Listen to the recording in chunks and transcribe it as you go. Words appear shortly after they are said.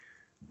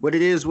What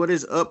it is, what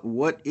is up,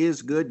 what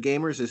is good,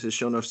 gamers? This is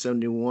Shonuff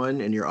 71,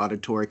 and your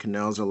auditory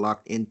canals are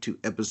locked into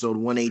episode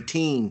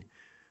 118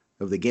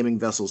 of the Gaming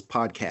Vessels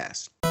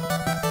podcast.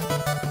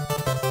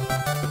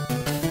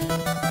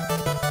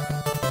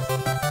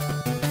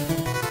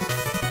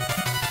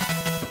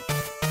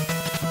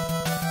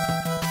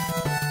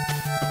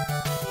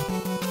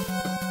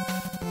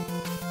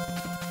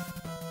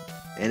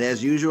 And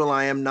as usual,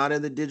 I am not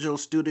in the digital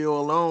studio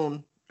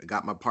alone. I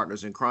got my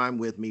partners in crime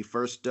with me.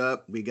 First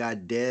up, we got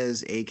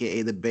Dez,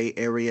 aka the Bay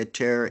Area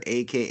Terror,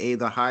 aka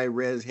the High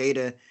Res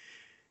Hater,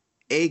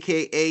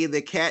 aka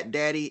the Cat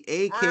Daddy,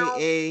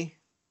 aka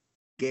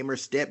Gamer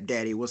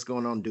Stepdaddy. What's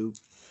going on, dude?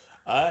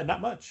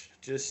 Not much.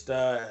 Just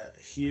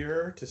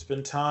here to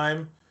spend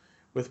time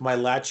with my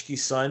latchkey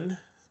son,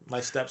 my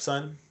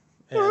stepson,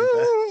 and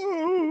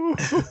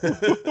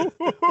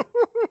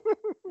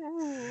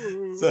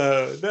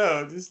so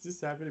no,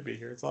 just happy to be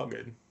here. It's all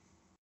good.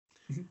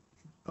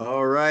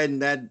 All right,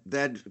 and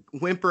that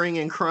whimpering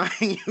and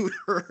crying you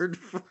heard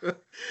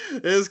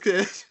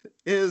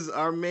is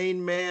our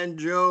main man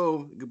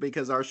Joe,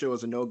 because our show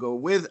is a no-go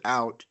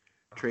without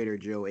Trader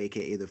Joe,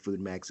 aka the Food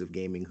Max of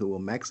Gaming, who will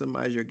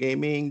maximize your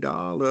gaming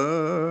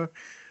dollar.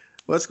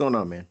 What's going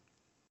on, man?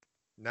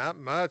 Not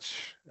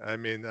much. I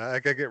mean, I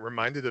gotta get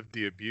reminded of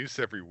the abuse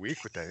every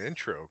week with that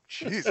intro.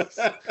 Jesus,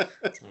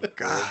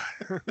 God.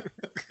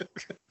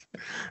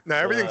 No,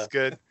 everything's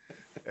good.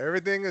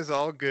 Everything is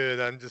all good.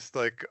 I'm just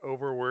like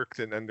overworked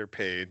and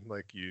underpaid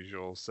like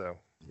usual. So,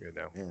 you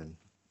know. Man,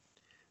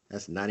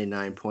 that's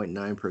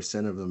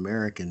 99.9% of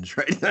Americans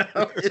right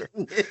now.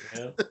 Isn't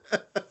it?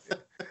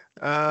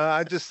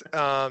 I just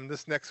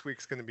this next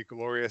week's gonna be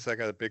glorious. I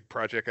got a big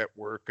project at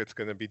work. It's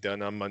gonna be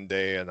done on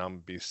Monday, and I'm gonna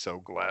be so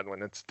glad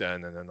when it's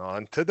done. And then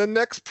on to the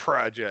next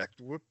project.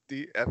 Whoop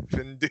the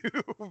effing do.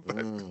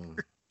 But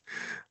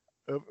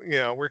you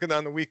know, working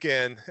on the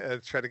weekend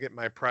try to get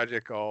my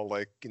project all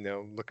like, you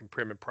know, looking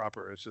prim and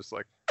proper. It's just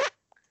like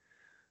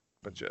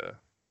bunch of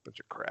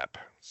crap.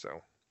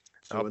 So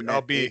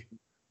I'll be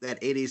that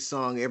 80s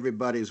song.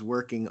 Everybody's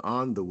working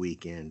on the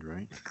weekend,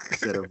 right?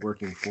 Instead of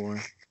working for.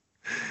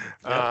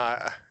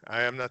 I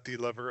am not the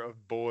lover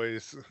of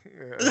boys.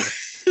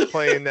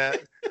 Playing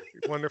that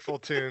wonderful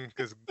tune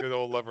because good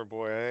old lover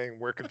boy. I ain't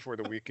working for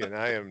the weekend.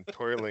 I am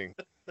toiling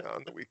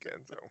on the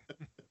weekend. So.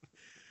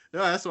 No,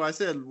 that's why I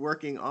said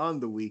working on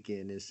the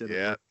weekend instead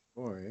of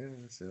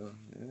working for.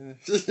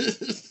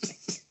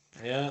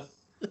 Yeah.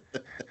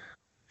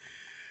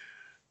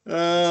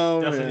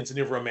 Oh, definitely man. needs a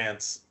new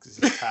romance because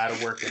he's tired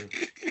of working.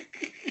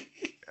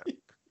 Yeah.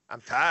 I'm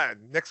tired.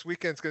 Next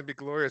weekend's gonna be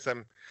glorious.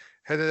 I'm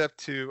headed up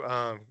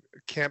to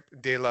Camp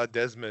de la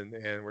Desmond,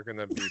 and we're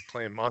gonna be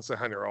playing Monster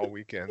Hunter all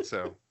weekend.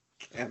 So.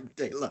 Camp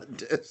de la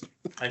Des.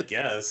 I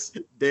guess.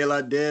 De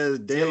la Des.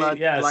 De la,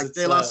 yes, like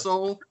De La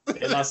Soul.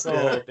 De La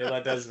Soul. De La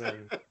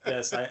Desmond.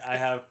 Yes, I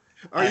have.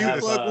 Are you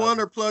plug one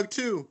or plug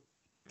two?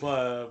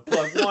 Plug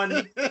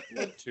one,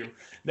 plug two.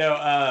 No,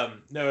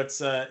 it's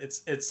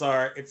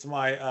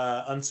my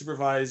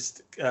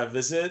unsupervised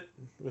visit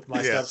with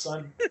my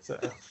stepson. So.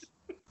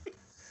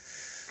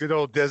 Good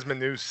old Desmond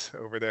Noose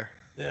over there.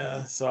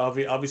 Yeah, so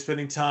I'll be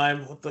spending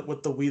time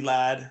with the wee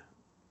lad,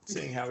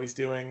 seeing how he's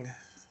doing.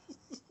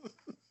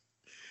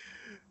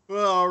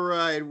 Well, all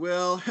right.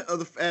 Well,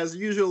 as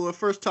usual, the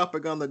first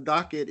topic on the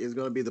docket is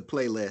going to be the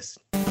playlist.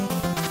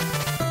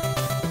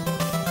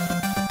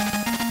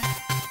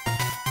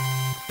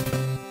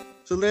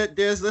 So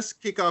let's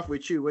kick off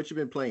with you. What you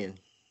been playing?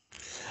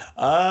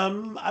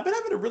 I've been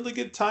having a really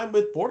good time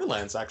with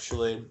Borderlands,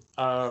 actually.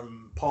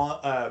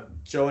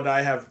 Joe and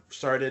I have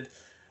started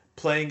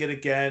playing it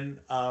again.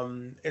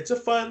 It's a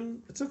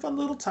fun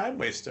little time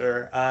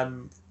waster.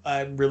 I'm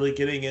really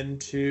getting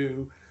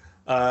into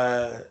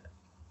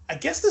I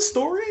guess the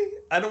story.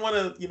 I don't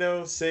want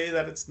to, say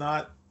that it's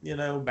not,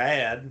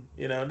 bad,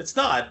 and it's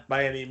not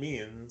by any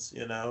means,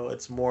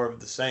 it's more of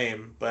the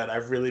same, but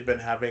I've really been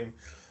having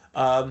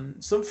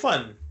some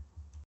fun.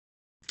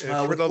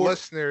 For the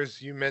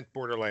listeners, you meant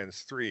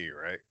Borderlands 3,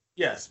 right?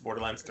 Yes,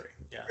 Borderlands 3.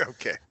 Yeah.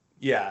 Okay.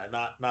 Yeah,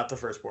 not the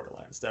first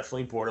Borderlands.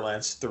 Definitely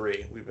Borderlands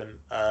 3. We've been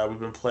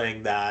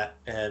playing that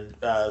and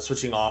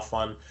switching off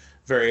on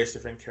various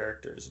different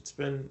characters. It's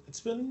been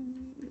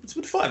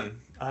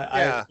fun.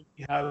 I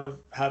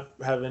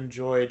have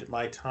enjoyed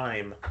my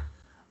time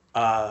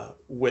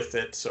with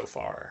it so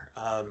far.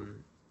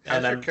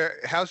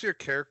 How's your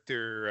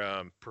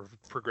character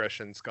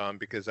progressions gone?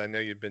 Because I know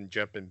you've been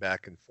jumping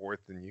back and forth,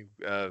 and you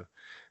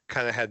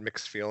kind of had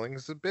mixed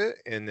feelings a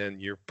bit, and then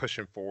you're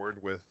pushing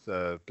forward with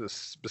a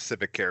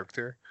specific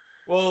character.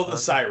 Well, the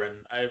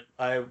Siren,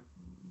 I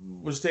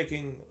was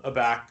taken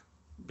aback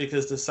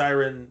because the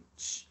Siren,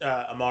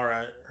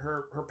 Amara,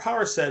 her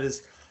power set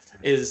is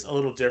a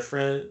little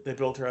different. They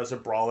built her as a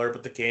brawler,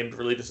 but the game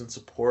really doesn't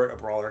support a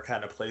brawler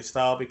kind of play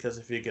style, because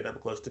if you get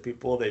up close to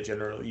people,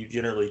 you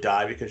generally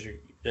die because you're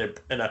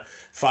in a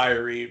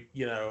fiery,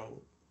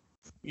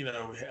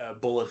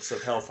 bullets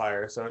of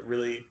hellfire. So it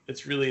really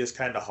is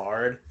kind of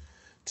hard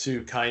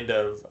to kind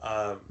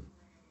of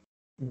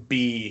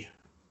be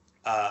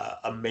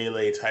a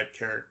melee type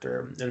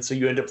character, and so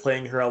you end up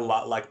playing her a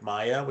lot like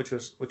Maya, which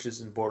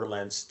is in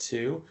Borderlands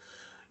 2,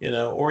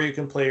 or you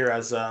can play her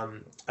as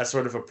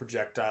sort of a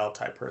projectile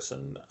type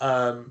person.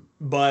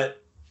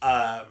 But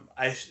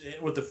I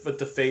with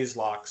the phase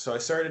lock, so I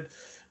started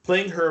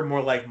playing her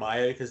more like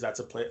Maya because that's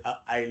a play.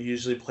 I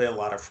usually play a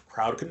lot of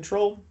crowd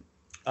control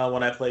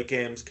when I play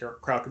games,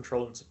 crowd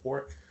control and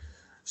support.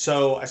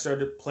 So I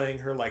started playing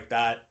her like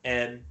that,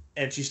 and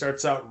she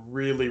starts out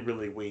really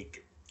really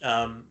weak.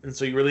 And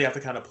so you really have to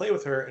kind of play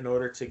with her in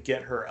order to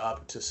get her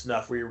up to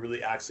snuff where you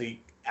really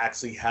actually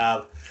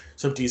have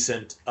some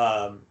decent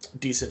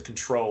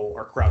control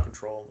or crowd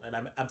control. And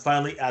I'm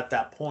finally at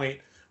that point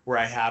where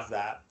I have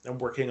that. I'm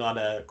working on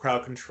a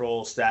crowd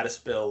control status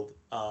build,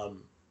 and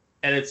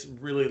it's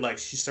really like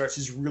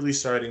she's really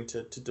starting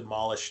to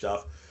demolish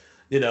stuff,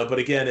 But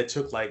again, it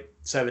took like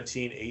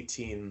 17,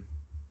 18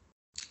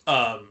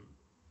 um,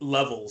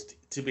 levels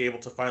to be able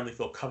to finally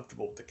feel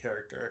comfortable with the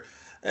character.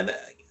 And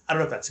I don't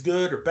know if that's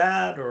good or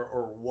bad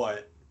or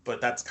what, but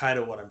that's kind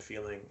of what I'm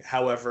feeling.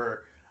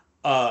 However,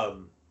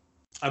 um,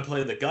 I'm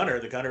playing the gunner.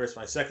 The gunner is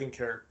my second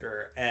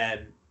character,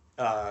 and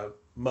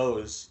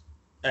Mose.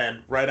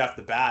 And right off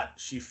the bat,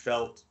 she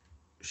felt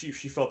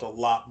a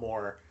lot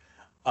more.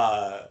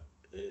 Uh,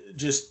 I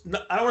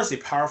don't want to say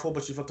powerful,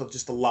 but she felt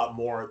just a lot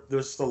more. There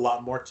was just a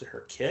lot more to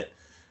her kit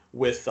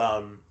with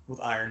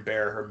Iron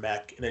Bear, her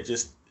mech, and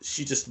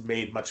she just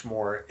made much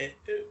more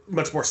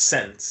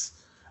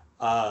sense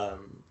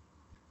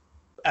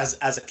as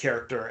a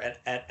character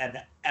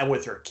and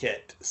with her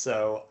kit.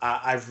 So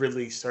I've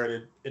really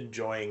started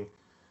enjoying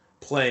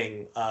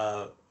playing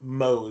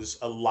Mose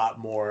a lot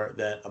more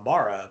than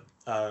Amara.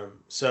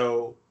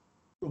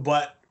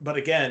 But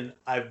again,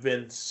 I've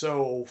been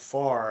so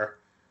far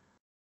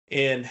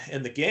in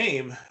the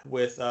game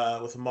with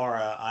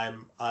Amara.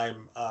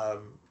 I'm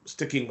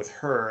sticking with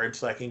her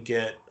until I can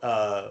get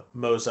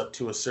Mose up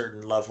to a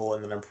certain level,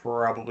 and then I'm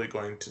probably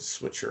going to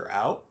switch her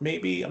out.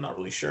 Maybe I'm not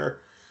really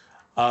sure,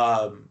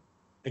 and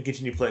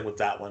continue playing with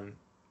that one.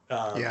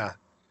 Yeah.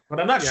 But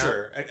I'm not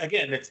sure.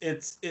 Again,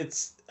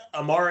 it's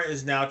Amara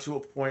is now to a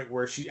point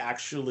where she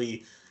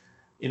actually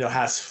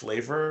has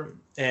flavor,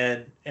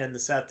 and the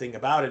sad thing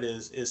about it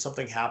is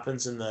something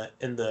happens in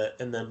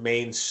the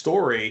main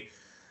story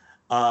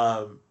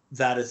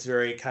that is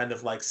very kind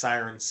of like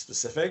Siren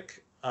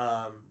specific,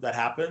 that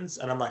happens,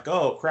 and I'm like,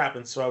 oh crap.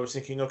 And so I was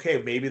thinking,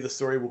 okay, maybe the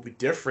story will be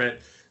different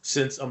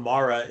since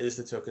Amara is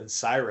the token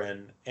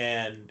Siren,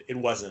 and it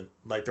wasn't.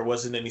 Like, there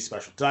wasn't any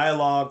special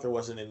dialogue, there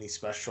wasn't any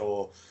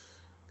special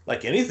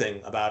like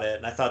anything about it,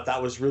 and I thought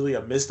that was really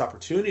a missed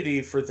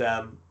opportunity for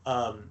them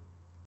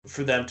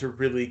to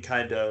really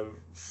kind of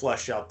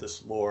flesh out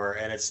this lore.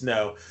 And it's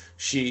no,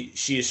 she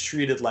is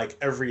treated like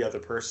every other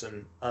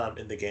person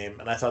in the game,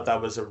 and I thought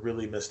that was a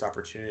really missed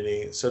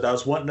opportunity. So that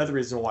was another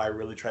reason why I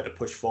really tried to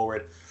push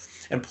forward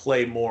and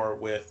play more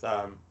with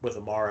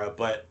Amara.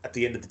 But at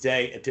the end of the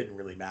day, it didn't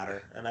really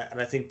matter, and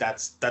I think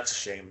that's a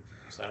shame.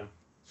 So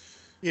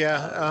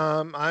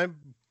yeah, I've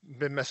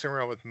been messing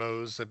around with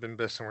Mose. I've been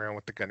messing around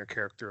with the gunner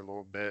character a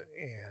little bit,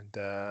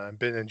 and I've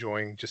been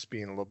enjoying just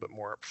being a little bit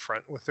more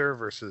upfront with her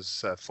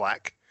versus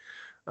Flak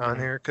on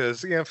here,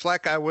 because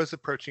Flak, I was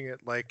approaching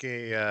it like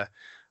a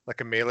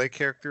melee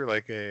character,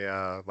 like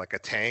a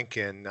tank,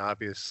 and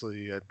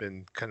obviously I've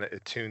been kind of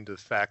attuned to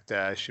the fact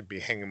that I should be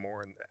hanging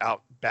more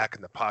out back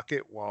in the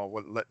pocket while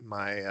letting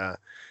my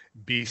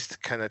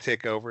beast kind of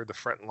take over the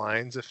front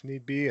lines if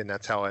need be, and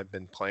that's how I've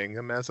been playing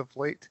him as of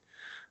late.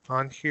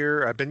 On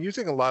here, I've been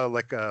using a lot of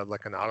like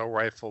an auto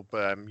rifle,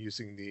 but I'm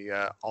using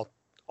the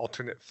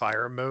alternate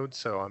fire mode,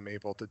 so I'm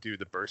able to do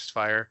the burst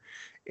fire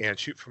and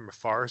shoot from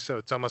afar. So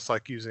it's almost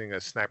like using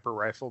a sniper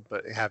rifle,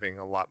 but having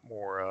a lot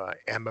more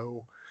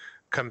ammo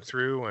come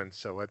through, and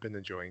so I've been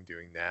enjoying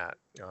doing that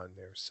on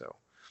there. So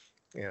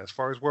as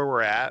far as where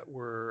we're at,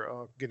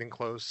 we're getting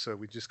close. So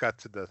we just got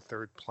to the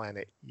third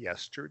planet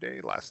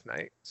last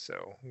night,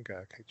 so we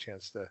got a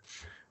chance to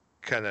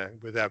kind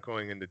of, without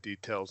going into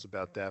details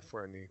about that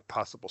for any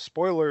possible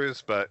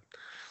spoilers, but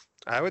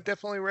I would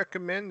definitely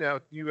recommend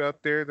you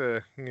out there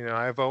to,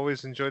 I've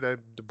always enjoyed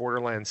the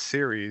Borderlands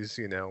series,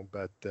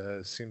 but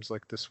it seems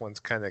like this one's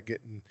kind of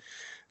getting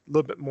a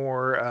little bit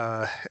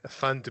more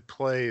fun to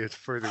play the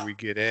further we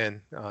get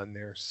in on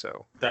there.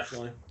 So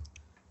definitely,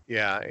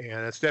 yeah,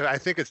 and I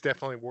think it's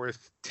definitely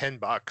worth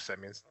 $10. I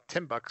mean, it's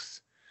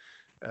 $10.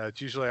 It's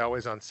usually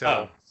always on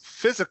sale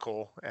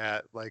physical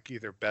at like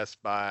either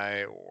Best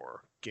Buy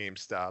or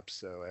GameStop,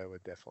 so I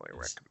would definitely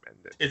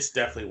recommend it. It's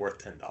definitely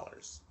worth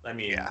 $10. I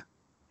mean, yeah,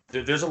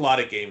 there's a lot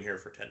of game here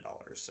for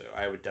 $10, so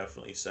I would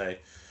definitely say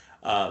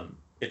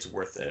it's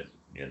worth it.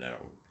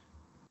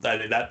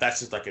 That's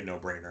just like a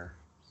no-brainer.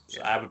 So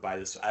yeah. I would buy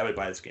this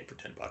game for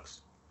 $10.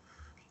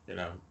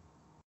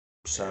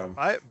 So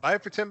buy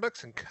it for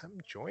 $10 and come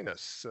join us.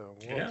 So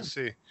we'll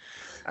see.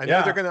 I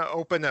know they're going to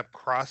open up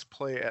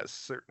crossplay at a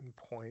certain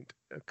point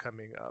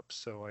coming up,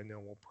 so I know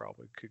we'll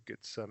probably could get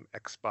some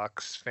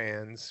Xbox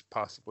fans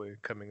possibly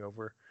coming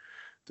over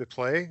to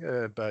play.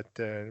 But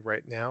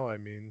right now, I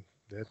mean,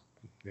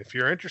 if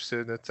you're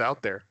interested, it's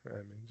out there.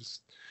 I mean,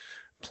 just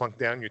plunk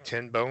down your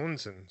 10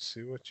 bones and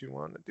see what you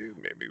want to do.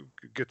 Maybe we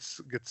could get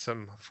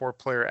some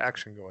 4-player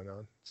action going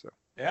on. So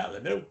Yeah,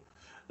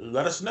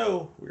 let us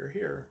know. We're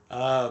here.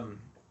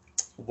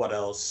 What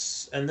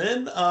else? And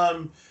then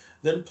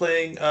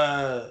playing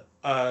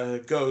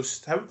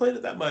Ghost. Haven't played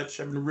it that much.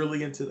 I've been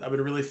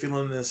really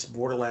feeling this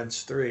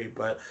Borderlands 3,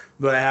 but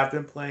I have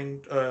been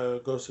playing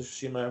Ghost of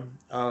Tsushima.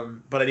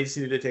 But I just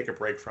needed to take a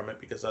break from it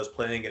because I was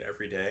playing it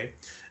every day.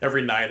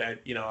 Every night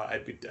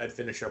I'd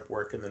finish up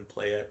work and then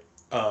play it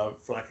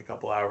for like a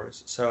couple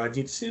hours. So I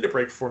just need a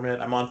break from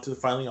it. I'm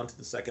finally onto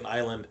the second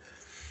island.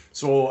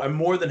 So I'm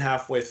more than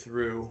halfway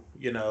through,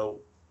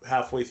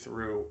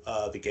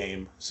 the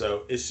game.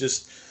 So it's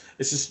just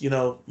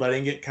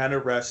letting it kind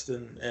of rest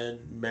and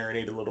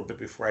marinate a little bit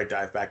before I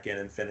dive back in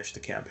and finish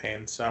the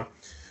campaign. So,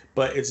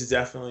 but it's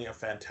definitely a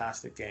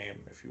fantastic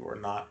game. If you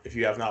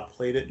have not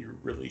played it, you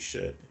really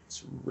should.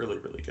 It's really,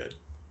 really good.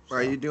 So.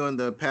 Are you doing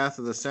the Path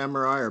of the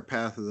Samurai or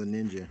Path of the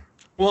Ninja?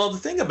 Well, the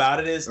thing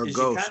about it is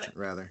Ghost,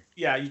 rather.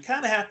 Yeah, you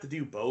kind of have to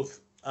do both.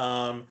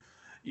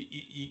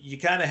 You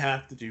kind of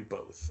have to do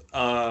both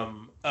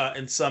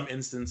in some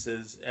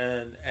instances,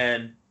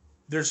 and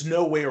there's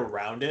no way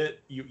around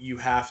it. You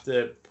have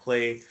to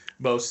play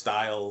both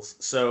styles.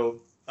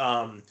 So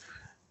and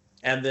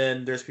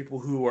then there's people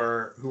who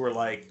are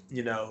like,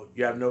 you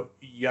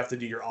have to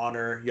do your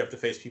honor. You have to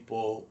face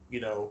people,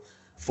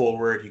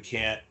 forward. You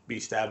can't be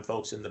stabbing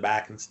folks in the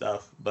back and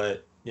stuff.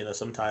 But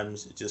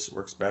sometimes it just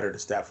works better to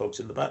stab folks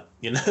in the butt,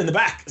 in the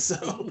back.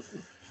 So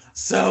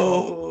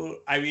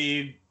I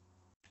mean,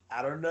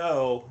 I don't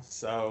know.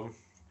 So,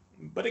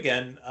 but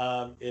again,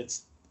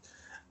 it's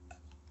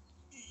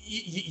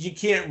you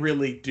can't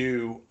really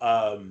do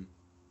full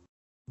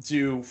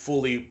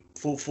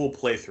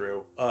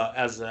playthrough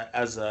as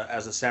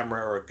a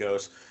samurai or a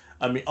ghost.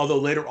 I mean, although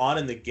later on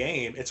in the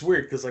game, it's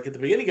weird because like at the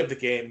beginning of the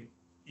game,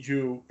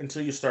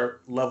 until you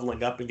start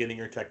leveling up and getting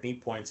your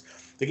technique points,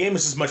 the game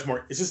is just much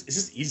more. It's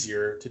just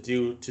easier to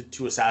do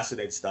to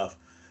assassinate stuff.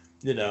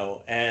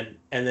 And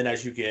then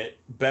as you get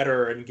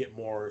better and get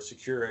more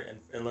secure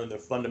and learn the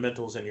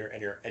fundamentals and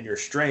your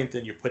strength,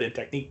 and you put in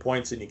technique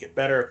points and you get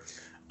better,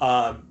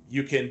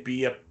 you can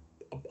be a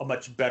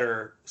much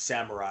better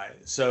samurai.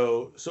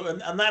 So in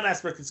that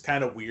aspect, it's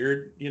kind of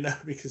weird,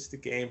 because the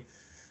game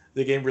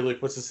really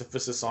puts this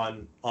emphasis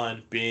on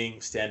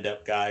being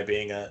stand-up guy,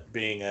 being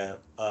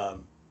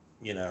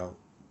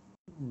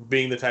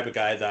the type of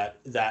guy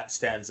that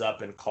stands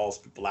up and calls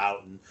people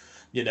out and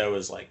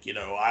is like,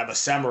 I'm a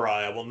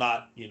samurai. I will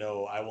not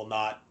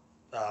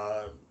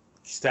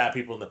stab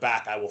people in the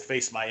back. I will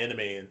face my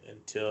enemy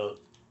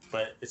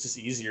but it's just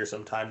easier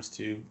sometimes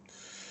to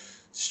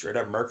straight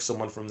up murk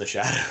someone from the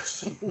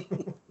shadows.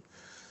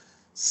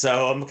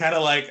 So I'm kind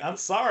of like, I'm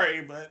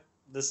sorry, but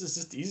this is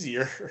just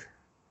easier.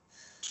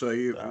 So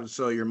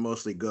you're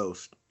mostly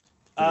Ghost.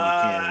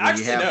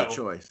 Actually, you have no. a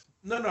choice.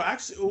 No,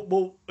 actually,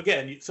 well,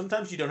 again,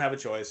 sometimes you don't have a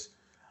choice,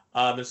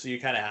 and so you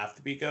kind of have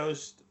to be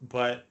Ghost.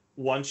 But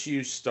once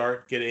you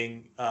start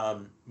getting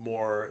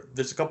more,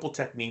 there's a couple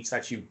techniques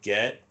that you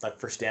get, like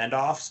for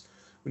standoffs,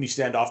 when you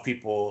stand off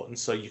people, and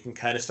so you can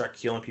kind of start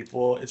killing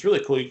people. It's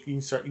really cool. You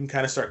can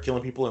kind of start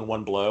killing people in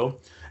one blow,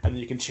 and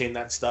then you can chain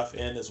that stuff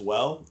in as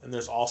well. And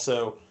there's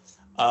also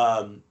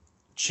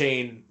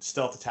chain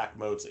stealth attack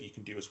modes that you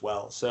can do as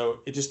well. So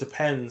it just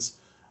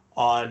depends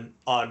on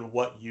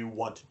what you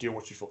want to do,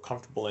 what you feel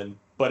comfortable in.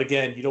 But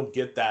again, you don't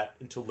get that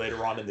until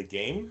later on in the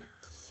game.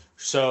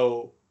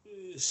 So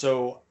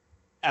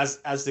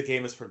as the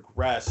game has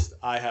progressed,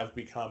 I have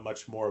become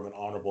much more of an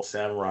honorable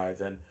samurai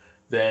than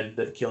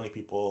killing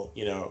people,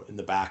 in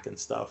the back and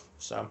stuff.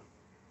 So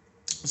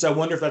I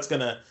wonder if that's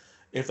gonna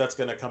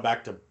come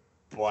back to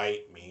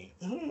bite me,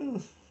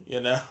 in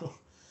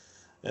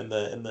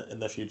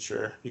the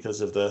future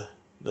because of the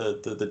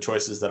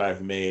choices that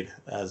I've made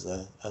as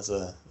a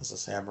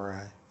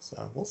samurai.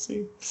 So we'll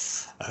see.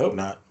 I hope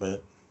not,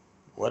 but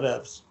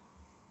whatevs.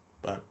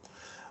 But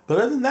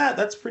other than that,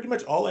 that's pretty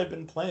much all I've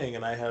been playing,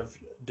 and I have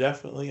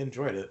definitely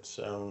enjoyed it.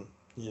 So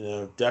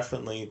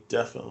definitely.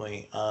 If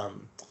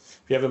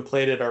you haven't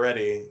played it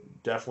already,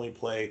 definitely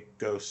play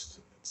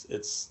Ghost.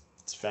 It's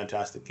a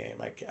fantastic game.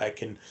 I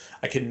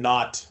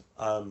cannot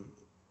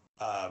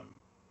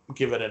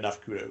give it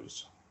enough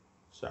kudos.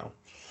 So.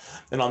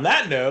 And on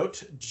that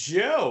note,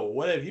 Joe,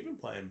 what have you been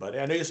playing, buddy?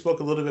 I know you spoke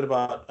a little bit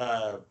about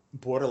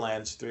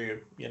Borderlands 3,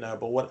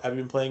 but what have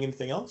you been playing?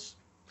 Anything else?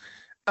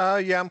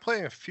 Yeah, I'm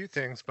playing a few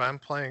things, but I'm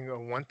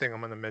playing one thing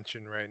I'm going to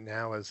mention right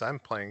now is I'm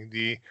playing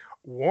the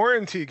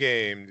Warranty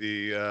game,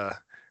 the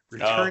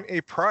Return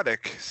a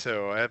Product.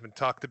 So I haven't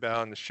talked about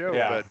on the show,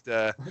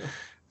 but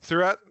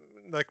throughout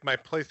like my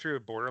playthrough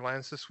of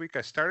Borderlands this week,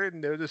 I started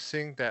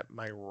noticing that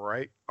my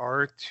right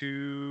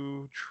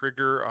R2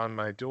 trigger on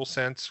my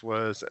DualSense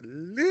was a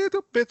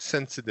little bit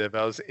sensitive.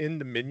 I was in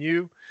the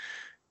menu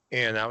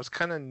and I was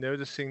kind of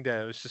noticing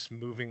that it was just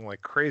moving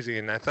like crazy,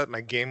 and I thought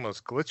my game was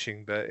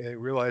glitching, but I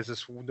realized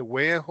the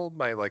way I hold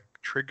my like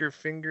trigger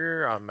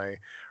finger on my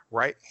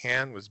right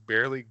hand was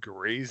barely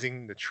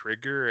grazing the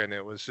trigger, and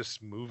it was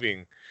just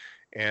moving.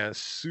 and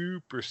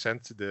super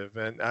sensitive.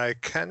 And I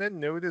kind of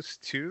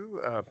noticed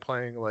too,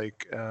 playing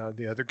like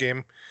the other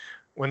game,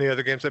 one of the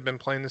other games I've been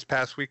playing this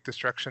past week,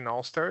 Destruction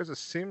All Stars. It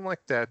seemed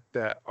like that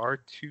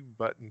R2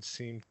 button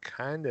seemed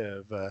kind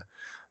of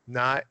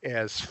not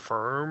as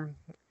firm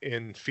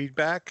in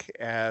feedback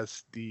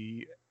as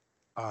the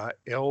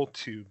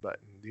L2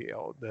 button,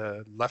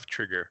 the left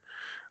trigger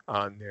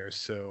on there.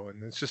 So,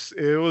 and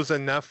it was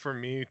enough for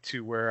me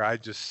to where I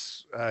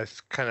just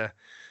kind of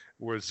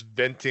was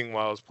venting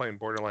while I was playing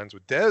Borderlands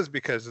with Dez,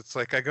 because it's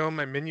like I go in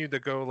my menu to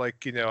go,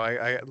 like,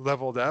 I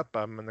leveled up.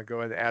 I'm going to go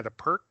ahead and add a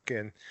perk.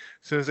 And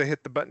as soon as I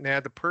hit the button to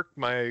add the perk,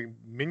 my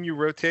menu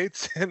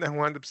rotates and I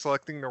wound up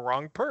selecting the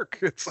wrong perk.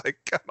 It's like,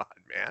 come on,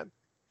 man.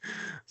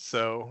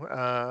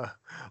 So,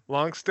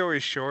 long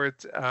story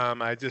short,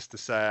 I just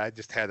decided I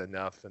just had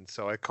enough. And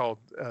so I called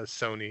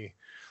Sony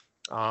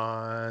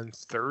on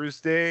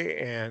Thursday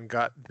and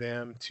got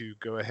them to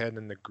go ahead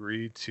and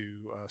agree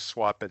to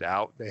swap it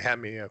out. They had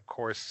me, of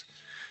course,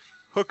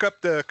 hook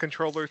up the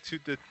controller to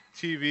the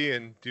TV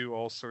and do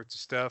all sorts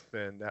of stuff,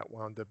 and that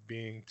wound up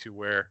being to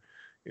where,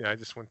 I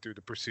just went through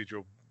the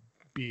procedural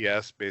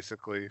BS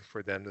basically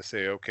for them to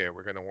say, okay,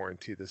 we're going to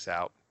warranty this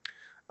out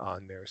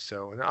on there.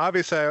 So, and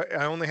obviously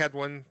I only had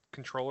one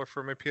controller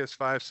for my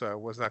PS5, so I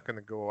was not going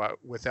to go out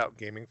without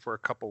gaming for a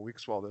couple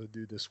weeks while they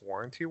do this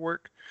warranty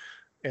work.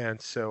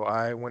 And so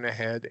I went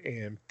ahead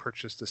and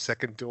purchased a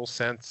second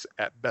DualSense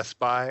at Best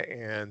Buy.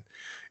 And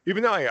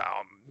even though I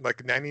like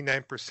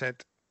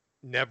 99%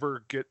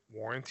 never get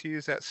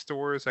warranties at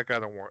stores, I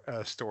got a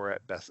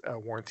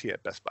warranty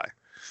at Best Buy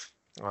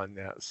on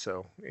that.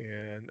 So,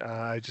 and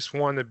I just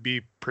want to be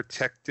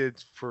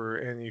protected for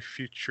any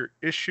future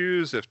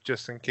issues, if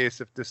just in case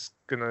if this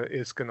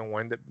is gonna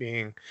wind up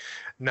being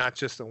not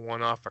just a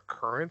one-off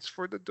occurrence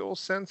for the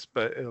DualSense,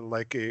 but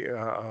like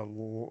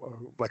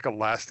a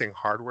lasting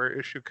hardware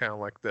issue, kind of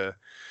like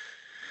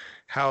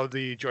how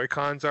the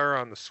Joy-Cons are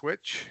on the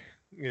Switch.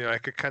 I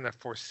could kind of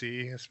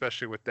foresee,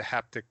 especially with the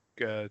haptic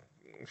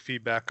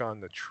feedback on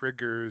the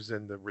triggers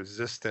and the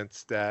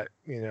resistance, that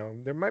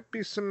there might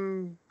be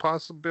some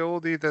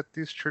possibility that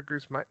these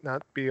triggers might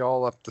not be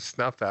all up to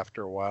snuff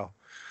after a while.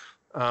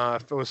 I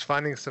was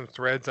finding some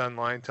threads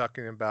online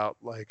talking about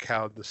like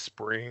how the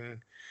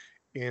spring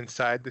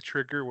inside the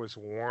trigger was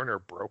worn or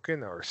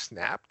broken or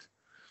snapped,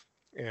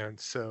 and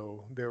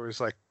so there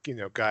was like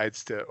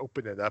guides to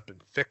open it up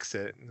and fix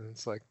it, and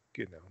it's like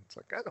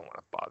I don't want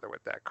to bother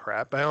with that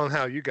crap. I don't know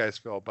how you guys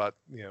feel about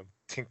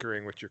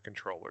tinkering with your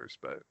controllers,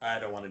 but I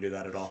don't want to do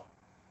that at all.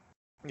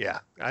 Yeah,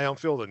 I don't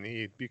feel the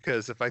need,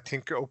 because if I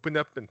open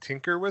up and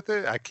tinker with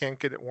it, I can't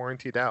get it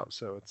warrantied out.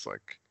 So it's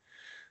like,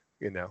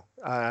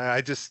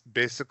 I just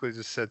basically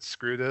just said,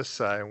 screw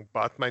this. I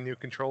bought my new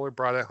controller,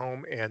 brought it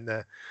home, and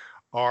the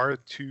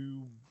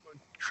R2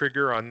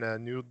 trigger on the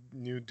new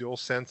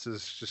DualSense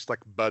is just like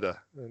butter.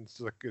 And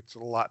it's a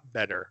lot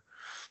better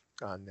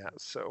on that.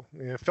 So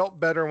it felt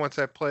better once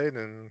I played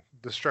in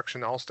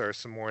Destruction All Stars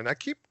some more. And I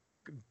keep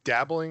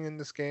dabbling in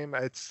this game.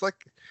 It's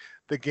like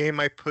the game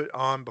I put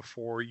on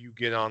before you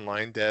get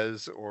online,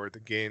 Des, or the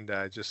game that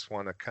I just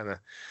want to kind of,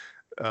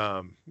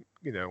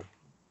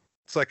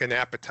 it's like an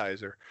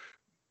appetizer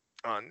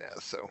on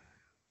that. So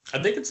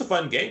I think it's a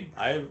fun game.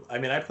 I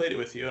mean, I played it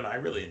with you and I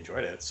really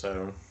enjoyed it.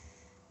 So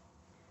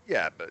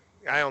yeah, but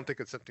I don't think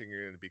it's something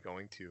you're going to be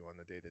going to on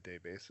a day-to-day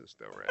basis,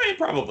 though, right? I mean,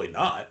 probably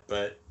not,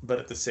 but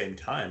at the same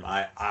time,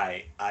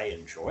 I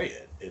enjoy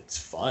it. It's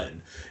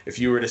fun. If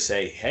you were to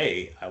say,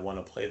 "Hey, I want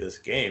to play this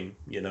game,"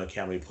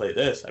 can we play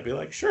this? I'd be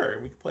like,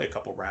 "Sure, we can play a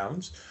couple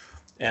rounds,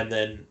 and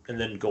then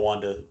go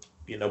on to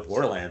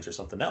Borderlands or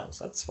something else.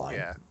 That's fine."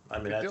 Yeah. I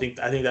mean, I think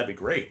that'd be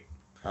great.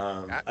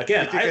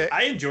 Again,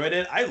 I enjoyed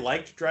it. I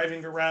liked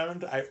driving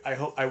around.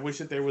 I wish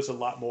that there was a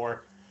lot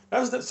more. That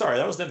was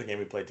the other game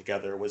we played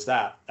together. Was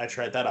that I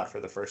tried that out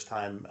for the first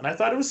time, and I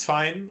thought it was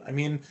fine. I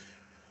mean,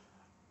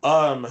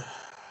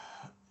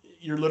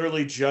 you're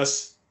literally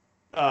just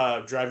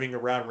driving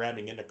around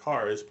ramming into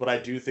cars. But I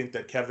do think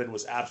that Kevin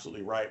was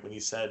absolutely right when he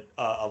said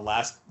on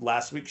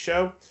last week's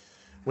show,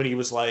 when he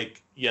was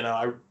like,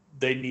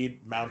 they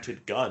need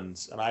mounted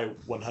guns, and I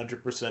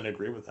 100%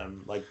 agree with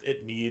him. Like,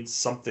 it needs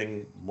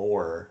something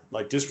more.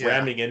 Like, just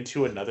ramming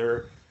into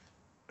another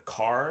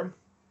car,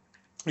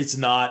 it's just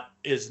not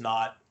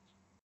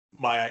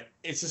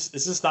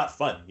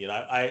fun.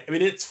 I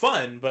mean, it's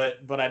fun,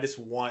 but I just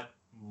want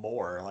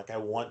more. Like, I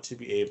want to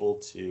be able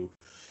to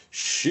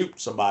shoot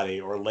somebody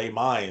or lay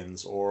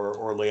mines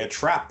or lay a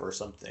trap or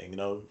something,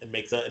 and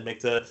make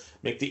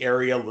the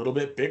area a little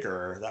bit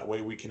bigger. That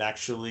way we can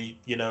actually,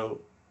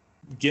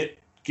 get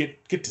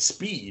to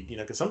speed,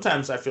 because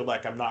sometimes I feel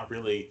like I'm not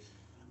really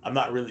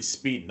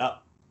speeding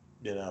up,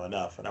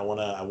 enough, and I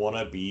want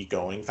to be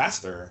going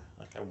faster.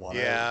 Like, I want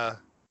to. Yeah.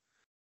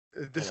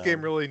 This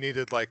game really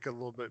needed like a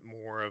little bit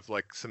more of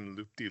like some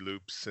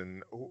loop-de-loops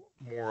and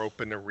more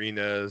open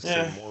arenas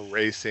and more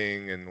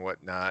racing and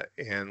whatnot,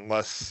 and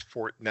less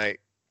Fortnite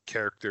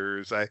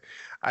characters.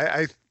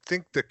 I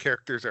think the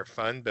characters are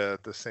fun, but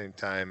at the same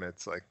time,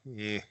 it's like,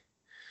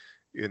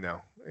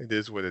 it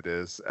is what it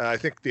is. I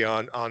think the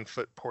on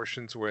foot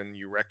portions when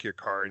you wreck your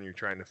car and you're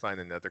trying to find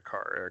another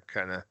car are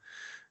kind of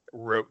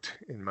rote,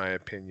 in my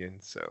opinion.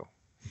 So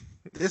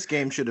This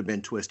game should have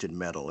been Twisted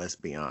Metal. Let's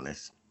be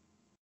honest.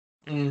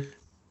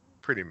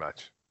 pretty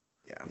much.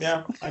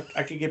 Yeah,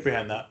 I can get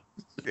behind that.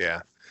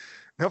 Yeah.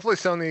 Hopefully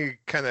Sony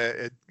kind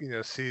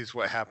of sees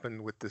what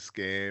happened with this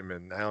game,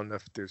 and I don't know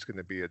if there's going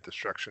to be a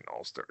Destruction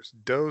All-Stars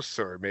dose,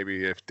 or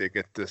maybe if they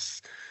get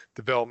this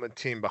development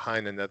team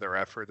behind another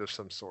effort of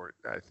some sort.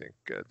 I think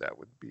that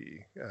would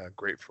be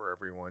great for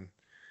everyone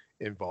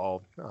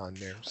involved on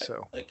there.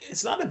 So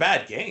it's not a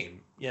bad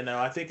game,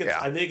 I think it's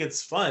Yeah. I think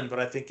it's fun, but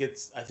I think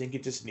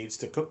it just needs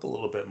to cook a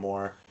little bit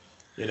more.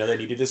 They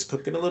need to just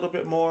cook it a little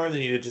bit more. They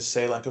need to just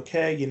say like,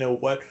 okay,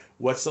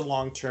 what's the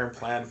long-term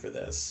plan for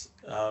this?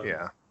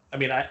 yeah. I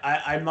mean,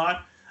 I'm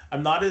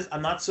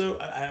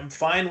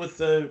fine with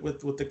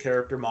the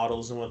character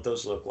models and what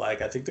those look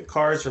like. I think the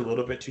cars are a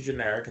little bit too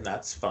generic, and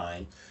that's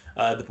fine.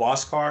 The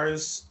boss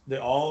cars, they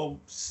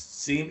all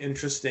seem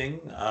interesting.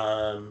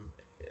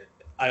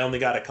 I only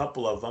got a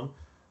couple of them,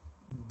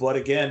 but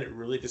again, it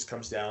really just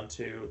comes down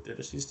to there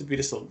just needs to be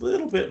just a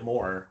little bit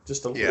more,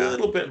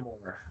 little bit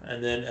more,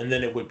 and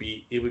then it would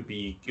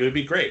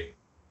be great.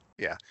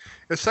 Yeah,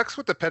 it sucks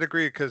with the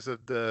pedigree because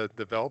of the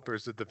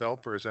developers. The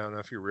developers, I don't know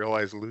if you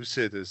realize,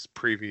 Lucid is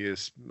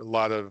a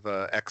lot of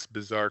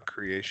ex-Bizarre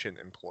Creation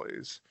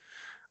employees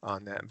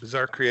on that.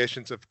 Bizarre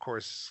Creations, of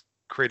course,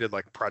 created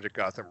like Project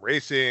Gotham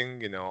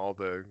Racing, all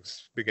the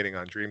beginning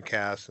on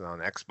Dreamcast and on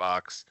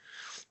Xbox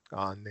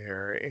on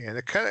there. And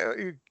it kind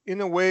of,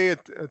 in a way,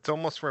 it's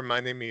almost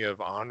reminding me of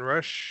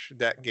Onrush,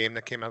 that game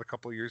that came out a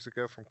couple of years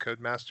ago from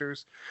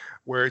Codemasters,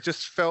 where it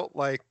just felt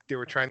like they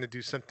were trying to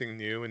do something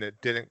new and it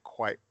didn't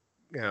quite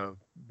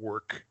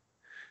work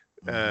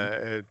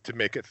to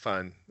make it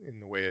fun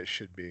in the way it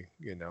should be,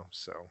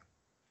 so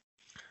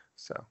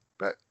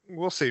but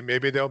we'll see.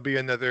 Maybe there'll be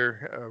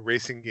another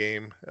racing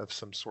game of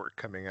some sort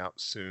coming out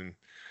soon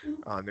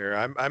on there.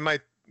 I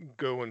might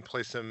go and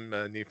play some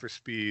Need for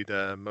Speed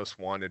Most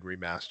Wanted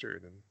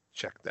Remastered and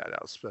check that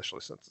out,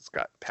 especially since it's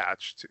got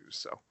patched too.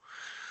 So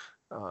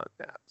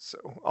so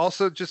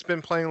also just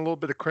been playing a little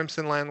bit of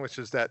Crimson Land, which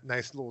is that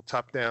nice little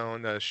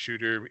top-down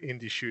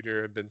indie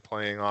shooter I've been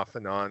playing off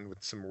and on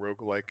with some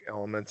roguelike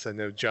elements. I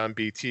know John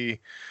BT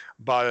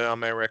bought it on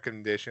my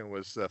recommendation,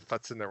 was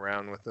futzing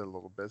around with it a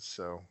little bit,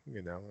 so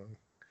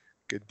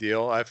good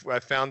deal. I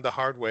found the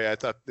hard way. I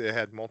thought they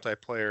had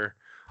multiplayer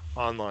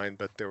online,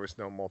 but there was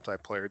no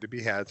multiplayer to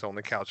be had. It's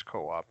only couch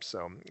co-op.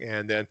 So,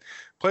 and then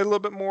played a little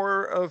bit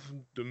more of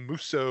the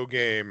Musou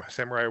game,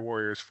 Samurai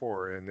Warriors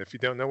 4. And if you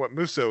don't know what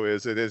Musou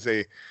is, it is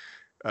a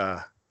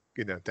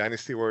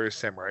Dynasty Warriors,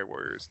 Samurai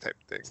Warriors type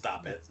thing.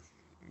 Stop it.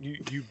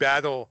 You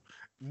battle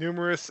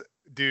numerous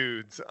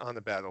dudes on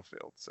the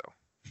battlefield. So,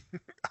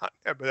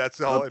 but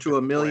that's all. Up to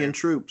 1 million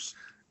troops.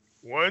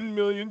 1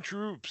 million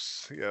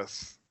troops.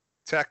 Yes.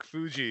 Tak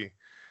Fuji.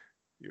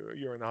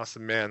 You're an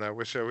awesome man. I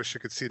wish I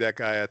could see that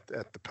guy at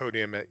the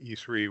podium at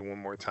E3 one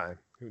more time.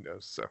 Who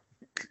knows? So,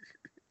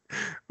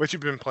 what you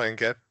been playing,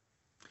 Kev?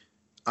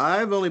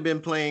 I've only been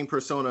playing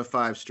Persona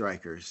 5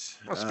 Strikers.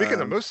 Oh,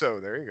 speaking of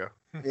Musou, there you go.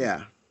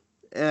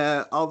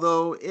 Yeah.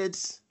 Although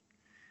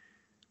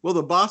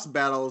the boss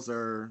battles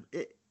are.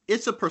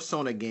 It's a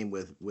Persona game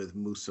with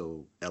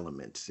Musou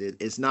elements.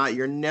 It's not.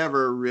 You're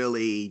never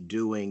really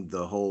doing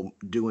the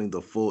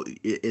full.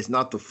 It's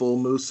not the full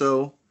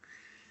Musou.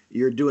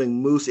 You're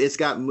doing it's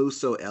got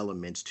Musou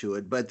elements to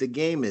it, but the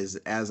game is,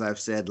 as I've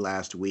said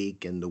last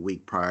week and the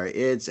week prior,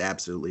 it's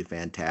absolutely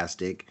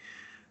fantastic.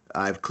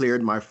 I've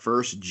cleared my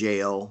first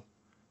jail,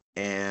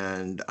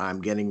 and I'm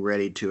getting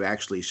ready to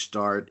actually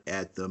start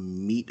at the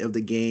meat of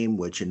the game,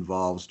 which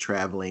involves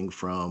traveling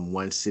from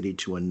one city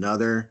to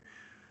another.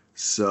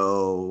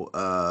 So,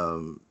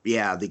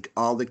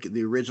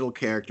 the original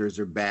characters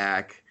are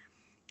back.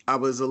 I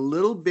was a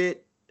little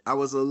bit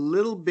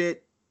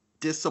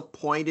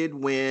disappointed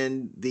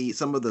when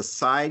some of the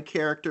side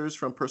characters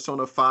from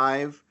Persona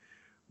 5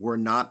 were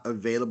not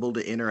available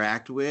to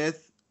interact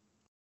with,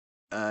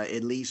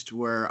 at least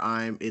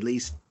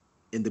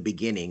in the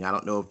beginning. I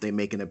don't know if they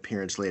make an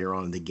appearance later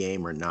on in the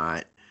game or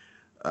not.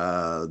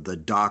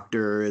 The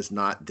doctor is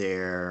not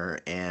there,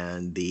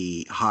 and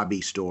the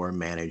hobby store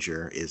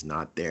manager is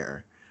not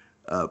there.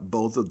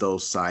 Both of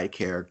those side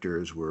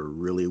characters were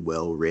really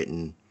well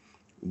written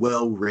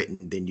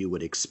than you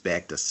would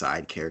expect a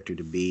side character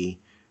to be.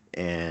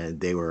 And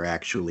they were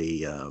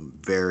actually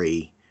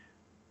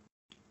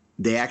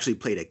they actually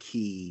played a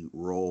key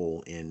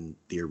role in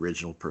the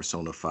original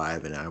Persona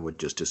 5, and I would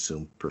just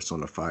assume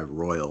Persona 5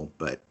 Royal.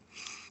 But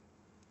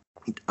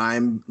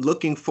I'm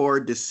looking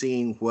forward to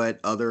seeing what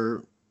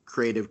other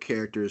creative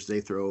characters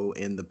they throw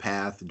in the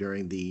path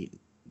during the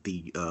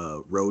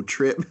road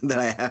trip that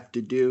I have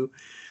to do.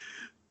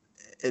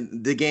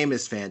 And the game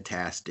is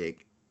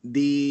fantastic.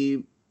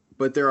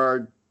 But there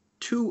are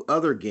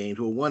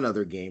one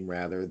other game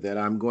rather, that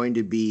I'm going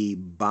to be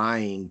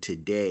buying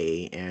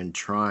today and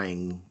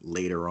trying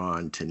later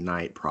on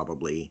tonight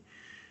probably.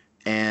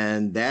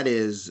 And that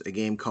is a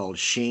game called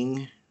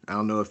Shing. I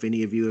don't know if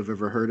any of you have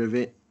ever heard of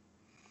it.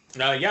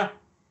 Yeah.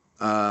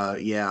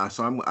 Yeah.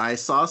 So I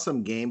saw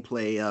some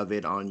gameplay of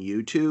it on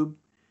YouTube,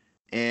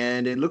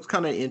 and it looks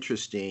kind of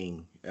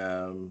interesting.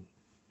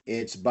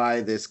 It's by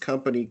this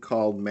company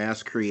called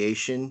Mass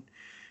Creation,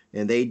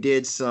 and they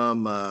did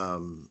some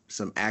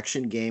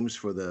action games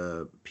for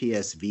the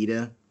PS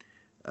Vita.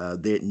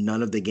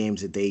 None of the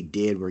games that they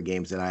did were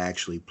games that I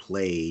actually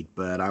played,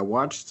 but I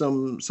watched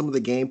some of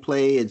the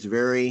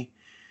gameplay.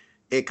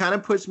 It kind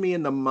of puts me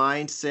in the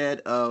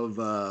mindset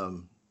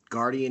of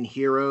Guardian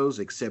Heroes,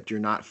 except you're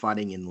not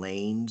fighting in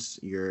lanes.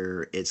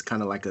 It's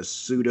kind of like a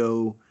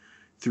pseudo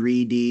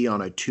 3D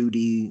on a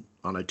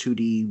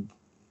 2D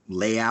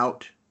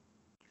layout.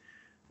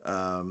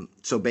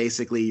 So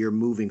basically, you're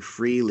moving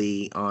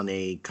freely on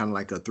a kind of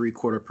like a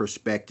three-quarter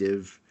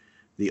perspective.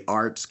 The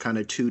art's kind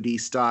of 2D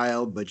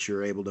style, but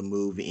you're able to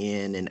move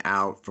in and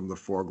out from the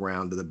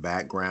foreground to the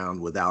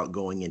background without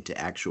going into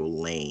actual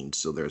lanes.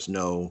 So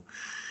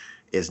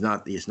it's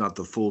not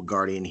the full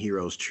Guardian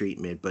Heroes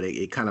treatment, but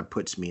it kind of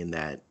puts me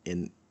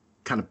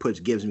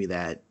gives me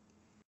that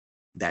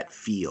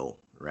feel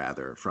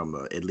rather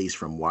from at least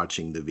from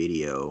watching the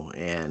video.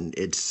 And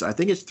I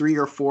think it's 3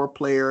 or 4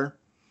 player.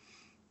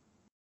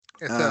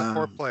 It's a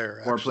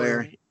 4-player.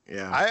 4-player.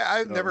 Yeah.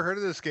 I've never heard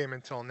of this game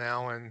until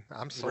now, and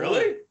I'm sold.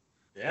 Really?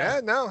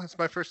 Yeah, no, it's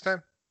my first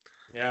time.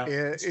 Yeah.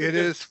 It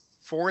is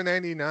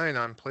 $4.99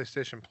 on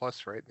PlayStation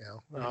Plus right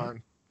now,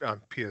 on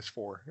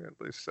PS4 at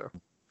least. So.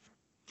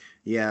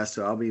 Yeah,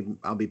 so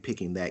I'll be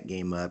picking that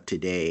game up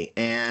today.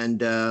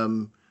 And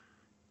I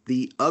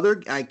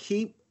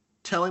keep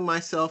telling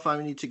myself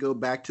I need to go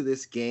back to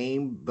this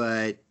game,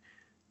 but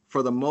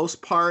for the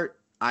most part,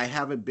 I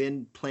haven't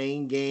been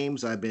playing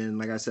games.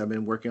 Like I said, I've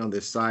been working on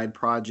this side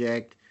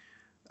project.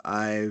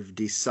 I've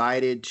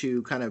decided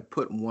to kind of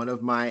put one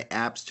of my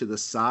apps to the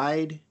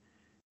side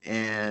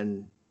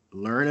and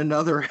learn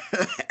another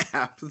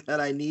app that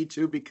I need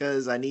to,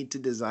 because I need to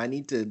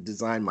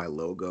design my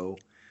logo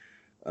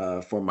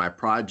for my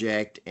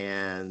project.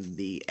 And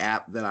the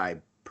app that I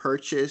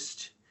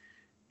purchased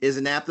is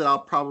an app that I'll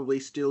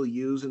probably still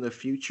use in the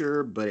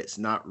future, but it's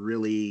not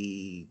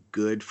really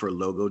good for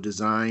logo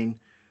design.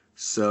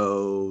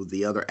 So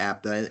the other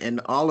app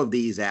and all of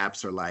these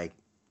apps are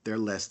they're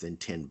less than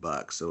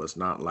 $10. So it's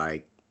not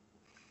like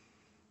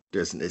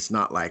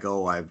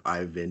oh,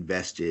 I've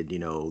invested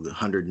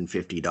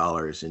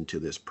 $150 into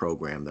this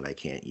program that I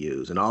can't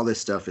use, and all this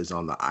stuff is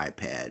on the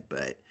iPad.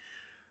 But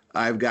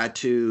I'm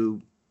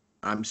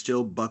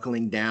still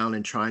buckling down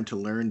and trying to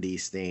learn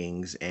these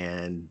things,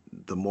 and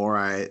the more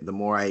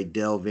I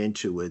delve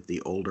into it,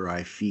 the older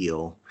I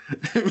feel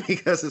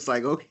because it's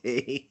like,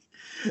 okay,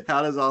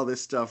 how does all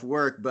this stuff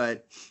work?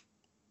 But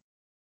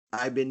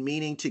I've been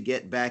meaning to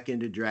get back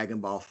into Dragon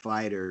Ball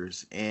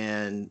Fighters,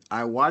 and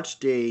I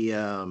watched a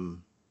guide.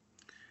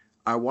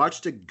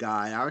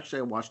 Actually,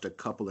 I watched a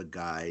couple of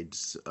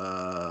guides.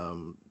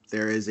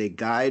 There is a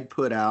guide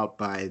put out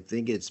by, I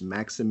think it's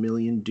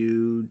Maximilian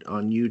Dude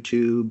on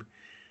YouTube,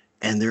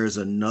 and there's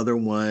another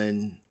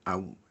one.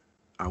 I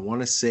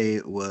want to say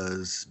it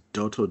was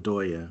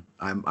Dotodoya.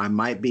 I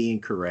might be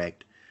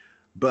incorrect,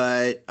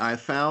 but I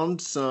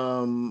found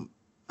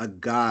a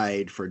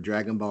guide for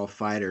Dragon Ball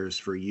Fighters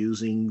for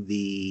using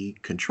the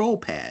control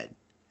pad.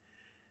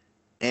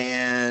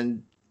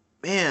 And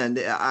man,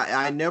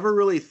 I never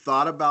really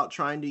thought about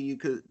trying to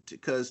use,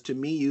 because to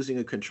me, using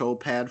a control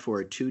pad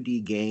for a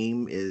 2D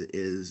game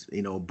is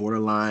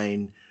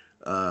borderline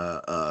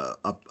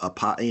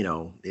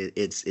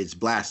it's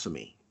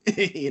blasphemy.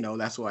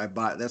 That's why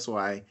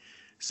I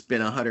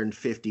spent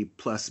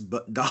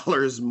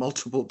 $150+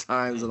 multiple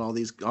times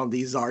on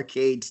these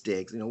arcade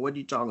sticks. What are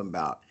you talking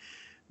about?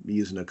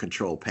 Using a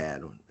control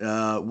pad.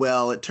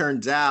 Well, it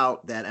turns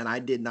out that, and I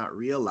did not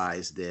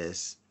realize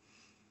this,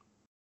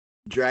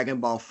 Dragon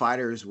Ball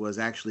Fighters was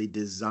actually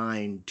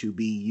designed to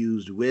be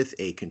used with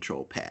a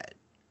control pad.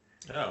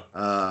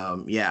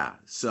 Oh. Yeah.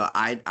 So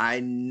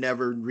I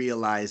never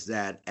realized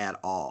that at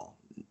all.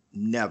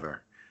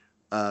 Never.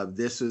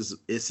 This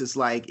is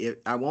like,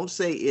 I won't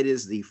say it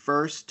is the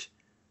first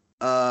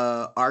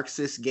Arc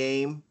Sys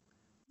game,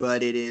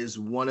 but it is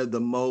one of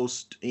the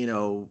most,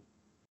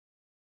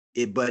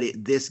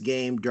 this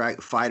game,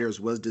 Fighters,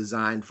 was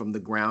designed from the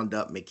ground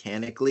up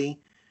mechanically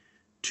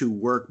to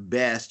work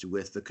best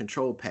with the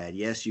control pad.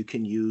 Yes, you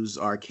can use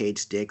arcade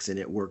sticks and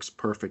it works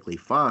perfectly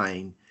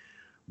fine,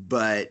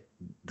 but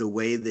the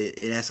way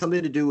that it has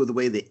something to do with the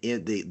way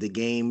the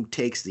game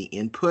takes the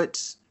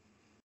inputs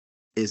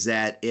is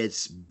that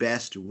it's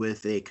best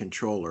with a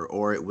controller,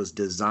 or it was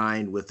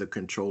designed with the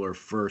controller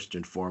first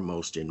and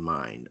foremost in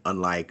mind,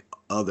 unlike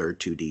other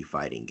 2D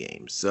fighting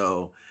games.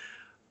 So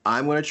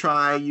I'm going to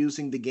try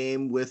using the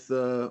game with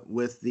the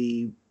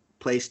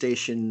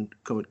PlayStation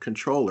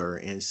controller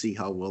and see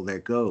how well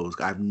that goes.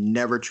 I've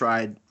never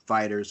tried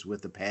Fighters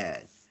with a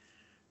pad.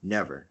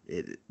 Never.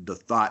 The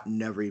thought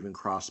never even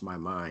crossed my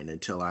mind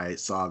until I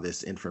saw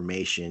this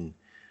information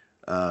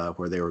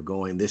where they were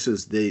going.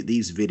 These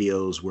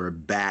videos were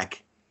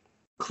back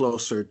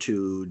closer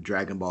to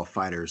Dragon Ball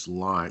Fighters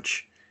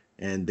launch,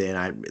 and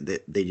then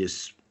they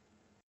just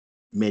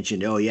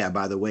mentioned, oh yeah,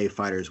 by the way,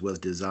 Fighters was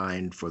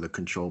designed for the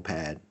control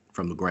pad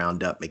from the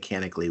ground up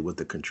mechanically with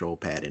the control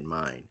pad in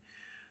mind.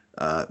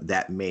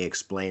 That may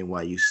explain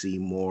why you see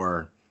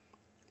more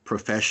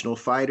professional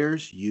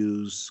fighters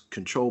use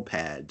control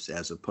pads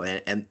as a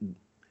play. And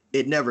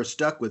it never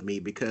stuck with me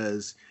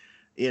because,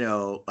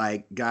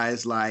 like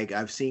guys like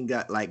I've seen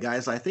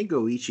guys, I think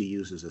Goichi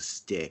uses a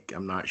stick.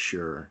 I'm not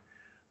sure.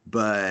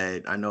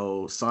 But I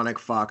know Sonic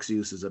Fox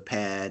uses a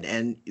pad,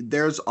 and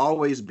there's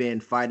always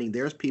been fighting.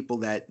 There's people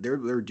that there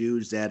are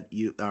dudes that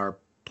you are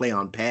play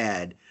on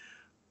pad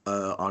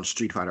on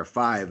Street Fighter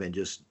Five and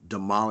just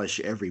demolish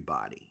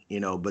everybody,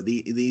 But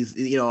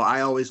these,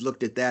 I always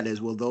looked at that as,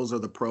 well, those are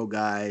the pro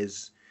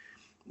guys.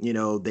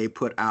 They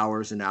put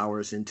hours and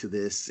hours into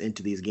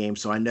these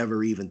games. So I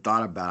never even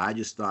thought about it. I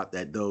just thought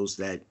that those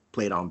that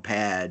played on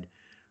pad,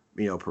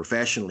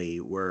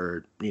 professionally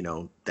were,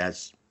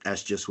 that's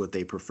just what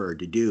they preferred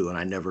to do. And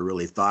I never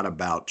really thought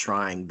about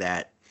trying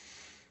that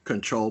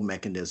control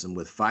mechanism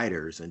with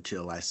fighters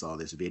until I saw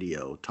this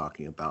video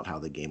talking about how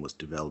the game was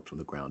developed from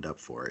the ground up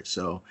for it.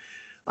 So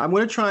I'm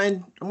going to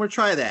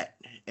try that,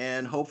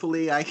 and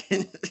hopefully I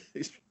can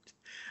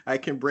I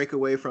can break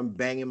away from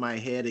banging my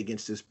head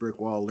against this brick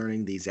wall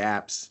learning these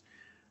apps,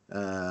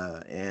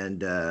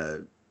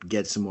 and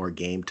get some more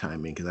game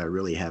timing, because I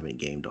really haven't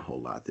gamed a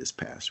whole lot this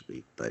past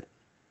week. But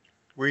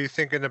were you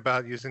thinking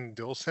about using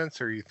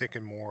DualSense, or are you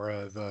thinking more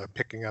of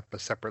picking up a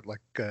separate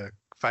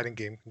fighting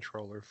game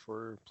controller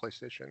for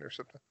PlayStation or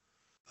something?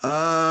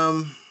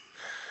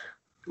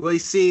 Well, you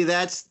see,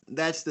 that's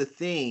the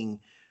thing.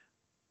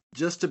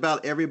 Just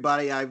about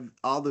everybody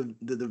all the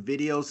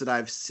videos that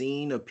I've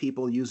seen of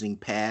people using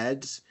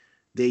pads,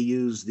 they're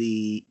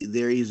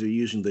either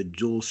using the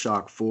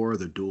DualShock 4 or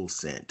the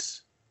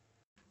DualSense.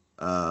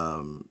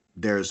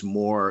 There are some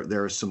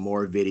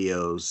more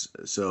videos,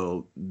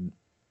 so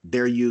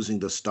they're using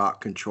the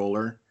stock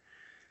controller.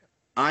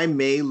 I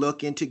may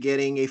look into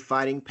getting a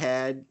fighting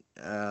pad.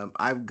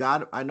 I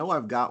know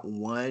I've got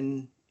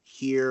one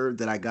here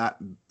that I got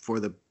for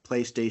the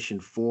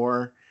PlayStation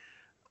 4.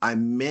 I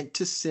meant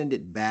to send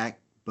it back,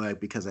 but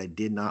because I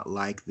did not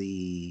like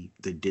the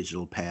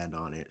digital pad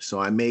on it. So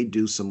I may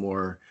do some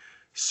more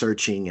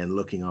searching and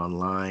looking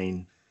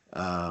online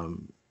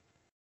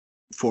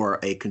for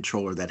a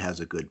controller that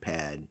has a good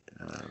pad,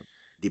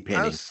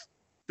 depending. I was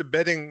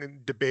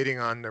debating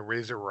on the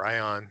Razer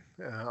Ryan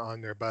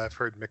on there, but I've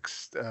heard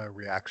mixed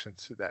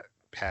reactions to that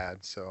pad,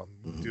 so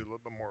I'm do a little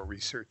bit more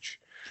research.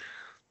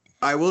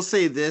 I will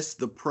say this: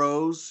 the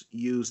pros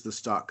use the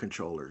stock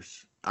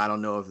controllers. I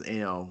don't know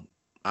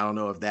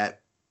if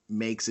that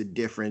makes a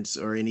difference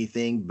or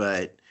anything,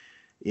 but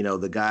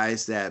the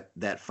guys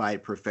that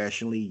fight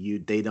professionally,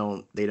 they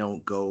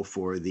don't go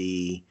for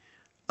the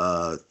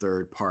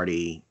third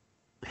party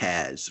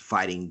pads,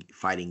 fighting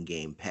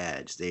game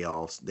pads.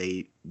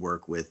 They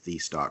work with the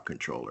stock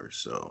controllers.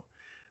 So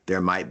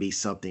there might be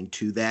something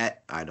to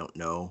that. I don't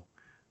know,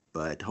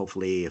 but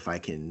hopefully if I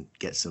can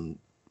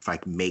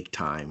make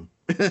time,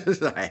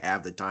 I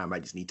have the time. I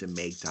just need to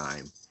make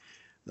time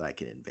that I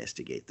can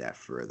investigate that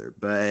further.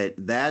 But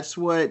that's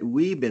what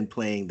we've been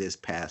playing this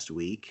past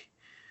week.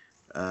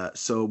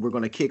 So we're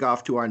going to kick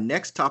off to our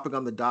next topic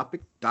on the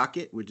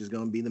docket, which is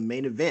going to be the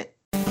main event.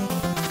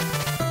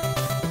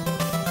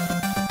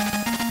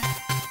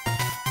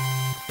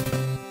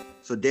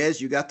 So Des,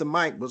 you got the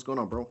mic. What's going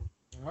on, bro?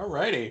 All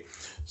righty.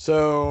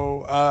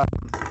 So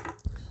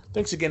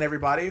thanks again,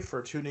 everybody,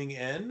 for tuning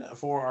in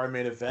for our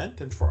main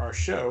event and for our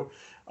show.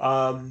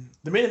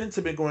 The main events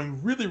have been going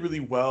really,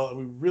 really well, and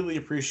we really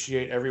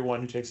appreciate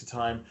everyone who takes the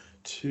time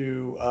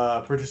to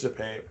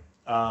participate.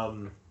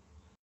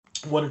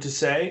 Wanted to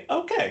say,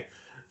 okay,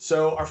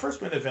 so our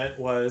first main event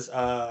was,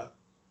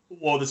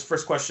 this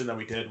first question that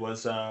we did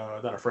was,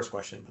 not our first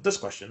question, but this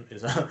question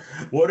is,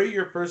 what are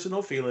your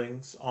personal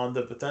feelings on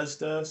the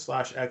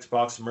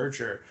Bethesda/Xbox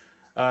merger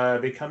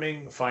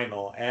becoming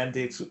final and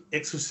the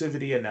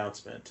exclusivity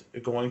announcement?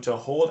 Going to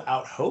hold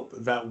out hope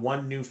that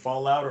one new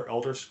Fallout or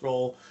Elder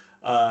Scrolls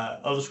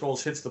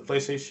hits the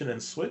PlayStation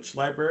and Switch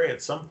library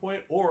at some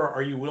point, or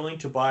are you willing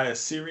to buy a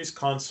Series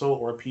console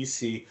or a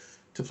PC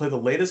to play the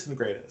latest and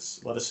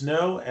greatest? Let us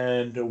know,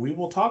 and we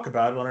will talk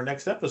about it on our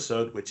next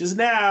episode, which is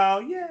now.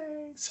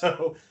 Yay!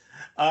 So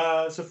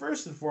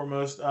first and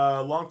foremost,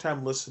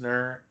 longtime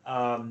listener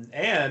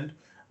and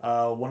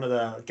one of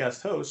the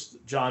guest hosts,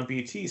 John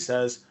BT,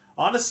 says,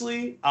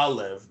 honestly, I'll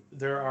live.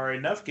 There are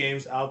enough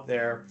games out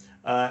there,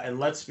 and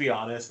let's be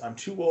honest, I'm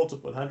too old to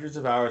put hundreds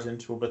of hours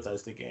into a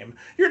Bethesda game.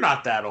 You're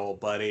not that old,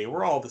 buddy.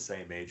 We're all the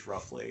same age,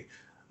 roughly.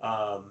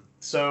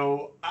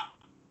 So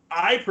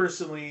I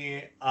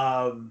personally,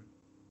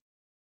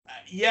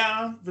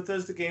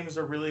 Bethesda games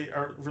are really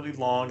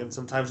long, and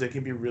sometimes they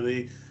can be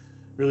really,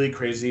 really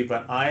crazy.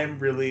 But I'm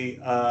really,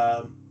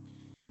 I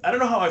don't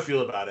know how I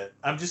feel about it.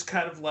 I'm just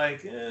kind of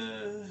like,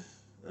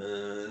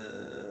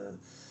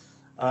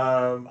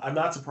 I'm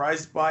not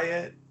surprised by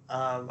it.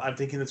 I'm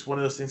thinking it's one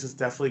of those things that's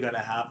definitely going to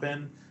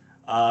happen.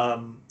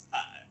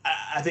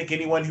 I think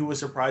anyone who was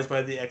surprised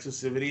by the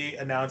exclusivity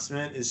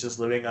announcement is just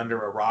living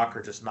under a rock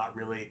or just not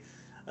really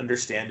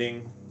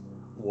understanding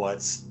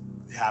what's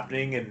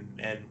happening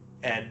and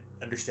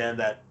understand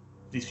that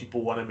these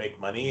people want to make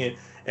money,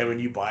 and when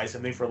you buy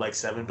something for like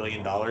 $7 billion,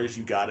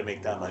 you got to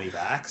make that money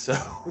back.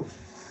 So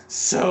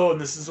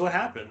this is what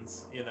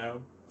happens, you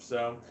know.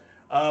 So,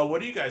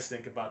 what do you guys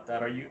think about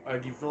that?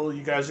 Do you feel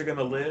you guys are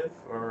gonna live,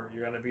 or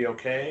you're gonna be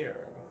okay,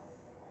 or?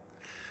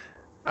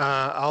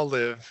 I'll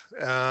live.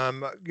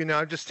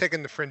 I've just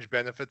taken the fringe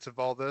benefits of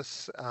all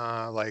this.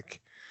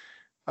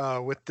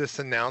 With this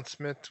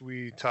announcement,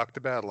 we talked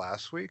about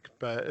last week,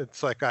 but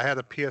it's like I had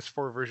a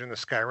PS4 version of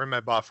Skyrim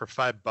I bought for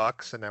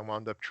 $5, and I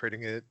wound up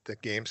trading it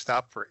at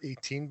GameStop for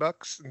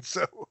 $18, and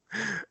so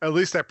at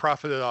least I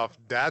profited off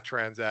that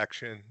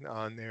transaction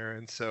on there,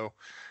 and so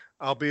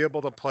I'll be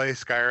able to play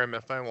Skyrim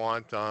if I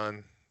want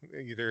on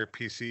either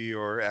PC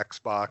or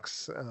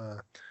Xbox.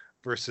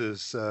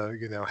 Versus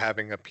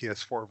having a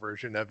PS4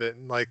 version of it.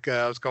 And I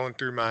was going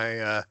through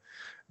my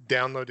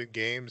downloaded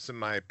games in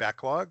my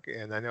backlog,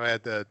 and I know I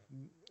had the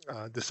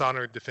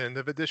Dishonored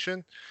Definitive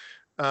Edition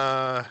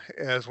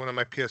as one of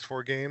my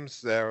PS4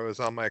 games that was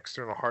on my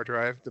external hard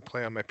drive to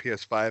play on my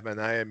PS5, and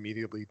I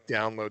immediately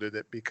downloaded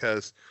it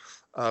because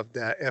of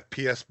that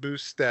FPS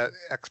boost that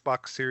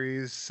Xbox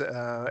Series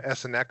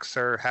S and X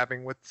are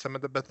having with some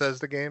of the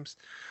Bethesda games.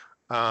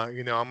 I'm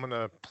going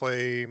to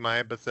play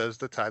my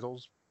Bethesda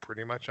titles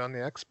pretty much on the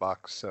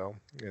Xbox, so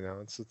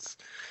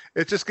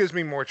it just gives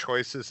me more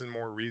choices and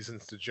more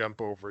reasons to jump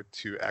over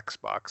to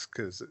Xbox,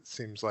 because it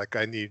seems like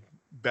I need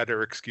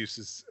better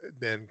excuses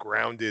than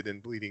Grounded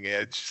and Bleeding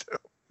Edge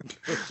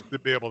to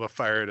be able to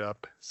fire it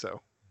up.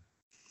 So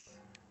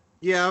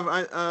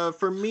yeah,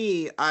 for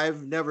me,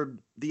 I've never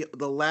the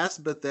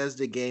last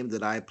Bethesda game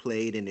that I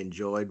played and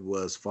enjoyed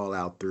was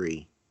Fallout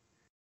 3.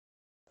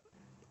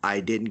 I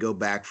didn't go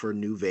back for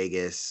New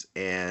Vegas,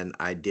 and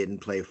I didn't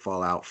play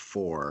Fallout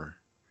 4.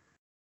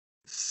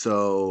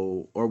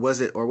 So, or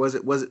was it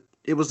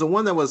it was the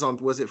one that was on,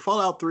 was it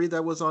Fallout 3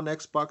 that was on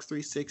Xbox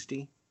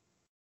 360?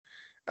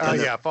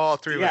 Yeah,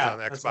 Fallout 3 was on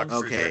Xbox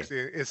 360.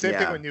 Okay. It's same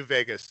thing with New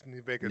Vegas.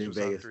 New Vegas was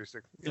on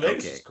 360. New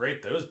Vegas is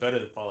great. That was better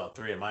than Fallout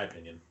 3 in my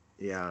opinion.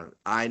 Yeah,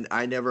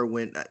 I never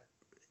went.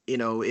 It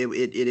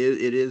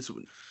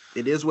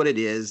is what it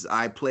is.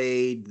 I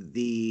played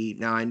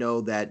now I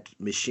know that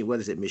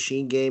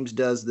Machine Games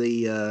does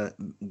the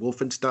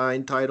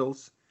Wolfenstein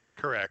titles.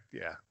 Correct.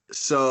 Yeah.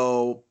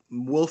 So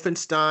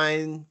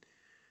Wolfenstein,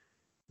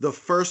 the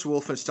first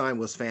Wolfenstein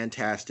was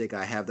fantastic.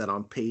 I have that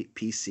on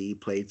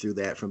PC, played through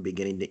that from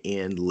beginning to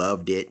end,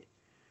 loved it.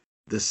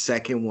 The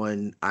second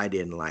one, I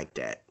didn't like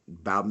that.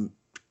 About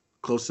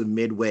close to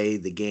midway,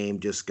 the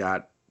game just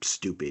got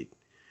stupid.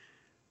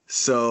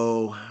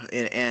 So,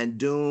 and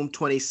Doom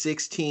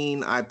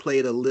 2016, I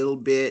played a little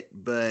bit,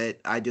 but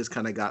I just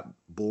kind of got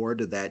bored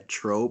of that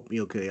trope.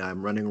 Okay,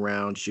 I'm running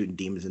around shooting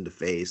demons in the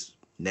face.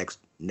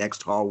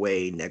 Next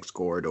hallway, next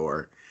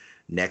corridor,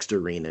 next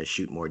arena,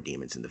 shoot more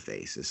demons in the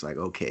face. It's like,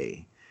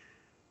 okay.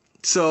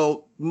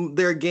 So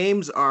their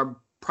games are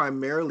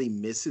primarily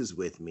misses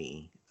with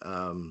me.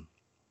 But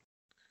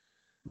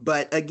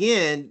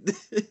again,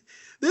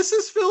 this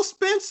is Phil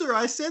Spencer.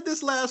 I said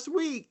this last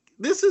week.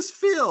 This is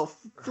Phil,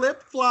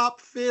 flip-flop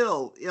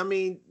Phil. I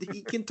mean,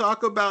 he can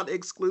talk about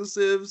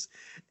exclusives,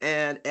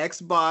 and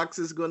Xbox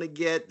is going to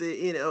get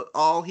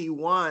all he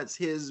wants.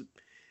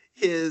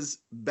 His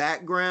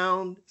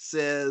background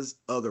says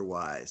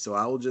otherwise. So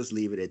I will just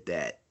leave it at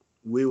that.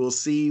 We will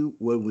see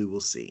when we will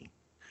see.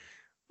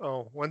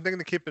 Oh, one thing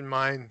to keep in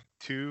mind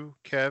too,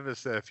 Kev,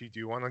 is that if you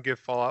do want to give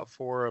Fallout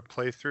 4 a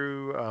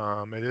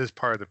playthrough, it is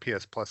part of the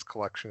PS Plus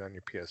collection on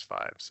your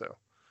PS5. So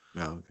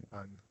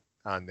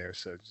on there.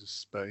 So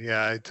but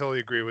yeah, I totally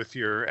agree with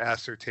your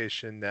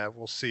assertion that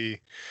we'll see,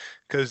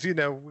 because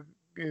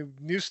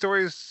news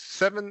stories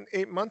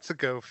 7-8 months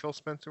ago, Phil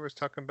Spencer was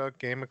talking about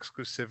game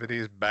exclusivity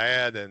is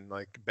bad and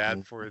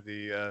bad for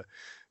the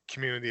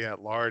community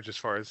at large, as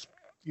far as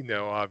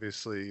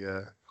obviously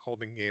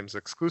holding games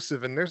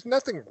exclusive. And there's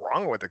nothing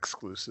wrong with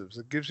exclusives.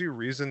 It gives you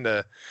reason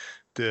to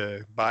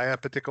buy a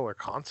particular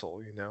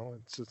console.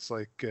 It's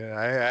like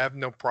I have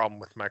no problem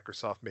with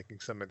Microsoft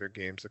making some of their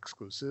games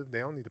exclusive. They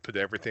don't need to put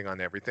everything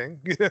on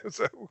everything.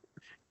 So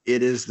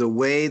it is the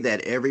way that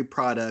every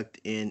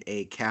product in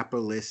a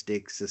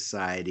capitalistic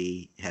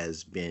society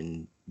has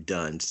been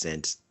done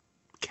since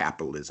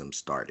capitalism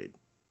started.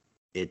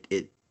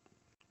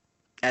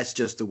 That's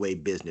just the way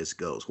business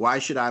goes. Why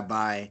should I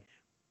buy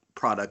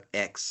product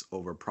X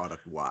over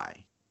product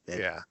Y?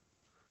 Yeah,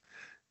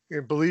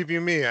 believe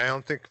you me, I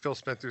don't think Phil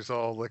Spencer's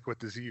all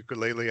with his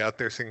ukulele out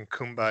there singing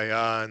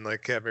Kumbaya and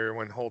have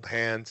everyone hold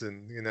hands,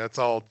 and it's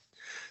all,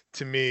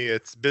 to me,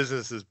 it's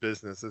business is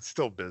business. It's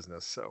still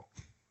business. So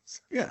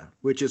yeah,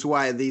 which is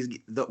why those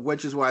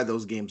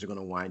games are going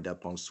to wind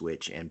up on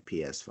Switch and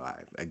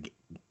PS5.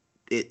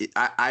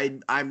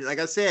 I'm like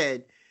I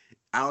said,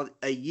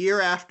 a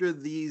year after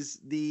these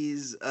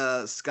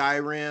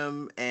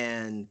Skyrim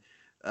and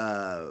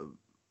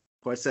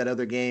what's that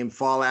other game,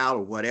 Fallout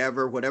or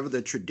whatever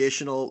the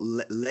traditional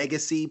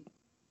legacy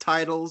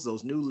titles,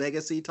 those new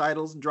legacy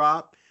titles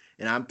drop,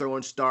 and I'm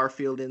throwing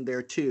Starfield in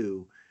there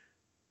too.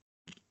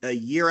 a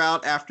year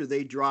out after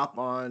they drop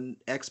on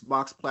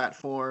Xbox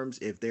platforms,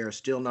 if they're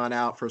still not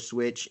out for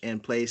Switch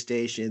and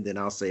PlayStation, then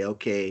I'll say,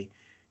 okay,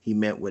 he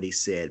meant what he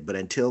said. But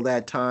until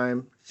that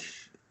time,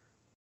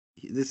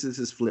 this is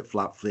his flip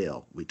flop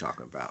feel we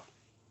talking about.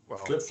 Well,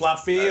 Flip flop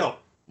feel.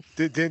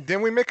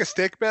 didn't we make a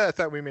stake bet? I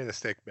thought we made a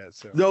stake bet.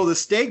 So No, the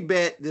stake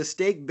bet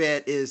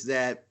is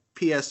that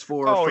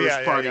PS4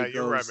 first party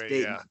goes right,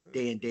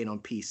 day and date on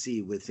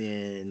PC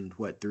within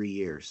 3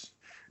 years.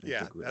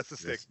 Yeah, that's the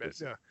stake bet.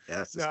 Yeah,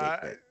 that's the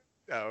stake bet.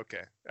 Oh,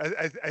 okay.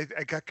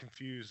 I got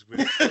confused with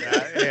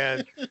that.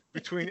 And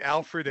between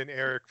Alfred and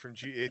Eric from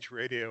GH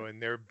Radio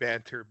and their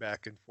banter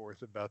back and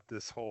forth about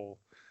this whole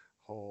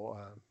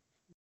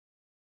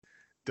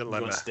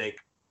dilemma. Stake.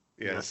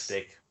 Yes.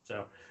 Stake.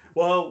 So,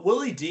 well,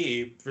 Willie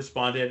D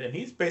responded, and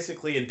he's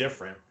basically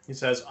indifferent. He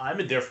says, "I'm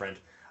indifferent.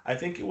 I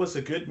think it was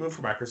a good move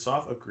for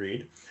Microsoft,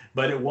 agreed,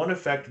 but it won't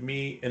affect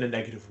me in a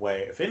negative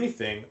way. If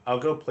anything, I'll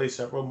go play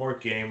several more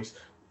games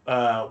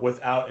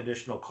without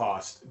additional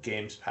cost.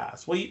 Games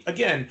Pass. Well,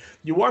 again,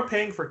 you are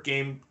paying for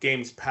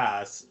Games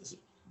Pass,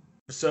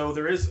 so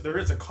there is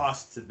a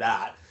cost to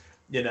that,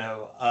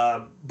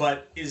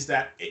 but is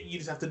that you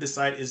just have to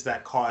decide, is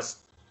that cost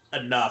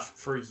enough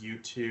for you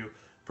to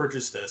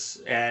purchase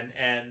this?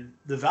 And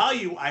the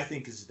value, I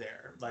think, is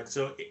there. Like,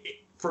 so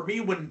for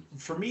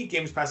me,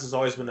 Games Pass has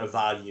always been a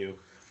value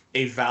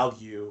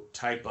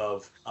type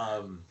of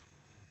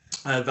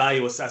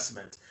value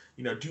assessment.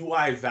 Do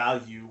I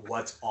value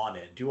what's on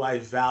it?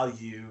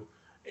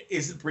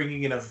 Is it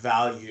bringing in a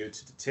value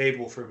to the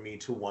table for me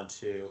to want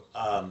to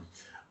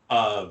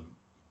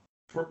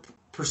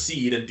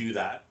proceed and do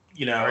that?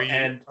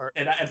 And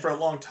for a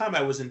long time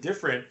I was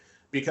indifferent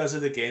because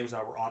of the games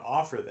that were on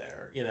offer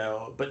there.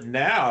 But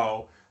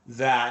now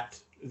that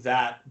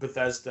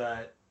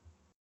Bethesda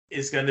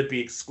is going to be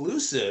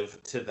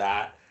exclusive to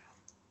that.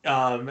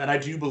 And I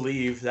do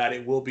believe that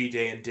it will be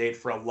day and date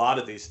for a lot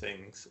of these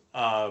things.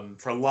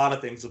 For a lot of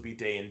things, will be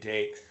day and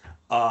date,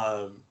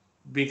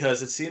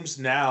 because it seems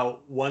now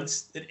and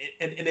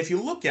if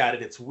you look at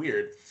it, it's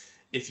weird.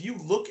 If you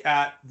look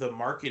at the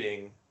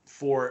marketing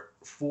for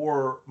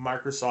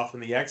Microsoft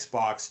and the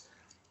Xbox,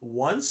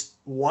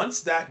 once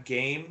that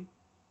game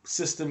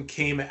system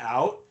came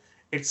out,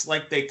 it's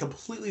like they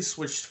completely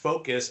switched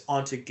focus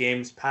onto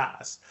Games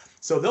Pass.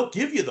 So they'll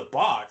give you the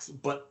box,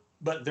 but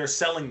they're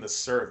selling the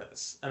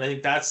service. And I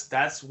think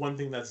that's one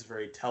thing that's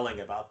very telling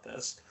about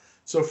this.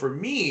 So for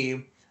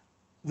me,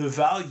 the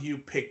value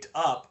picked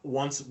up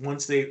once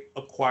they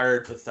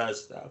acquired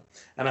Bethesda.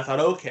 And I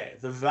thought, okay,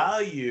 the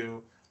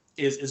value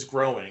is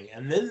growing.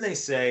 And then they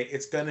say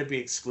it's going to be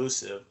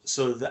exclusive.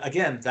 So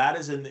again, that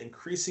is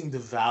increasing the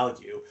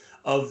value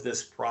of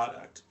this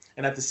product.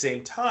 And at the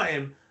same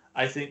time,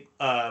 I think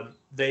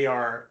they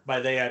are, by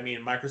they I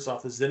mean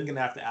Microsoft, is then going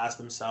to have to ask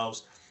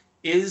themselves,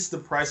 is the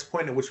price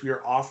point at which we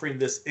are offering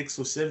this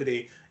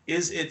exclusivity,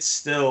 is it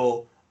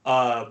still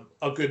a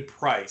good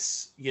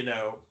price,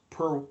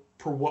 per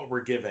what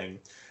we're giving?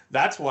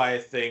 That's why I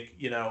think,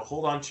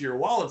 hold on to your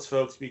wallets,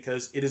 folks,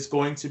 because it is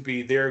going to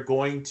be, they're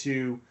going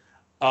to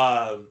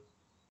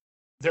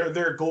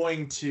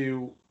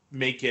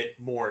make it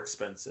more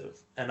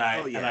expensive. And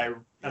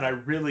I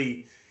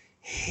really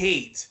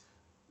hate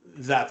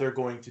that they're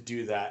going to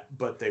do that,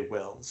 but they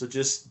will. So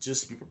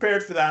just be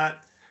prepared for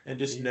that. And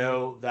just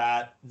know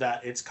that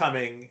it's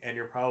coming, and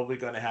you're probably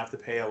going to have to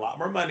pay a lot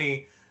more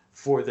money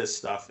for this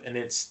stuff, and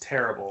it's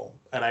terrible.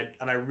 And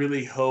I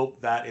really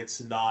hope that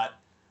it's not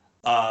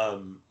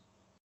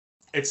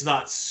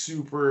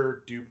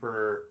super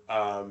duper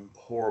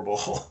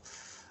horrible.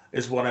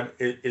 is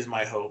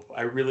my hope.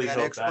 I really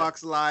hope that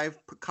Xbox Live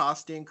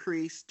cost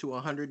increase to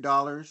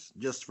 $100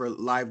 just for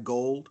Live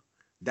Gold.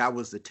 That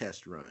was the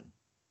test run.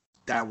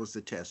 They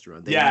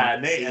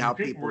and see how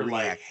people were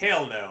like,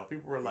 hell no.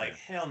 People were like,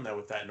 hell no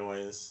with that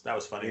noise. That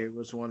was funny.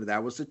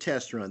 That was a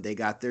test run. They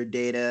got their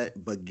data,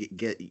 but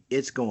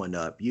it's going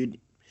up.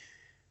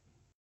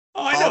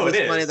 I know it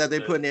is. Money that they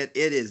put in it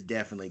is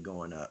definitely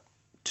going up.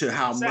 To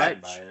how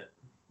much?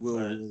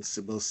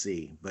 We'll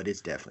see, but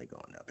it's definitely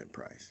going up in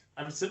price.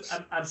 I'm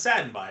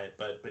saddened by it,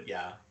 but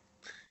yeah.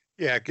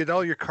 Yeah, get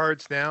all your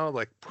cards now,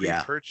 like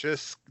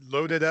pre-purchase,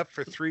 load it up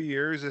for 3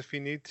 years if you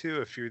need to,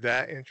 if you're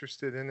that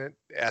interested in it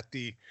at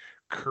the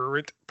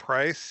current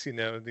price.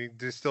 They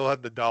still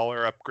have the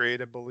 $1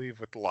 upgrade, I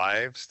believe, with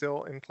Live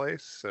still in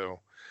place.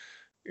 So,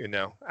 I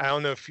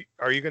don't know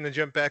are you going to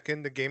jump back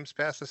into Games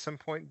Pass at some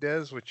point,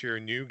 Des, with your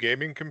new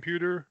gaming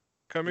computer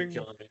coming?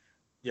 You're killing me.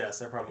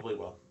 Yes, I probably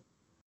will.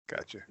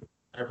 Gotcha.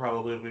 I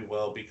probably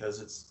will,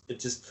 because it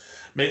just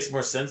makes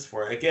more sense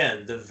for it.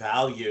 Again, the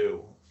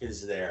value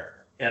is there.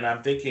 And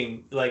I'm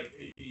thinking,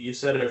 like you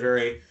said, a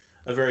very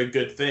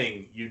good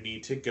thing. You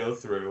need to go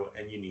through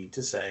and you need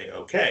to say,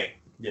 okay,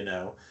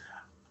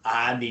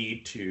 I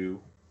need to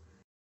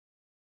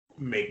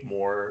make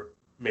more.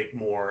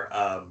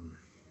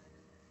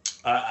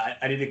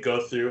 I need to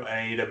go through and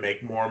I need to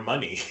make more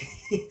money.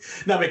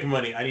 Not make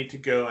money. I need to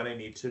go and I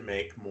need to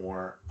make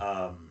more.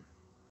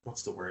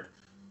 What's the word?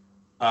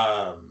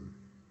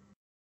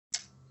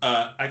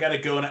 I gotta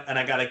go and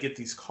I gotta get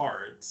these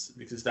cards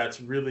because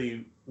that's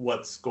really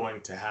what's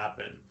going to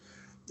happen.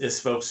 Is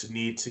folks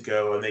need to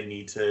go and they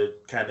need to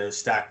kind of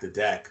stack the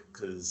deck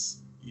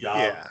because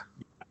Yeah.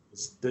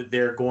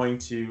 they're going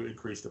to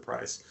increase the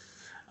price.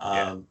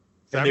 Yeah. And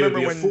I they would remember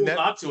be a when fool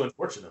not to,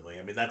 unfortunately.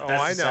 I mean, Oh,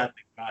 that's I the know. sad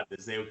thing about it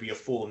is they would be a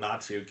fool not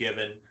to,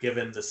 given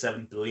the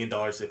 $7 billion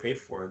they paid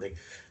for it.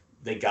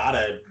 They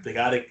gotta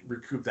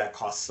recoup that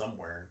cost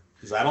somewhere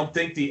because I don't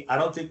think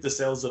the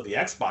sales of the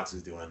Xbox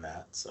is doing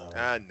that. So,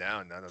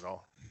 No, not at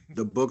all.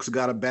 The books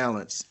got a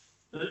balance.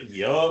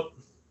 yup.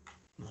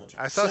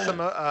 I saw 100%. some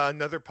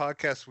another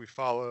podcast we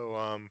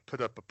follow put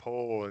up a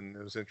poll, and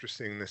it was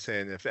interesting. They're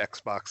saying if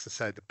Xbox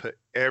decided to put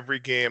every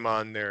game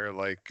on their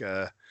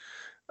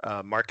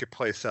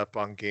marketplace up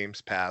on Games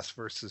Pass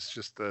versus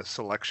just the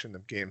selection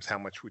of games, how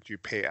much would you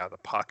pay out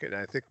of pocket?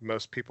 And I think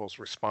most people's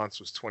response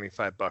was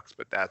 $25,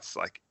 but that's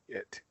like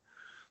it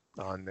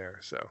on there.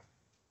 So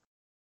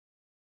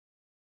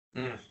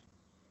Mm.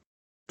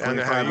 I don't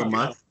know how 25 you a can-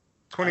 month.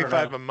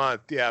 25 a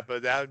month, yeah,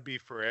 but that would be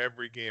for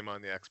every game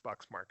on the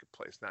Xbox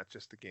marketplace, not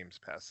just the Games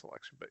Pass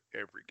selection, but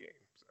every game.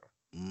 So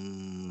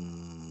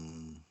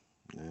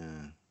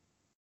Yeah.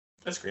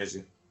 That's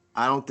crazy.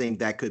 I don't think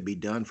that could be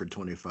done for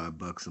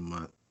 $25 a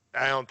month.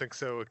 I don't think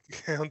so.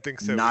 I don't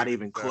think so. Not either,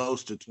 even so.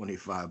 close to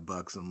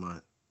 $25 a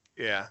month.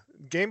 Yeah,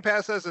 Game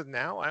Pass as of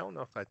now, I don't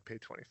know if I'd pay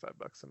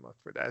 $25 a month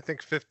for that. I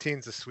think 15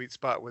 is a sweet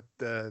spot with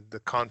the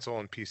console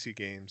and PC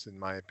games, in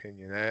my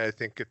opinion. I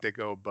think if they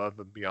go above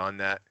and beyond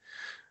that,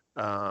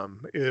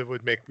 it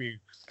would make me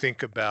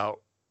think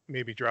about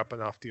maybe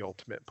dropping off the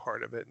Ultimate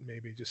part of it and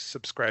maybe just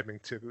subscribing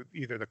to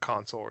either the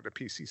console or the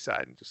PC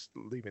side and just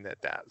leaving it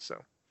at that.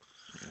 So.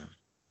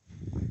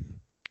 Yeah.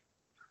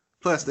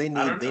 Plus, they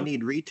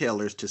need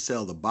retailers to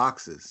sell the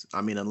boxes.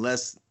 I mean,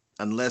 unless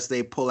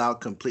they pull out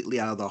completely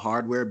out of the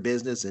hardware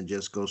business and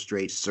just go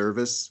straight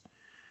service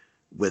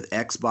with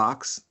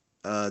Xbox,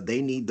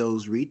 they need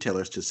those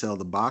retailers to sell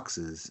the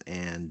boxes.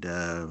 And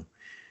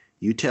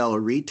you tell a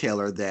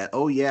retailer that,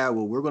 oh yeah,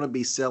 well, we're going to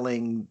be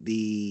selling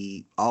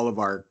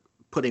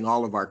putting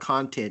all of our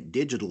content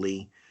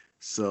digitally,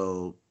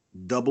 so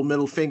double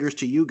middle fingers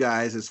to you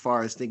guys as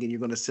far as thinking you're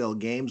going to sell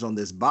games on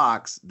this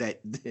box. That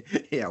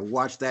yeah,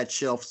 watch that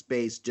shelf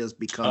space just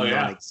become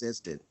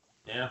non-existent.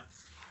 Yeah.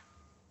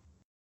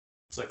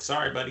 It's like,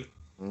 sorry, buddy.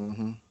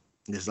 Mm-hmm.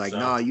 It's like,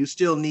 nah, you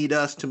still need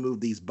us to move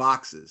these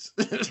boxes.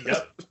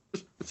 Yep.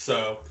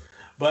 So,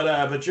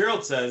 but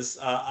Gerald says,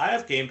 I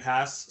have Game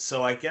Pass,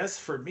 so I guess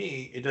for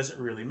me it doesn't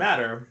really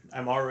matter.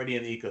 I'm already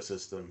in the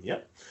ecosystem.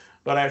 Yep.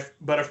 But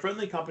a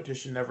friendly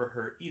competition never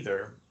hurt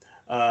either.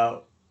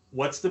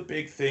 What's the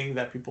big thing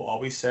that people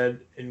always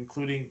said,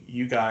 including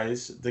you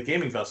guys, the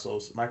gaming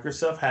vessels?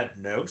 Microsoft had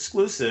no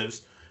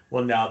exclusives.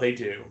 Well, now they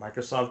do.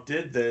 Microsoft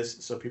did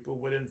this so people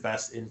would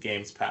invest in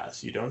Games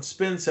Pass. You don't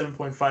spend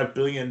 $7.5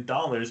 billion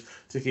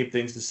to keep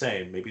things the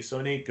same. Maybe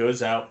Sony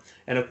goes out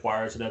and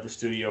acquires another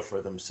studio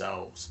for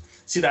themselves.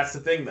 See, that's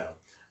the thing, though.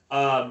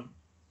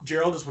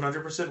 Gerald is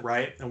 100%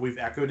 right, and we've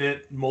echoed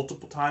it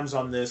multiple times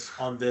on this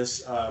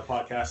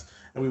podcast,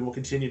 and we will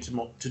continue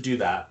to do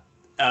that.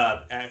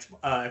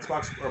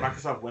 Xbox or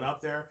Microsoft went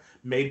out there,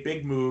 made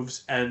big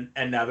moves, and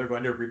now they're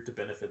going to reap the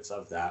benefits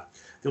of that.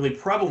 The only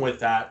problem with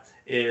that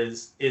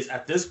is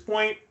at this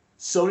point,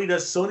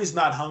 Sony's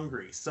not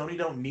hungry. Sony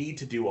don't need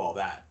to do all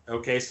that.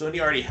 Okay, Sony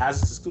already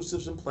has its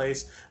exclusives in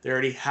place. They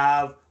already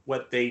have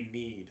what they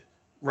need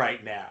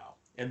right now,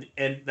 and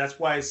that's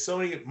why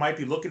Sony might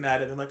be looking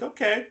at it and like,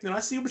 okay,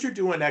 I see what you're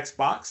doing,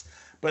 Xbox,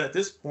 but at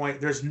this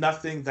point, there's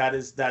nothing that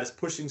is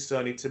pushing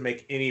Sony to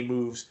make any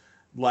moves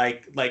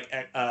like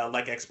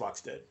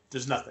Xbox did.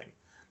 There's nothing,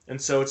 and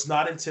so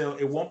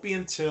it won't be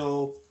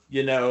until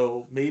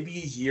maybe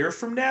a year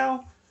from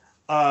now,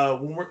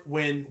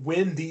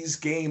 when these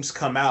games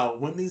come out,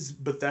 when these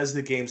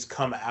Bethesda games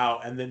come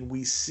out, and then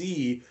we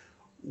see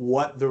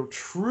what the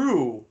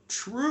true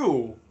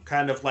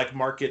kind of like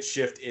market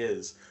shift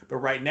is. But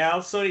right now,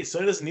 Sony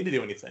doesn't need to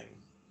do anything.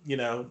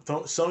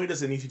 Sony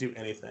doesn't need to do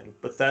anything.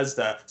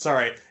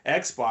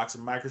 Xbox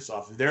and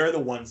Microsoft, they're the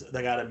ones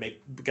that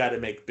gotta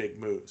make big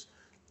moves.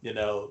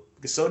 Because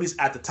Sony's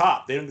at the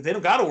top. They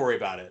don't got to worry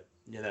about it.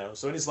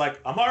 Sony's like,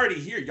 I'm already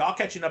here. Y'all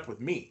catching up with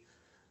me.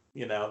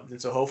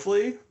 And so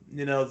hopefully,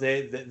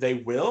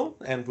 they will,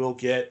 and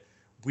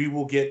we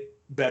will get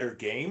better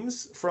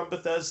games from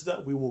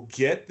Bethesda. We will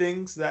get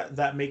things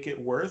that make it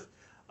worth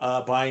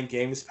buying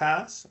Games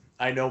Pass.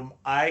 I know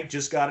I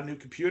just got a new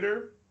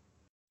computer,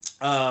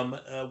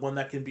 one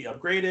that can be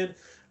upgraded,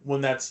 one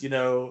that's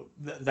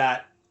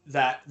that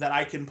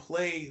I can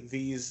play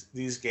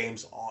these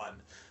games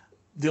on.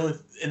 The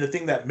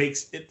thing that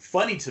makes it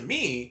funny to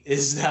me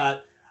is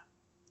that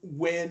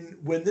when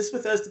this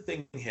Bethesda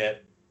thing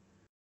hit,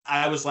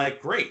 I was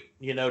like, great,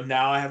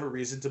 now I have a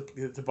reason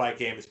to buy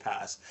Games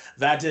Pass.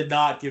 That did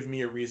not give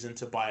me a reason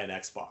to buy an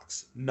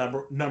Xbox.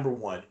 Number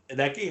one,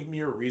 that gave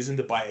me a reason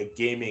to buy a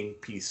gaming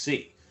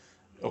PC.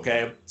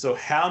 Okay, so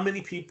how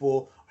many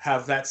people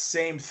have that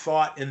same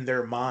thought in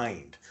their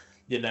mind?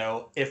 You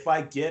know, if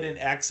I get an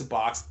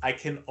Xbox, I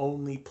can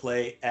only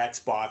play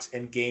Xbox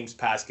and Games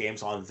Pass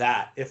games on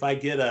that. If I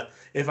get a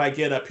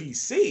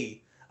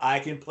PC, I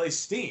can play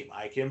Steam,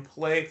 I can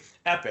play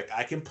Epic,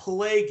 I can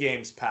play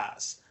Games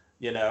Pass.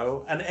 You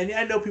know, and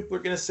I know people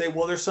are gonna say,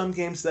 well, there's some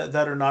games that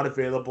are not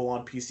available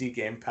on PC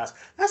Game Pass.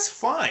 That's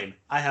fine.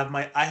 I have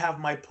my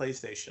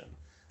PlayStation.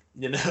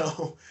 You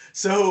know,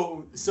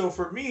 so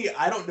for me,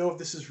 I don't know if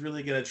this is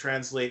really going to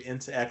translate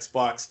into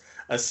Xbox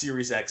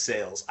Series X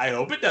sales. I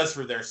hope it does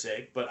for their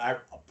sake, but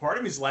part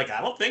of me is like,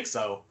 I don't think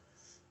so.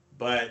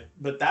 But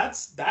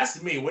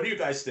that's me. What are you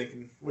guys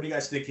thinking? What are you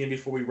guys thinking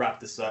before we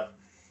wrap this up?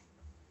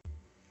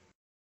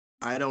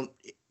 I don't.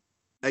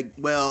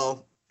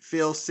 Well,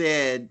 Phil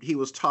said he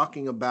was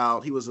talking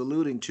about, he was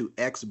alluding to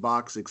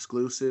Xbox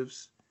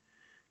exclusives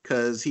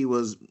because he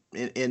was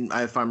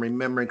if I'm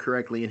remembering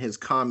correctly in his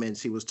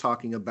comments, he was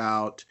talking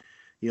about,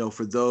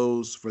 for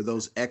those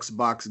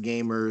Xbox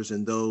gamers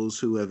and those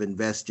who have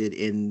invested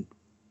in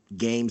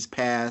Games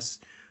Pass,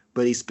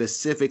 but he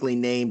specifically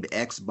named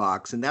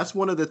Xbox, and that's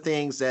one of the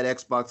things that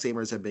Xbox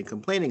gamers have been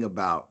complaining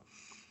about.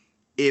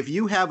 If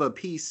you have a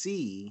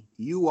PC,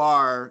 you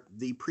are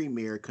the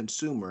premier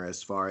consumer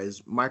as far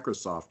as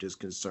Microsoft is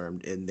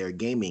concerned in their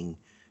gaming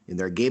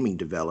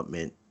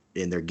development,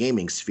 in their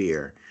gaming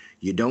sphere.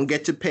 You don't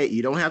get to pay.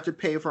 You don't have to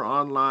pay for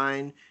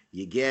online.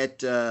 You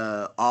get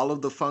all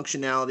of the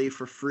functionality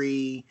for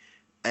free,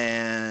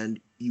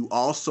 and you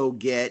also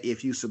get,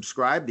 if you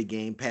subscribe to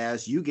Game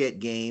Pass, you get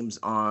games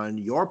on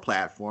your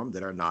platform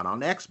that are not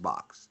on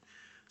Xbox.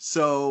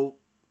 So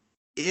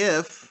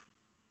if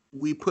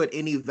we put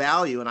any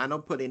value, and I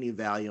don't put any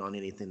value on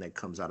anything that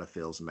comes out of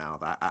Phil's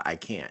mouth, I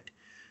can't.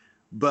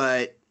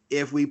 But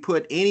if we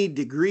put any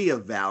degree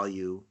of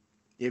value,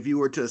 if you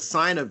were to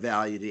assign a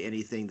value to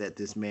anything that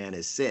this man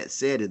has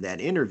said in that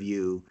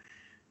interview,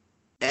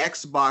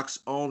 Xbox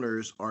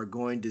owners are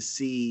going to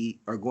see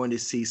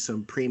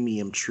some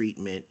premium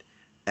treatment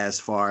as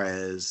far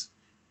as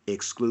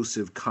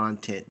exclusive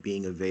content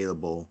being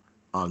available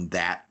on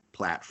that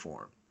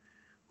platform,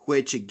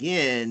 which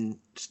again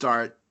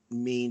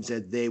means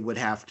that they would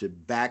have to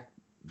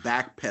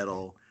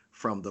backpedal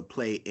from the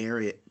Play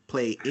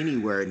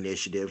Anywhere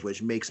initiative,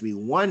 which makes me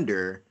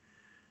wonder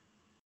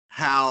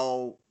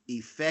how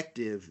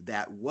effective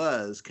that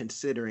was,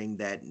 considering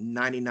that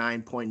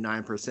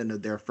 99.9%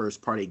 of their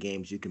first party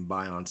games you can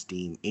buy on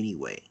Steam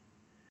anyway.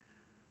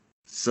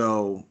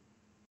 So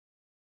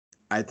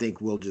I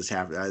think we'll just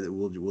have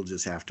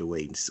to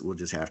wait and we'll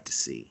just have to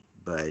see.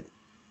 But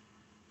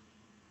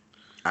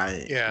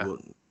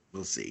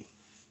we'll see.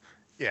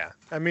 Yeah,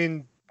 I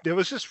mean, it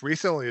was just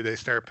recently they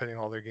started putting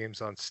all their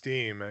games on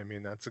Steam. I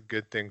mean, that's a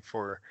good thing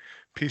for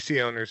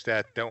PC owners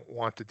that don't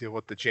want to deal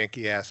with the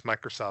janky ass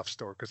Microsoft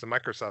Store, because the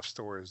Microsoft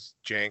Store is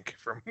jank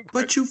from.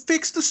 But you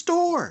fix the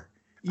store.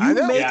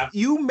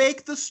 You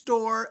make the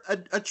store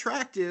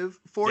attractive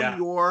for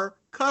your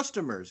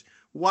customers.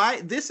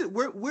 Why this is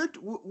we're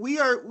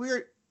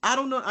I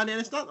don't know, and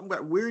it's not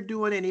that we're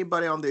doing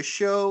anybody on this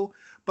show,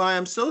 but I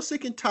am so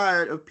sick and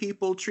tired of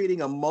people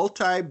treating a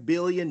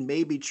multi-billion,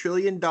 maybe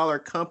trillion-dollar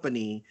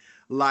company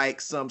like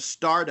some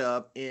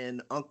startup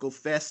in Uncle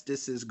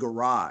Festus's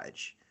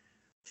garage.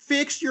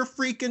 Fix your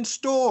freaking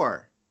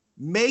store.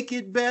 Make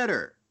it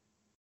better.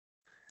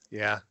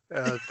 Yeah,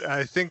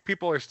 I think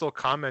people are still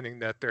commenting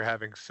that they're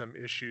having some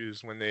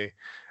issues when they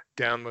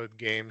download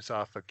games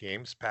off of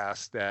Games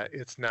Pass, that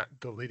it's not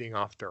deleting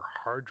off their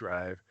hard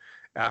drive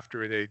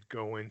after they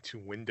go into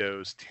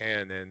Windows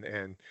 10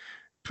 and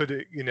put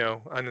it,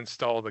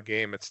 uninstall the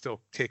game. It's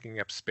still taking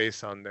up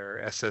space on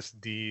their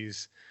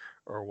SSDs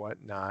or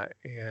whatnot.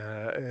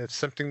 And it's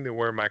something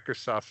where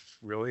Microsoft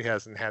really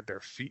hasn't had their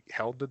feet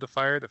held to the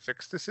fire to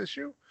fix this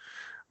issue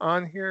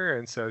on here.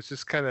 And so it's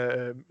just kind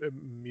of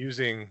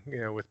amusing,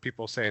 with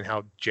people saying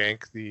how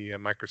jank the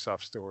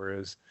Microsoft Store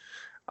is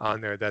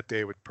on there, that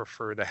they would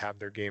prefer to have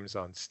their games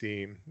on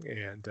Steam,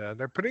 and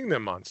they're putting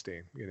them on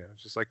Steam,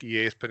 just like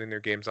EA is putting their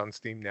games on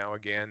Steam now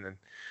again,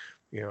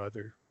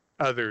 and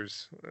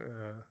others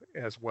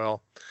as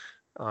well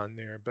on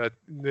there. But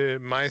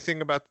my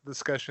thing about the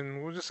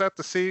discussion, we'll just have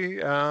to see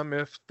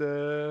if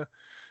the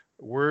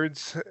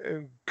words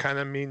kind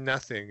of mean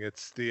nothing.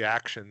 It's the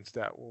actions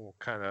that will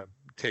kind of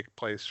take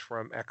place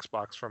from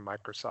Xbox, from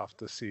Microsoft,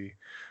 to see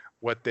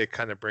what they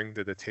kind of bring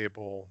to the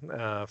table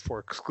for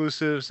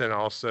exclusives, and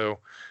also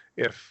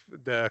if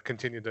they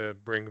continue to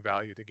bring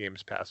value to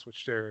Games Pass,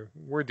 which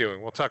we're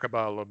doing. We'll talk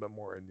about a little bit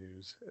more in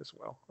news as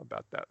well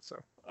about that.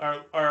 So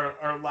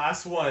our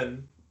last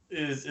one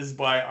is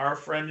by our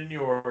friend and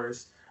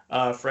yours,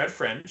 Fred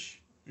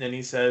French, and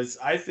he says,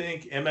 I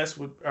think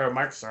our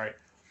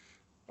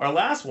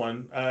last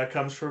one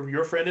comes from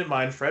your friend and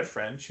mine, Fred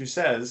French, who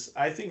says,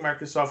 I think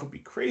Microsoft would be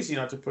crazy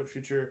not to put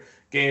future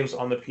games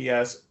on the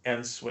PS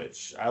and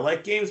Switch. I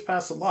like Games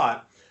Pass a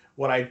lot.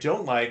 What I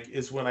don't like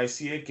is when I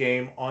see a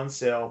game on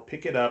sale,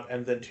 pick it up,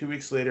 and then 2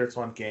 weeks later it's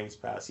on Games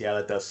Pass. Yeah,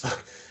 that does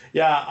suck.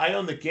 Yeah, I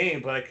own the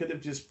game, but I could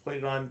have just played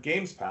it on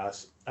Games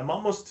Pass. I'm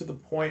almost to the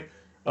point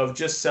of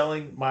just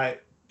selling my...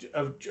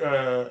 I'm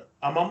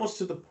almost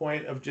to the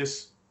point of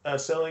just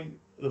selling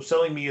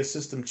me a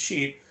system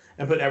cheap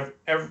and put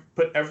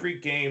every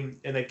game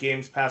in a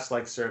Games Pass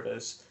like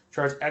service,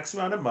 charge X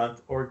amount a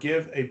month, or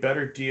give a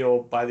better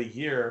deal by the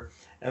year,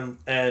 and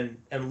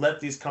let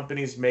these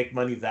companies make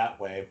money that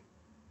way.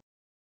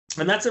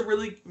 And that's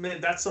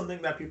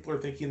something that people are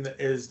thinking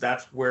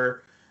that's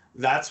where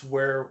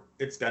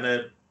it's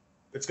gonna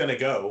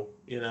go.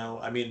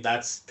 I mean,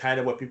 that's kind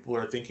of what people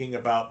are thinking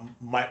about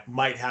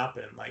might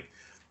happen. Like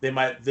they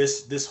might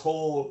this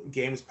whole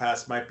Games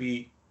Pass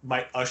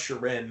might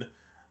usher in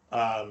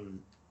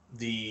um,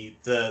 the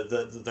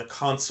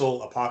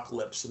console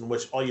apocalypse, in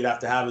which all you'd have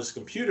to have is a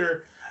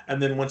computer, and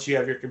then once you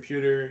have your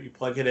computer, you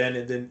plug it in,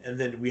 and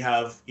then we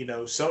have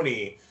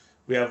Sony.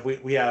 We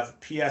have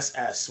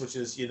PSS, which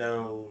is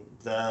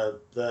the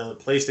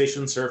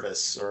PlayStation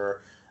service,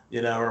 or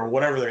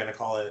whatever they're gonna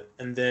call it,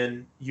 and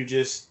then you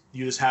just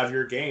have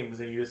your games,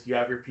 and you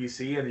have your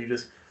PC, and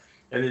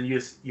then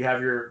you have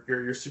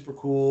your super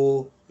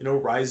cool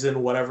Ryzen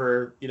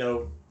whatever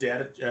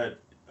data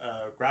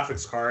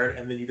graphics card,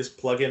 and then you just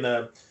plug in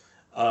a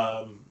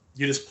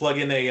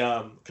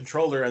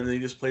controller, and then you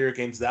just play your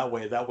games that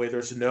way. That way,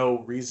 there's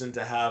no reason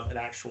to have an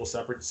actual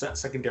separate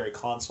secondary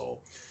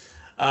console.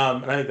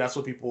 And I think that's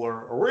what people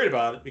are worried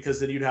about, because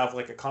then you'd have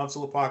like a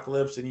console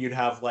apocalypse, and you'd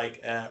have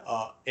like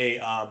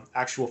a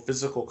actual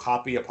physical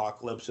copy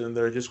apocalypse, and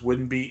there just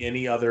wouldn't be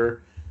any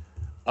other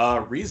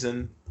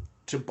reason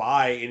to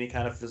buy any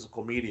kind of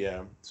physical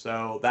media.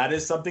 So that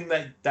is something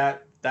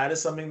that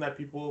is something that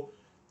people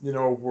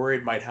are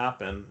worried might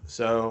happen.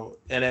 So,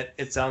 and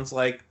it sounds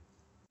like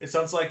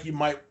you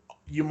might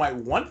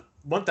want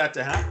that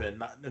to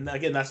happen. And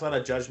again, that's not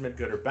a judgment,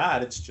 good or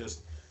bad. It's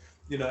just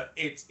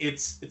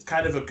it's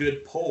kind of a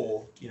good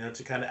poll,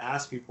 to kind of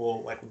ask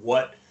people, like,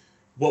 what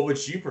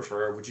would you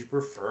prefer? Would you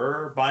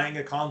prefer buying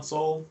a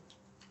console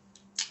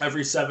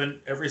every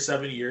 7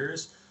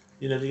 years,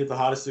 to get the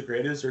hottest and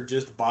greatest, or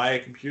just buy a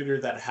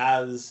computer that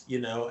has,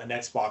 an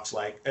Xbox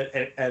like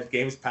a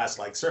Games Pass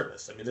like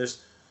service? I mean,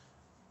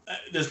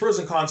 there's pros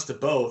and cons to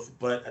both,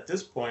 but at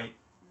this point,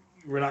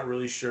 we're not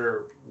really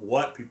sure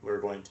what people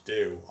are going to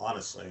do,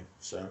 honestly.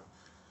 So,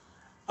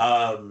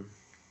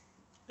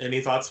 any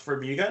thoughts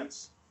from you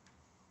guys?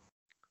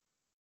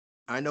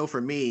 I know for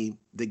me,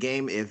 the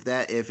game, if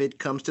it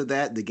comes to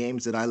that, the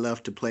games that I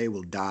love to play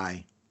will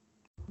die.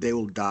 They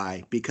will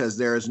die because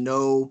there is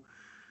no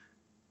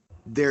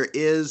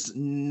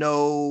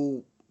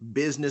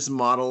business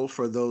model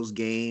for those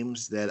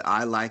games that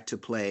I like to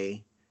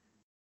play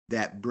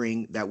that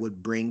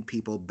would bring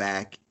people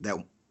back, that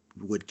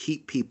would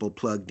keep people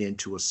plugged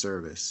into a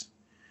service.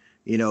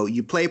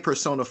 You play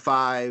Persona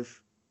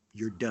 5,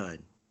 you're done.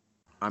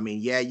 I mean,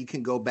 yeah, you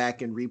can go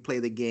back and replay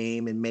the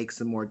game and make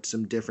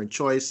some different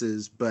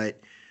choices, but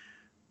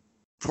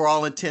for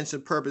all intents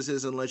and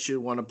purposes, unless you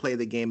want to play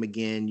the game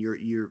again,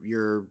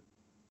 you're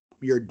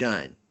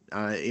done.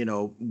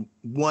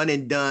 One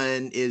and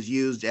done is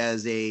used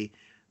as a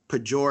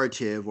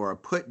pejorative or a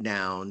put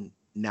down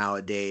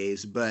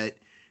nowadays, but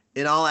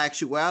in all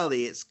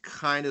actuality, it's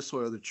kind of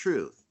sort of the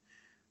truth.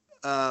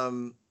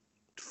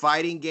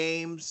 Fighting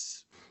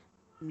games,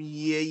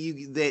 yeah,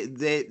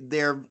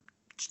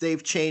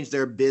 they've changed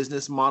their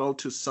business model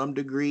to some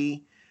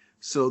degree,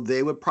 so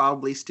they would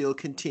probably still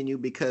continue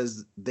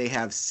because they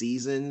have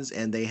seasons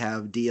and they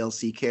have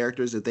DLC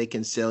characters that they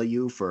can sell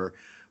you for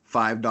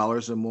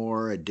 $5 or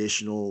more,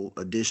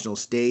 additional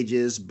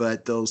stages.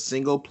 But those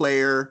single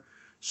player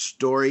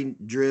story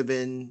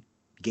driven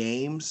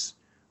games,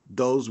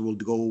 those will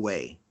go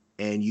away,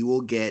 and you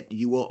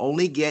will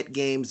only get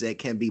games that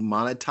can be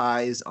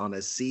monetized on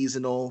a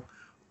seasonal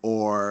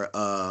or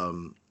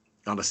on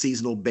a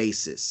seasonal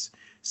basis.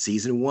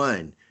 Season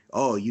 1,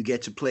 oh, you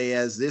get to play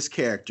as this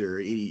character.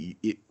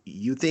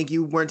 You think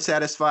you weren't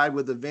satisfied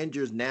with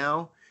Avengers?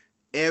 Now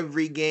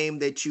every game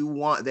that you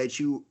want, that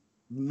you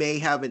may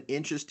have an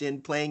interest in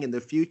playing in the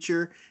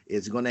future,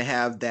 is going to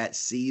have that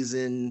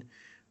season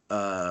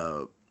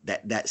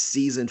that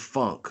season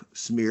funk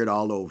smeared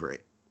all over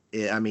it.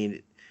 I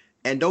mean,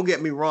 and don't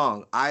get me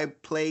wrong, I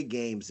play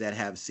games that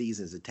have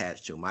seasons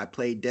attached to them. I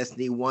played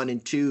Destiny 1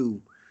 and 2,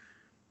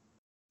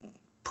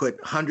 put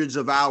hundreds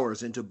of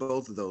hours into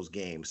both of those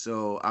games.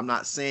 So I'm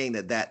not saying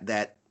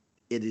that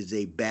it is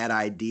a bad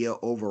idea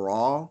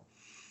overall,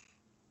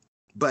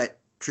 but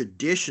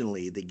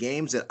traditionally the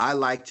games that I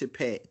like to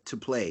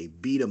play,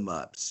 beat 'em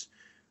ups,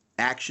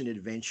 action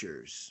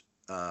adventures,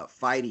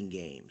 fighting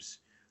games,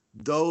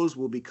 those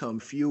will become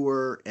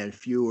fewer and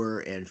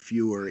fewer and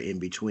fewer in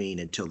between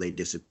until they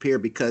disappear,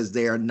 because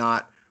they are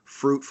not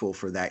fruitful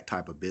for that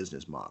type of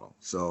business model.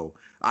 So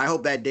I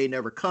hope that day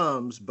never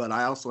comes, but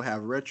I also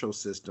have retro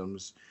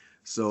systems.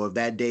 So if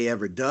that day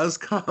ever does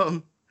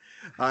come,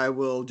 I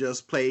will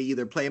just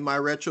either play my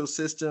retro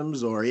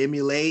systems or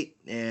emulate,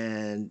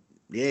 and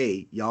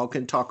yay, y'all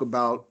can talk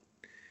about,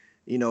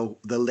 the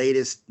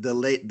latest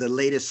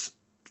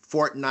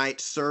Fortnite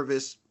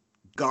service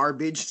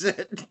garbage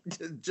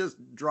that just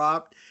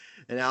dropped,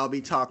 and I'll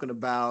be talking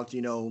about,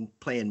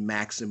 playing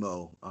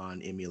Maximo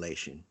on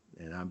emulation.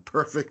 And I'm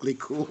perfectly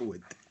cool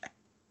with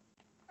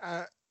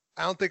that.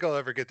 I don't think I'll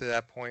ever get to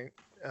that point.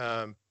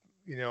 On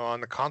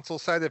the console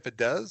side, if it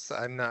does,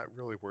 I'm not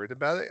really worried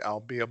about it. I'll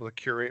be able to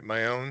curate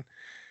my own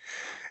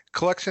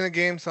collection of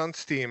games on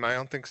Steam. I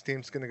don't think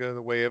Steam's going to go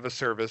the way of a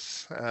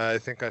service. I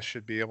think I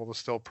should be able to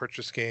still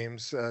purchase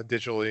games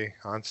digitally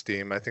on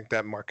Steam. I think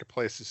that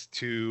marketplace is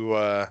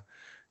too,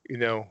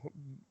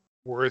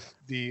 worth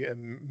the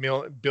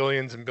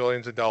billions and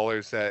billions of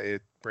dollars that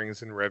it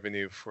brings in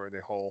revenue for the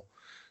whole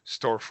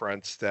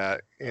storefronts.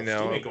 That Steam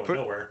ain't going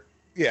nowhere.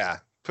 Yeah,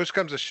 push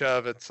comes to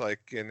shove. It's like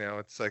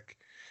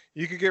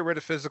you could get rid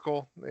of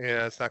physical.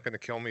 Yeah, it's not going to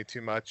kill me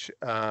too much.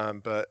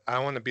 But I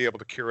want to be able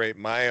to curate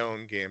my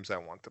own games I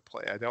want to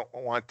play. I don't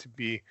want to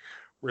be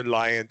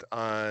reliant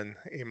on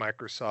a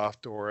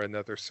Microsoft or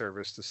another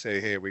service to say,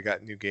 hey, we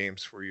got new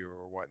games for you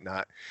or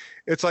whatnot.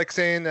 It's like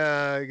saying,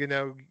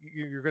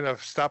 you're going to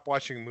stop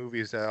watching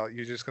movies.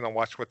 You're just going to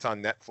watch what's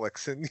on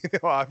Netflix. And,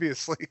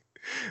 obviously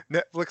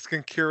Netflix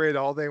can curate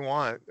all they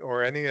want,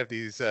 or any of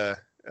these,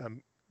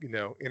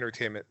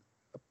 entertainment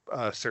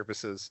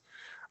services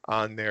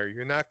on there.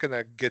 You're not going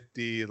to get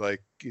you're going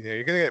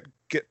to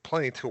get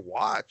plenty to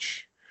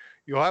watch.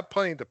 You'll have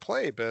plenty to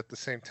play, but at the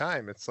same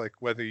time, it's like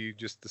whether you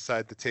just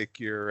decide to take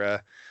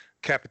your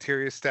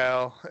cafeteria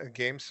style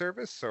game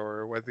service,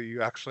 or whether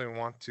you actually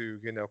want to,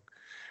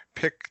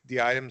 pick the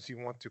items you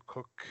want to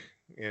cook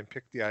and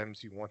pick the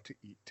items you want to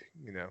eat,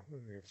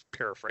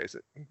 paraphrase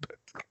it, but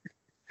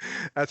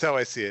that's how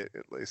I see it,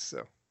 at least.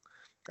 So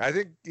I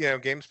think,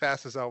 Games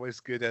Pass is always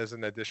good as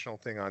an additional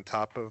thing on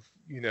top of,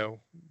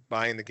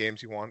 buying the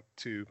games you want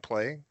to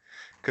play,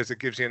 because it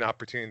gives you an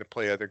opportunity to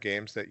play other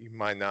games that you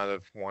might not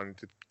have wanted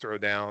to throw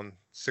down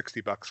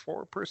 $60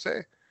 for, per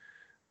se.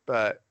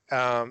 But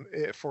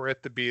for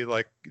it to be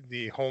like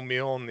the whole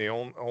meal and the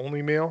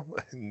only meal,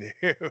 no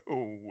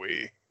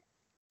way.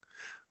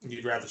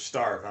 You'd rather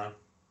starve, huh?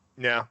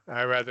 No,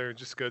 I'd rather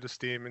just go to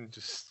Steam and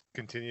just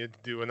continue to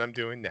do what I'm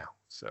doing now.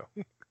 So.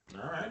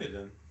 All righty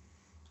then.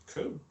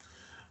 Cool.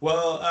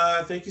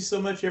 Well, thank you so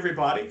much,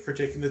 everybody, for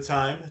taking the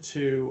time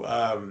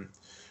to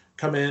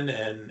come in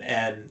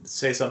and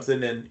say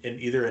something in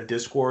either in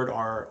Discord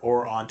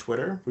or on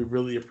Twitter. We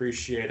really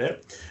appreciate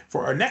it.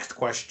 For our next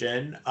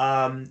question,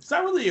 it's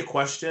not really a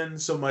question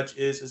so much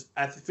as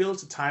I feel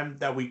it's a time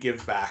that we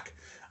give back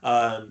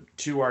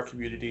to our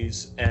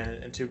communities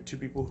and to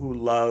people who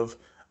love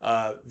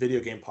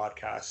video game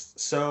podcasts.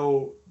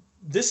 So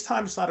this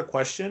time it's not a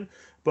question,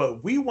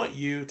 but we want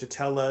you to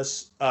tell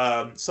us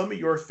some of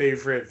your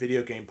favorite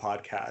video game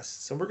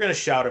podcasts, and we're going to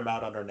shout them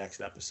out on our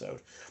next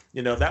episode.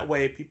 That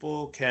way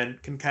people can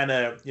kind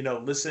of,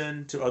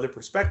 listen to other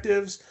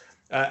perspectives,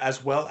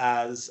 as well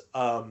as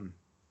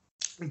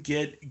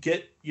get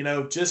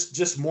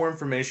just more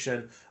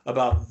information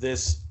about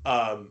this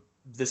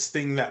this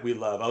thing that we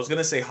love. I was going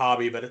to say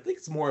hobby, but I think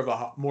it's more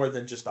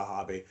than just a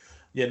hobby.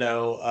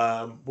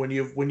 When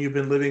you've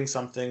been living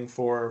something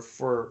for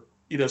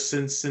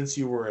since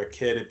you were a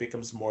kid, it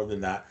becomes more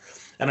than that.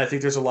 And I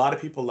think there's a lot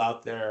of people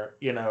out there,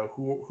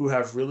 who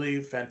have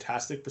really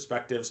fantastic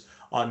perspectives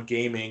on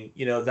gaming,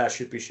 that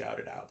should be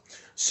shouted out.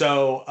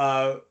 So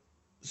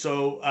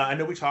I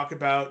know we talk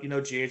about,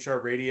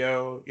 GHR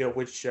Radio,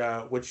 which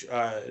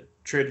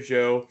Trader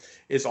Joe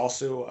is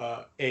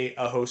also a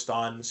host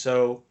on.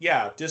 So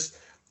yeah, just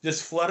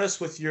flood us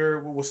with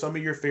some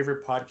of your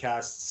favorite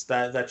podcasts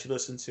that you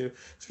listen to,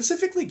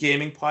 specifically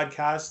gaming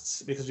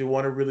podcasts, because we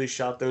want to really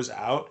shout those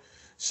out.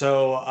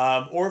 So,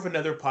 or if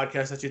another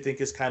podcast that you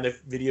think is kind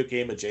of video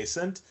game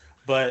adjacent,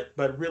 but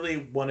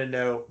really want to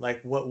know,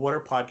 like, what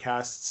are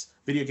podcasts,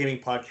 video gaming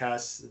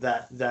podcasts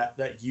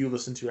that you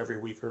listen to every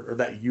week, or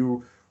that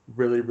you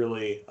really,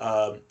 really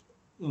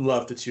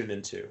love to tune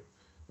into.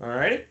 All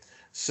right.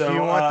 So do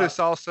you want this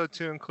also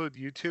to include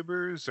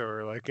YouTubers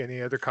or like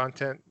any other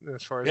content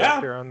as far as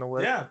out there on the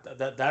web? Yeah,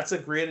 that's a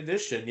great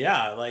addition.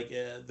 Yeah, like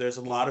there's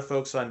a lot of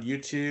folks on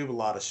YouTube, a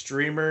lot of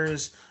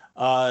streamers.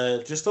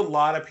 Just a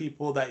lot of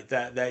people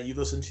that you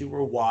listen to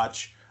or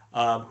watch,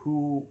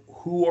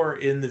 who are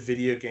in the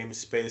video game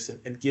space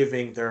and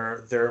giving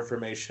their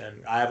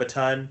information. I have a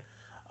ton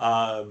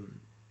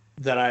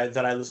that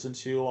I listen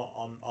to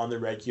on the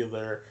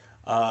regular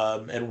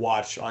and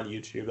watch on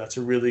YouTube. That's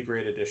a really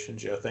great addition,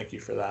 Joe. Thank you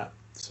for that.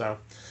 So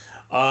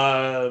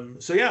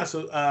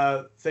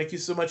thank you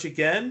so much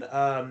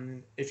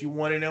again. If you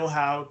want to know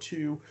how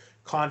to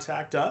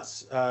contact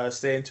us,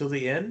 stay until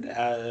the end,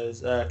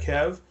 as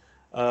Kev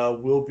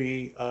we'll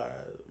be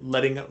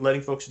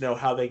letting folks know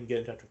how they can get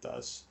in touch with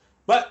us.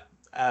 But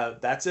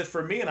that's it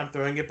for me, and I'm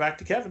throwing it back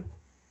to Kevin.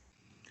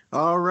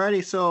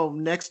 Alrighty, so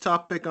next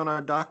topic on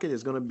our docket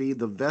is going to be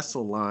the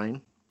Vessel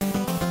Line.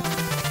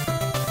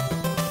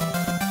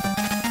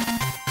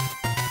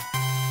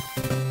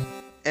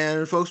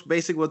 And folks,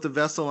 basically what the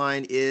Vessel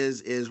Line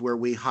is where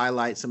we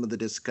highlight some of the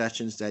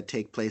discussions that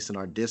take place in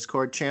our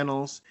Discord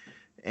channels.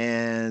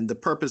 And the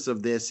purpose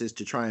of this is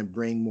to try and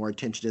bring more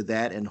attention to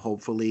that, and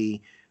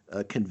hopefully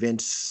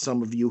convince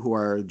some of you who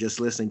are just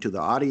listening to the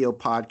audio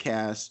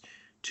podcast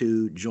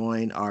to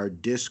join our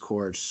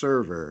Discord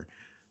server.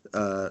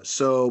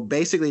 So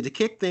basically, to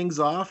kick things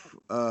off,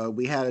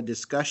 we had a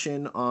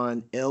discussion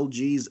on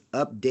LG's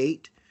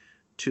update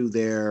to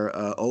their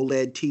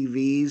OLED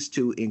TVs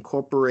to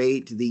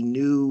incorporate the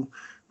new,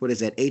 what is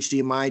that,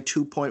 HDMI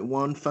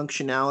 2.1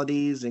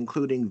 functionalities,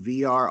 including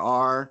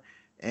VRR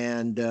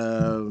and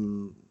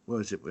what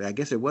was it? I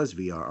guess it was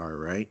VRR,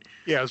 right?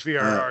 Yeah, it was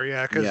VRR.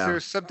 Yeah, because yeah.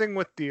 there's something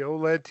with the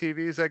OLED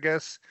TVs, I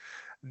guess,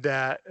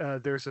 that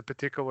there's a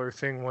particular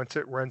thing once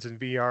it runs in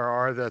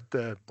VRR that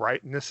the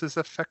brightness is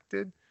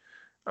affected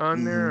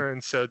on there,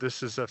 and so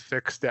this is a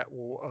fix that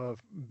will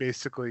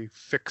basically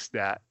fix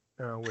that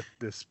with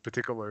this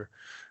particular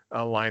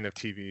line of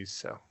TVs.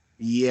 So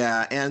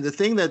Yeah, and the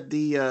thing that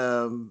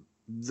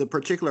the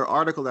particular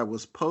article that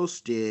was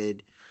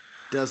posted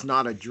does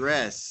not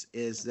address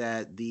is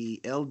that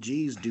the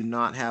LGs do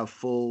not have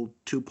full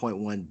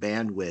 2.1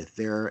 bandwidth.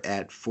 They're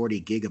at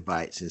 40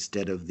 gigabytes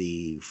instead of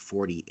the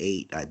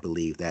 48, I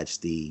believe. That's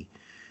the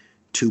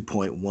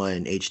 2.1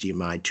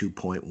 HDMI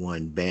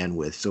 2.1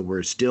 bandwidth. So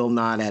we're still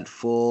not at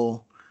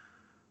full,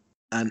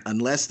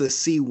 unless the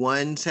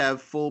C1s have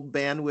full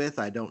bandwidth.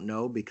 I don't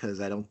know, because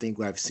I don't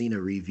think I've seen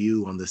a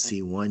review on the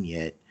C1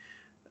 yet.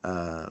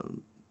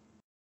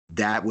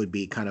 That would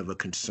be kind of a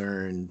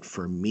concern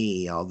for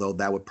me, although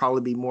that would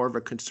probably be more of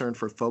a concern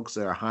for folks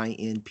that are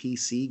high-end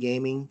PC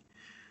gaming.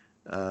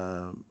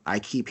 I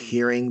keep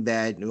hearing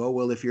that, oh,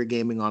 well, if you're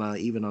gaming on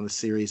even on a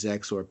Series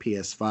X or a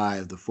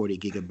PS5, the 40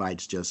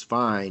 gigabytes just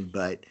fine.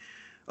 But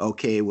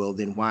okay, well,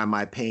 then why am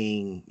I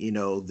paying,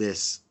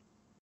 this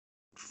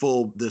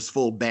full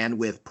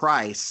bandwidth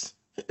price,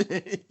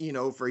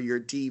 for your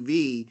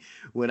TV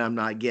when I'm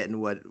not getting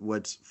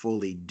what's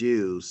fully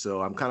due?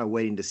 So I'm kind of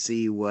waiting to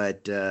see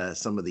what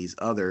some of these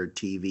other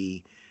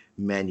TV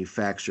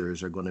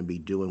manufacturers are going to be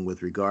doing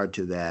with regard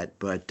to that.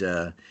 But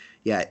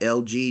yeah,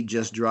 LG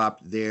just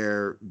dropped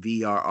their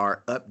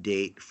VRR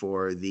update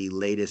for the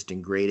latest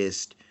and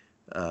greatest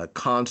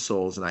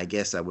consoles, and I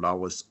guess that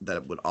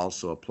would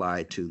also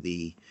apply to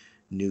the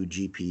new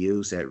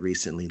GPUs that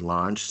recently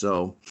launched.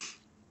 So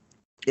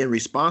in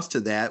response to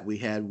that, we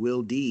had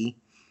Will D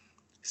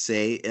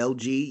say,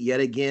 LG yet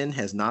again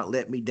has not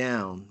let me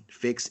down.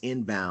 Fix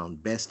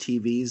inbound. Best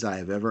TVs I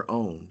have ever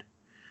owned.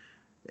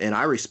 And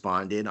I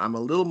responded, I'm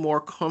a little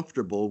more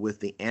comfortable with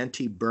the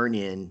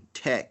anti-burn-in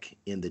tech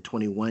in the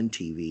 21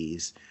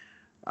 TVs.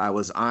 I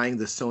was eyeing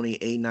the Sony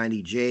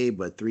A90J,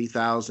 but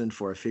 $3,000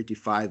 for a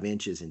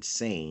 55-inch is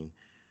insane.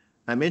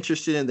 I'm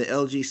interested in the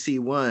LG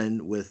C1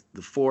 with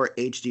the 4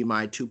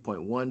 HDMI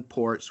 2.1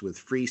 ports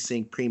with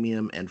FreeSync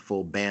Premium and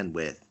full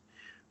bandwidth.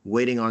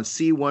 Waiting on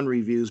C1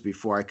 reviews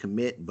before I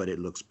commit, but it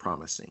looks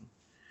promising.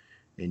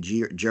 And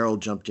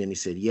Gerald jumped in. He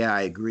said, yeah,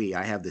 I agree.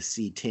 I have the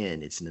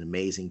C10. It's an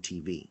amazing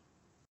TV.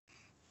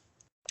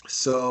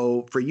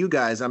 So for you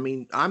guys, I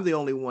mean, I'm the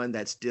only one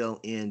that's still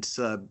in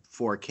sub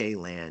 4K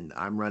land.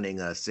 I'm running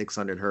a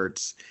 600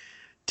 hertz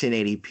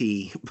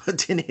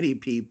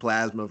 1080p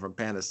plasma from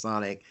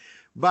Panasonic.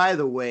 By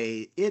the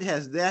way,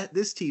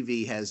 this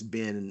TV has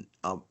been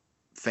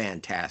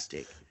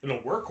fantastic. In a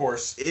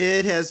workhorse.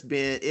 It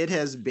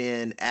has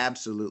been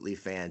absolutely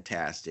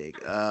fantastic.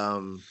 I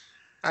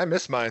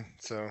miss mine,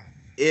 so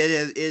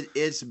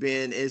it's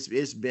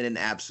been an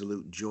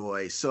absolute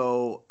joy.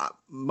 So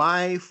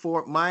my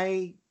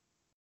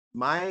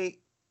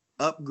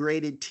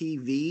upgraded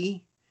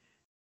TV,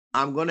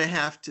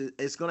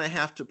 it's gonna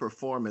have to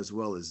perform as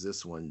well as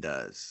this one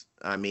does.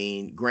 I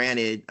mean,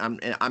 granted,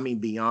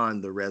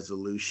 beyond the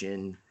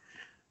resolution,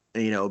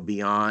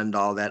 beyond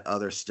all that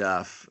other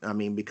stuff. I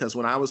mean, because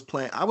when I was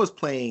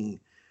playing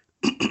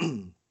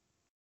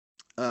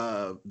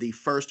the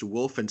first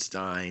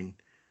Wolfenstein,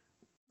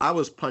 I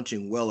was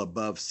punching well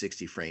above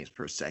 60 frames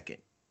per second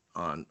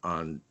on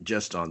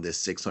this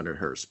 600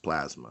 hertz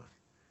plasma,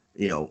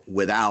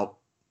 without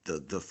the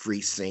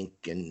FreeSync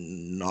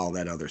and all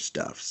that other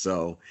stuff.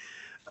 So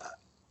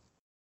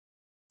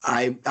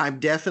I'm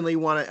definitely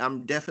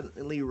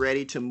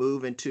ready to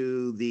move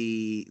into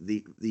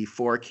the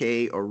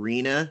 4K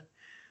arena,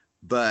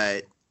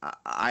 but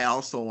I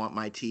also want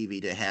my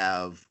TV to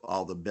have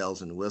all the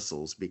bells and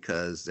whistles,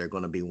 because they're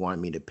going to be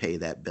wanting me to pay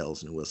that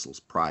bells and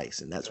whistles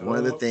price. And that's one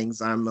of the things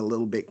I'm a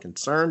little bit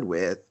concerned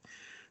with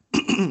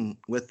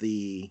with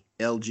the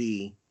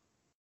LG.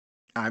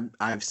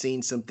 I've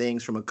seen some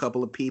things from a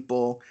couple of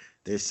people.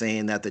 They're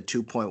saying that the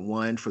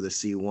 2.1 for the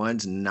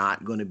C1's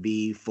not going to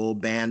be full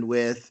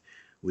bandwidth.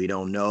 We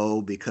don't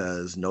know,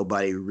 because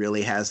nobody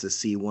really has the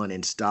C1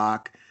 in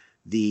stock.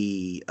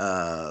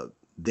 Their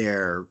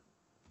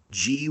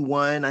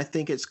G1, I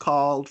think it's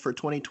called, for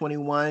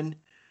 2021,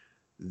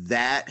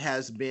 that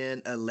has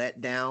been a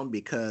letdown,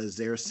 because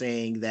they're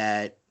saying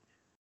that,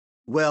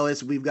 well,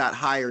 we've got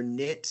higher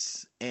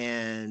nits,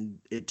 and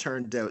it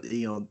turned out,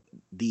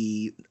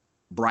 the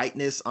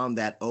brightness on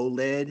that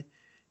OLED,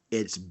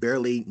 it's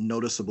barely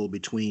noticeable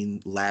between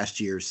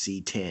last year's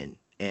C10,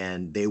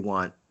 and they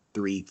want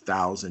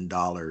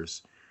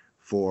 $3,000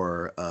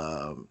 for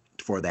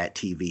that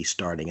TV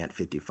starting at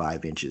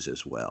 55 inches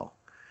as well.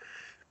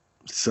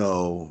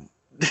 So,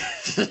 the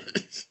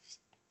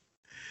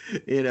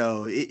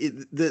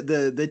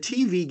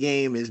TV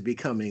game is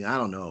becoming, I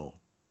don't know,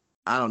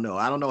 I don't know.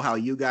 I don't know how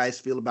you guys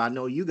feel about. I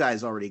know you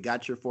guys already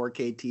got your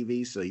 4K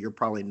TV, so you're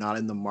probably not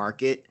in the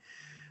market.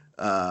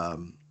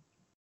 Um,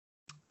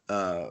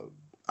 uh,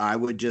 I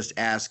would just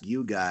ask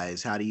you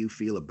guys, how do you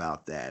feel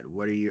about that?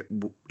 What are you,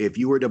 if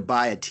you were to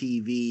buy a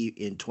TV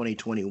in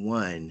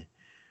 2021,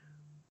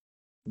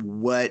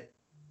 what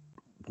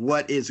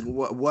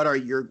what are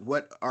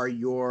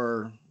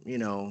your, you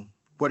know,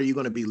 what are you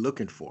going to be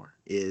looking for?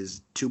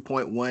 Is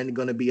 2.1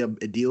 going to be a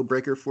deal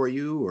breaker for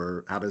you,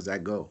 or how does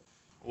that go?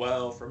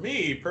 Well, for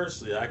me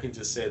personally, I can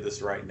just say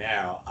this right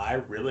now. I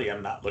really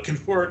am not looking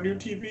for a new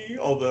TV,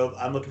 although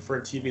I'm looking for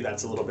a TV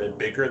that's a little bit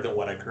bigger than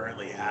what I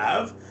currently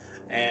have.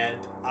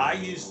 And I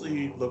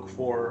usually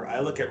I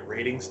look at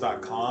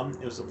ratings.com.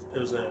 It was a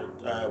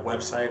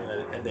website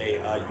and a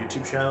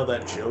YouTube channel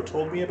that Joe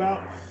told me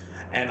about.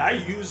 And I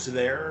use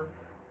their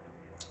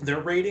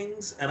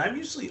ratings, and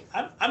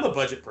I'm a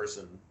budget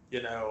person.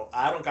 You know,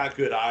 I don't got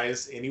good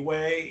eyes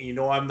anyway. You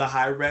know, I'm the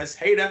high res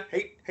hater,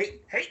 hate.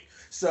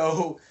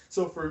 So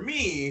for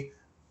me,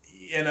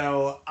 you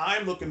know,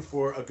 I'm looking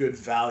for a good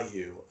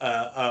value,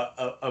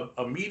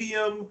 a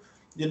medium,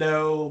 you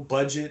know,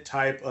 budget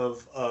type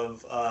of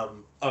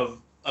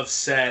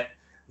set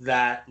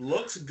that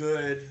looks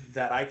good,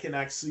 that I can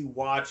actually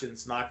watch, and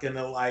it's not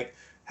gonna like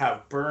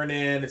have burn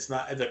in. It's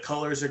not, the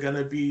colors are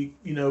gonna be,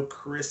 you know,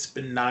 crisp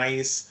and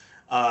nice.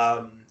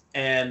 And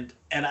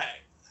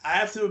I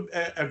have to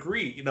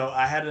agree. You know,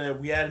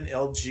 we had an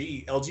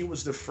LG. LG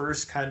was the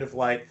first kind of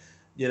like,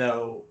 you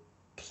know,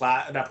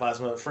 not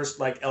plasma, the first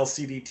like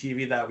LCD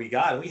TV that we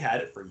got, and we had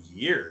it for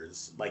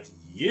years, like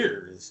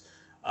years.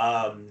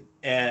 And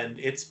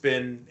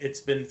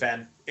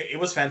it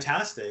was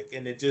fantastic,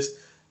 and it just,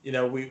 you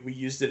know, we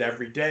used it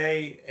every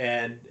day,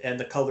 and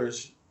the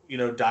colors, you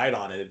know, died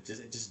on it.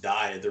 It just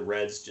died. The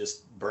reds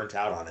just burnt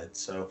out on it.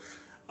 So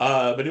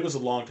but it was a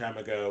long time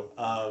ago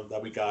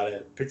that we got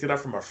it. Picked it up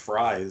from a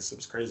Fry's. It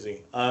was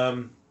crazy.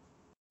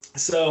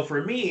 So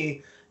for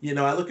me, you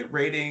know, I look at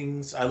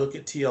ratings, I look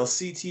at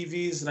TLC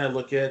TVs, and I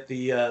look at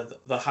the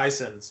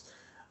Hisense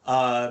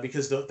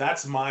because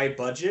that's my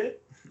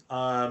budget.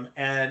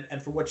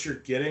 And for what you're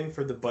getting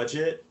for the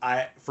budget,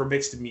 for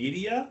mixed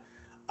media,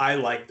 I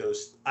like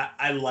those.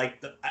 I like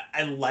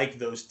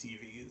those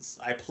TVs.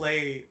 I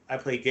play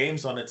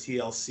games on a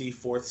TLC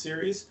fourth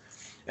series,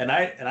 and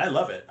I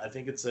love it. I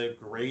think it's a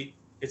great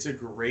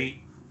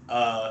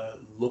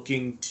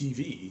looking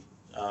TV.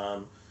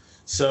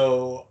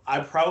 So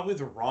I'm probably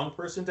the wrong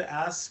person to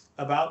ask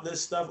about this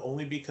stuff,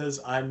 only because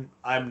I'm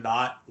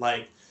not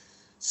like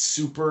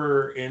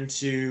super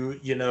into,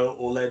 you know,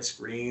 OLED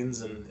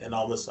screens and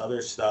all this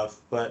other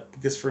stuff. But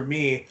because for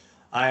me,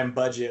 I am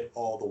budget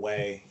all the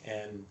way,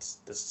 and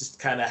that's just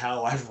kind of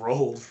how I've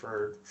rolled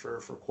for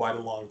quite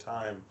a long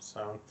time.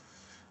 So,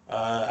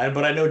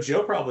 but I know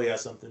Joe probably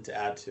has something to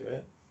add to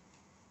it.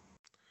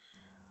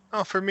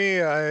 Oh, for me,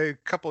 a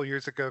couple of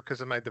years ago, because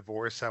of my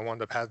divorce, I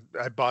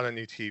bought a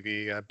new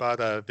TV. I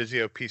bought a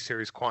Vizio P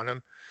Series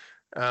Quantum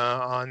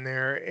on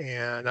there,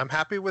 and I'm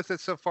happy with it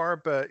so far.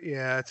 But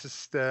yeah, it's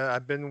just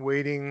I've been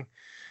waiting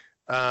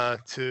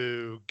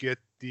to get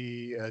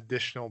the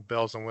additional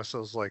bells and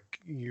whistles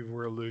like you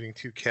were alluding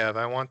to, Kev.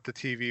 I want the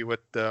TV with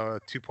the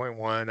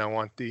 2.1. I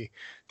want the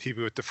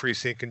TV with the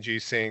FreeSync and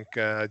G-Sync.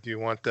 Do you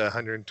want the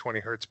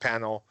 120 hertz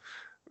panel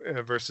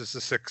versus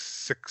the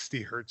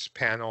 660 hertz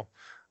panel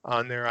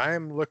on there? I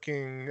am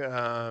looking,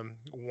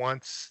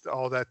 once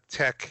all that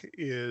tech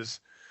is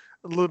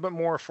a little bit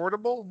more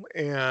affordable,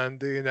 and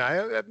you know, I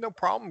have no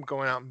problem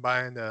going out and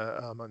buying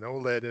an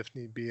OLED if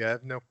need be. I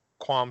have no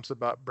qualms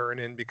about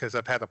burn-in because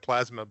I've had a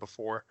plasma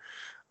before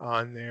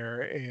on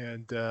there,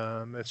 and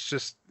it's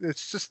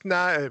just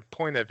not a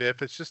point of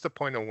if, it's just a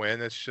point of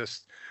when. It's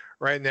just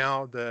right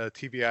now the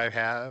TV I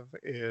have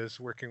is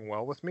working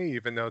well with me,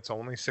 even though it's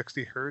only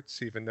 60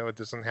 hertz, even though it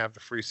doesn't have the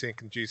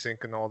FreeSync and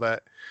G-Sync and all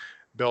that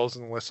bells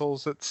and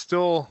whistles. It's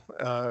still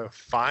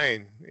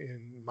fine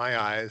in my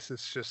eyes.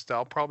 It's just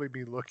I'll probably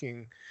be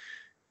looking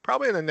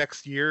probably in the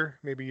next year,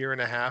 maybe year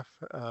and a half,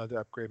 to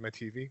upgrade my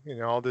TV. You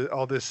know,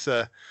 all this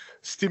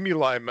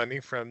stimuli money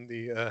from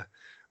the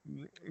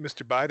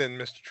Mr. Biden,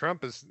 Mr.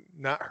 Trump is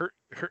not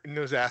hurting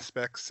those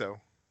aspects. So,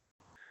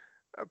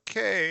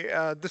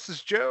 okay, this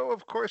is Joe,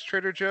 of course,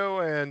 Trader Joe,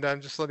 and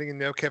I'm just letting you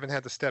know Kevin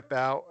had to step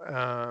out,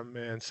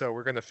 and so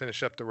we're going to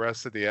finish up the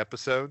rest of the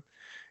episode.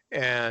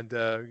 And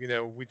you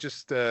know, we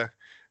just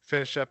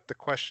finished up the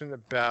question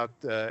about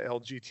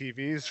LG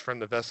TVs from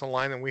the Vessel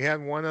line, and we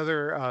had one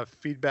other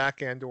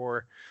feedback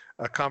and/or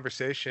a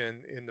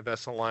conversation in the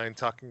Vessel line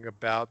talking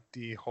about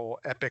the whole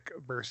Epic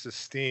versus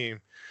Steam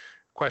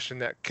question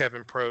that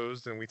Kevin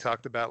posed, and we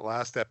talked about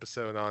last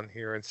episode on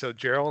here. And so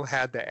Gerald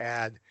had to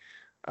add,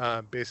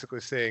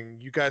 basically saying,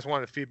 you guys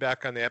wanted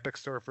feedback on the Epic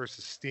Store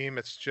versus Steam.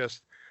 It's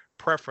just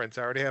preference.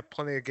 I already have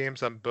plenty of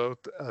games on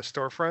both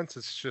storefronts.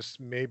 It's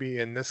just maybe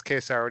in this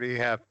case I already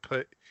have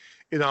put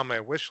it on my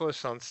wish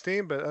list on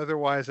Steam, but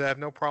otherwise I have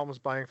no problems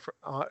buying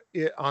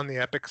it on the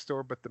Epic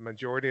Store. But the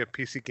majority of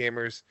PC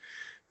gamers,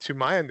 to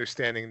my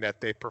understanding, that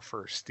they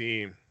prefer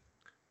Steam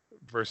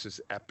versus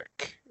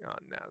Epic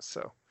on that.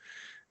 So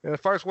And as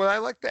far as what I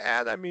like to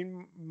add, I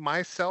mean,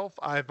 myself,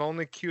 I've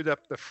only queued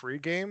up the free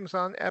games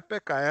on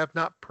Epic. I have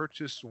not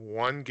purchased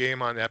one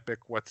game on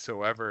Epic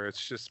whatsoever.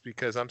 It's just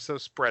because I'm so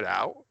spread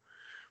out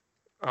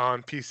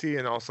on PC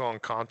and also on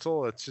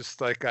console. It's just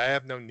like I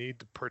have no need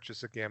to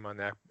purchase a game on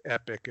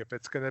Epic. If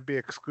it's going to be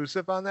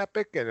exclusive on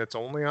Epic and it's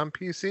only on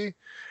PC,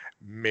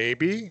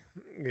 maybe,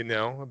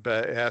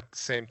 but at the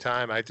same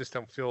time, I just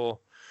don't feel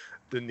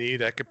the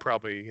need. I could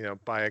probably,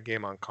 buy a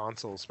game on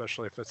console,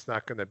 especially if it's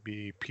not going to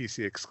be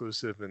PC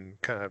exclusive, and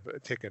kind of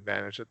take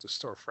advantage of the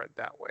storefront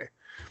that way.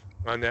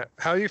 On that,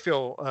 how do you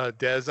feel,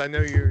 Des? I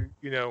know you're,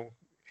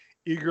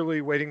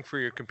 eagerly waiting for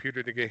your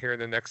computer to get here in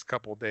the next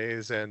couple of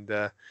days, and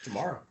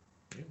Tomorrow.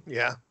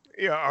 Yeah.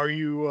 Are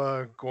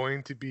you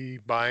going to be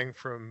buying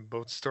from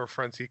both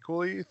storefronts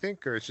equally, you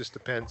think, or it just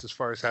depends as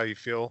far as how you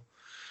feel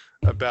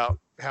about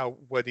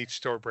what each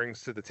store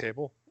brings to the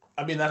table?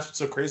 I mean, that's what's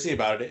so crazy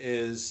about it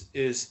is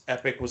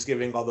Epic was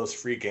giving all those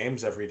free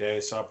games every day,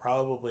 so I'll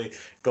probably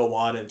go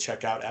on and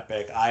check out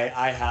Epic.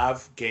 I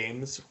have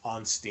games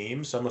on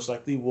Steam, so I most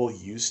likely will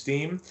use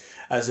Steam,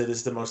 as it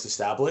is the most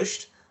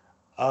established.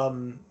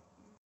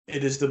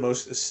 It is the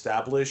most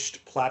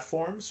established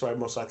platform, so I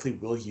most likely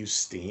will use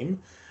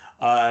Steam.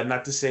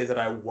 Not to say that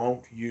I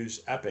won't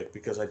use Epic,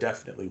 because I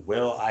definitely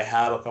will. I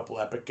have a couple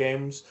Epic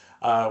games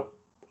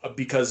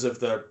because of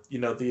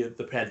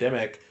the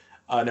pandemic.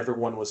 And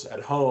everyone was at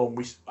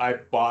home. I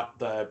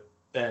bought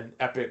and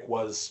Epic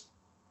was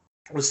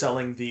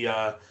selling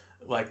the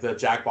like the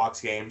Jackbox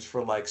games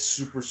for like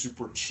super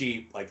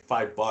cheap, like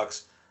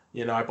 $5.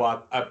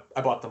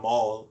 I bought them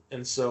all,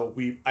 and so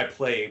I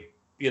play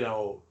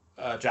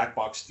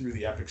Jackbox through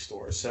the Epic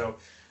store.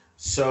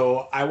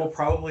 So I will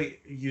probably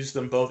use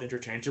them both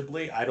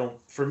interchangeably.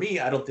 For me,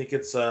 I don't think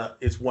it's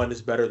one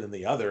is better than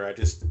the other.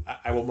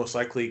 I will most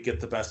likely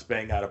get the best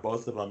bang out of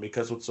both of them,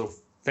 because what's so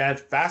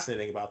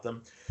fascinating about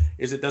them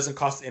is it doesn't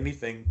cost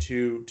anything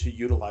to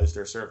utilize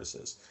their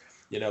services.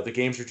 The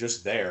games are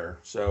just there.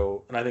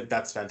 So, and I think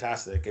that's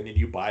fantastic. And then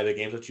you buy the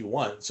games that you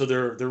want. So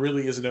there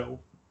really is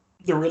no.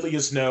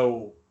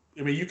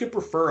 I mean, you could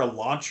prefer a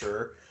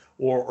launcher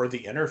or the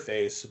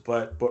interface,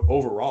 but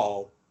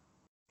overall,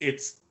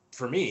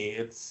 for me,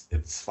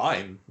 it's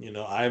fine.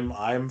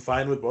 I'm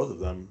fine with both of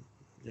them.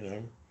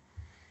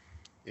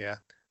 Yeah,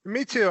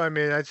 me too. I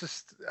mean, I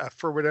just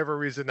for whatever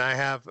reason, I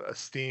have a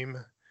Steam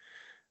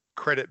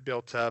credit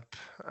built up,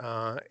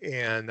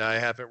 and I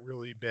haven't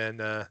really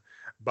been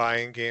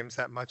buying games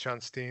that much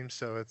on Steam.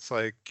 So it's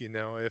like,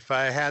 if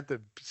I had to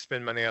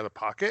spend money out of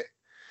pocket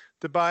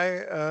to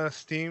buy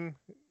Steam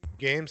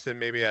games, then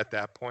maybe at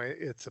that point,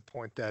 it's a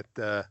point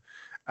that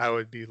I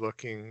would be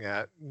looking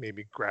at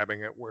maybe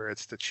grabbing it where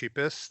it's the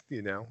cheapest.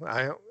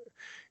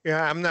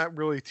 I'm not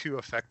really too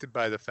affected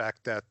by the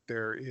fact that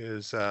there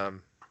is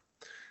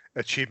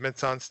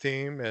achievements on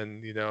Steam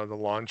and the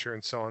launcher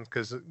and so on,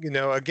 because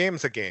a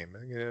game's a game,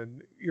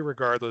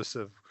 regardless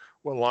of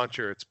what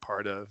launcher it's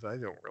part of. I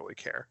don't really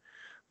care.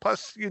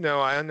 Plus,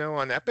 I know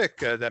on Epic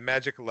that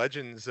Magic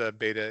Legends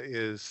beta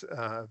is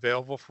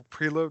available for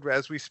preload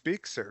as we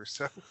speak, sir.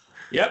 So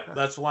yep,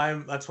 that's why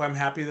I'm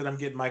happy that I'm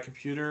getting my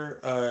computer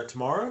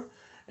tomorrow,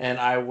 and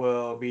I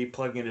will be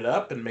plugging it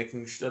up and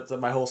making sure that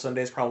my whole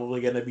Sunday is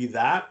probably going to be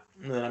that.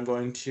 And then I'm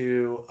going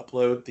to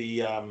upload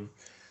the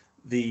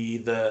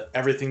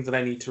everything that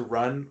I need to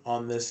run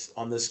on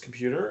this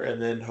computer,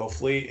 and then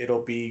hopefully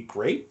it'll be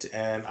great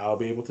and I'll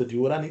be able to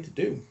do what I need to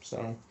do.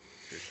 So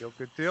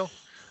good deal.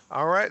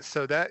 All right,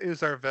 so that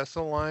is our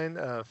vessel line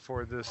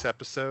for this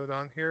episode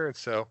on here, and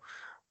so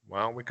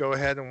why don't we go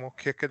ahead and we'll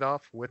kick it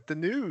off with the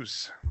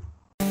news.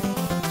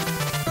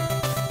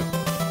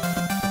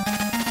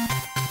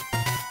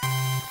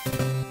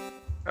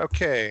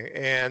 Okay,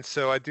 and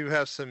so I do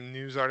have some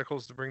news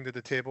articles to bring to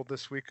the table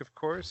this week, of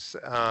course.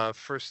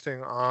 First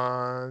thing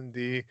on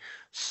the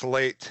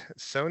slate,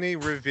 Sony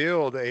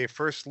revealed a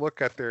first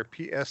look at their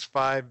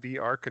PS5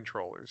 VR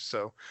controllers.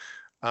 So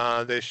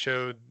they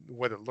showed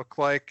what it looked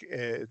like.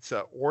 It's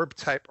an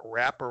orb-type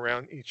wrap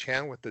around each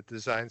hand with a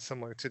design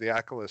similar to the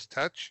Oculus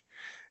Touch,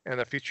 and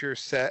a feature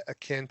set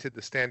akin to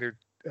the standard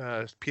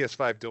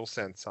PS5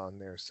 DualSense on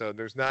there. So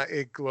there's not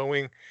a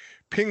glowing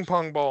ping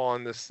pong ball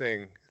on this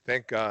thing.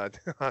 Thank God,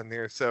 on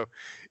there. So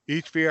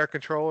each VR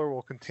controller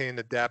will contain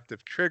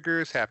adaptive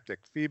triggers, haptic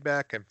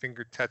feedback, and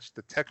finger touch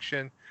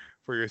detection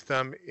for your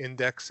thumb,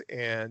 index,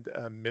 and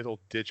middle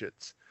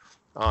digits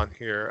on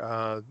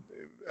here.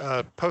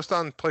 Post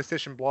on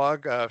PlayStation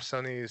blog,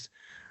 Sony's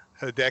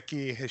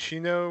Hideki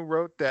Hishino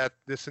wrote that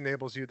this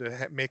enables you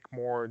to make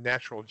more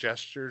natural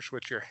gestures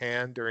with your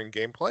hand during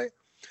gameplay.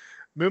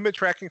 Movement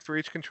tracking for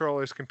each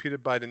controller is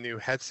computed by the new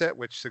headset,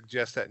 which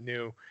suggests that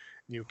new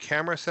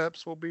camera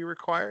setups will be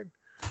required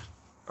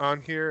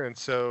on here. And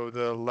so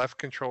the left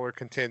controller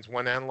contains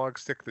one analog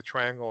stick, the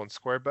triangle and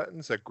square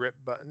buttons, a grip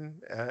button,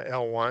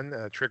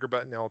 L1, a trigger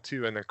button,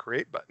 L2, and a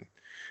create button.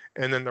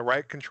 And then the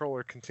right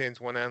controller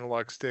contains one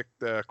analog stick,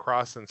 the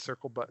cross and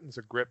circle buttons,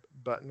 a grip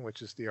button,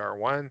 which is the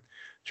R1,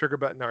 trigger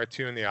button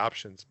R2, and the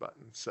options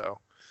button. So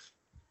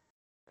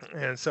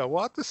And so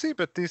we'll have to see,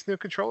 but these new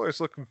controllers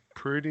look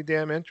pretty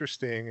damn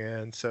interesting.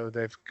 And so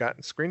they've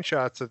gotten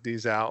screenshots of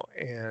these out.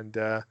 And,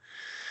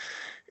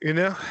 you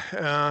know,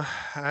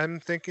 I'm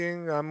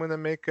thinking I'm going to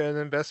make an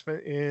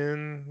investment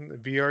in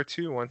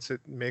VR2 once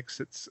it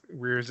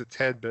rears its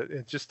head. But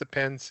it just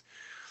depends.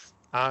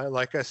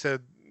 Like I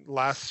said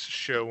last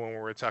show when we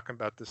were talking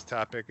about this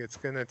topic, it's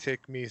going to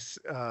take me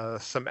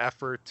some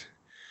effort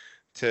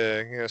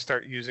to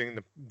start using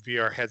the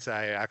VR headsets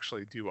I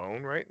actually do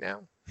own right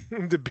now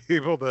to be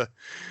able to,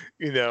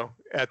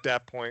 at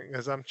that point,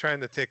 because I'm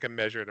trying to take a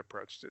measured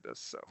approach to this.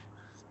 So,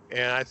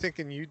 and I think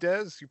in you,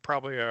 Des, you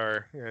probably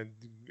are.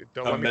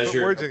 Don't let me put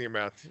words in your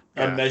mouth.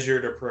 Yeah. A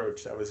measured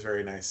approach. That was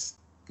very nice.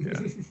 Yeah.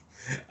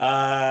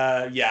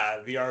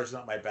 Yeah. VR is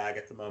not my bag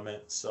at the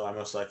moment, so I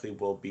most likely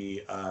will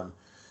be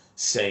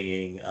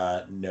saying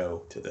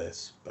no to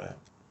this. But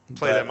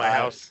play it at my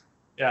house.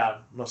 Yeah,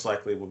 most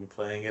likely we'll be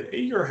playing it at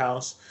your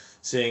house,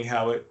 seeing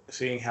how it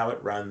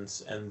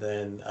runs, and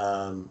then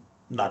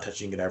not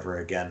touching it ever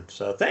again.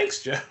 So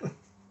thanks, Joe.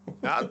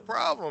 Not a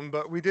problem,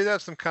 but we did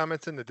have some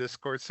comments in the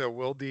Discord. So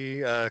Will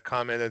D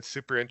commented,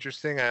 super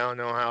interesting. I don't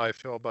know how I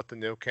feel about the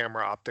no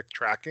camera optic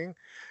tracking.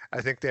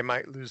 I think they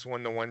might lose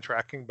one-to-one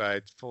tracking, but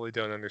I fully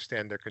don't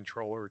understand their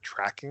controller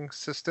tracking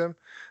system.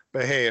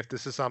 But hey, if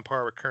this is on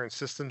par with current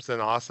systems, then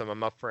awesome.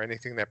 I'm up for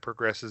anything that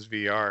progresses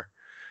VR.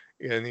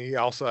 And he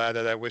also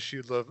added, I wish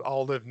you'd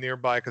all live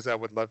nearby because I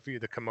would love for you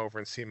to come over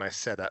and see my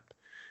setup.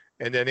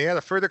 And then he had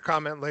a further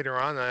comment later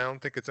on. I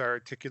don't think it's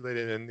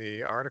articulated in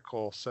the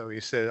article. So he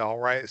said, all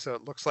right, so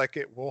it looks like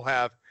it will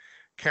have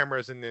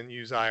cameras and then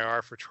use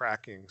IR for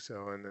tracking.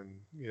 So, and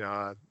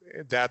then,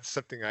 that's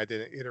something I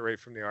didn't iterate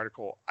from the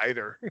article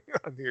either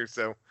on here.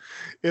 So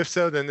if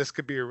so, then this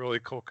could be a really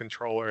cool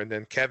controller. And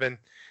then Kevin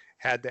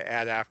had to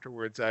add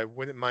afterwards, I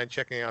wouldn't mind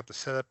checking out the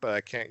setup, but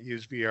I can't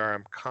use VR.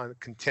 I'm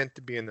content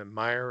to be an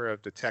admirer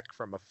of the tech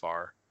from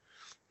afar,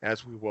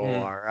 as we all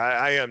are.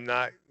 I am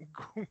not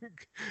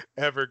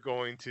ever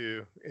going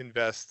to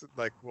invest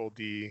like Will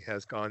D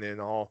has gone in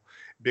all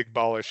big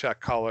baller shot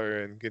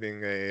collar and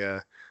getting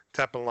a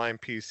top of line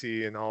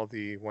PC and all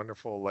the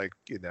wonderful,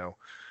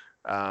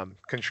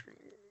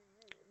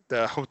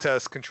 the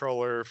HOTAS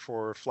controller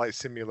for Flight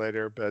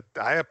Simulator. But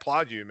I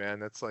applaud you,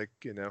 man. That's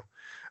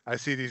I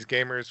see these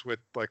gamers with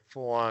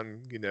full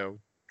on,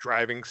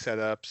 driving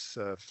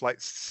setups,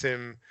 flight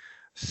sim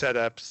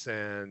setups,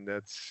 and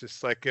it's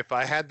just if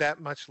I had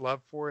that much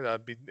love for it,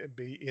 I'd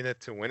be in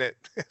it to win it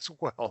as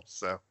well.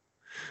 So,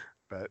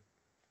 but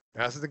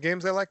those are the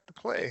games I like to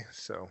play.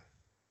 So,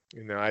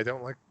 I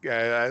don't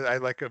I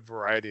like a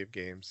variety of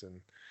games, and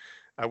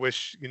I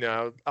wish,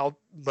 I'll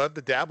love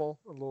to dabble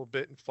a little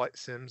bit in flight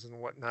sims and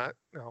whatnot.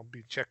 I'll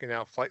be checking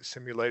out Flight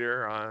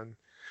Simulator on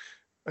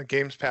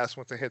Games Pass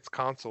once it hits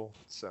console.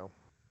 So,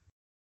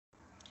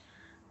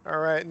 all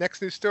right,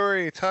 next news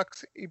story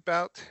talks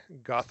about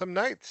Gotham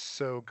Knights.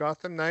 So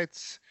Gotham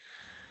Knights,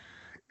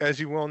 as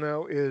you well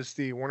know, is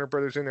the Warner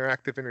Brothers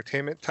Interactive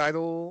Entertainment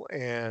title,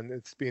 and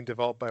it's being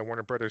developed by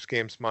Warner Brothers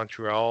Games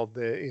Montreal.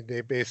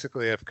 They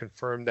basically have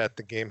confirmed that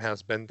the game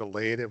has been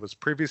delayed. It was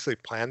previously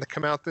planned to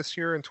come out this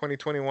year in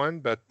 2021,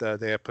 but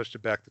they have pushed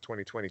it back to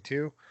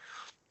 2022.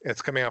 It's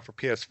coming out for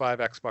PS5,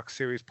 Xbox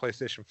Series,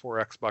 PlayStation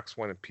 4, Xbox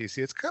One, and PC.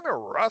 It's kind of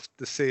rough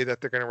to say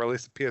that they're going to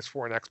release the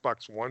PS4 and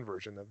Xbox One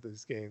version of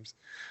these games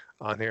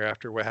on here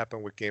after what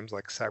happened with games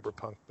like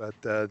Cyberpunk. But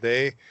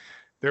their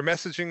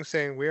messaging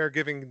saying, we are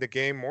giving the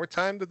game more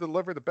time to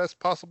deliver the best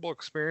possible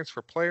experience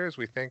for players.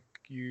 We thank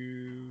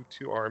you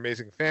to our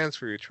amazing fans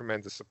for your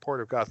tremendous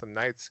support of Gotham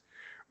Knights.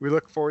 We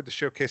look forward to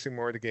showcasing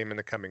more of the game in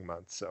the coming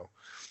months. So.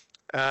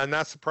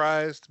 Not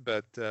surprised,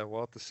 but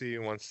we'll have to see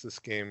once this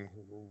game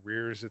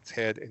rears its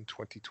head in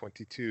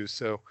 2022.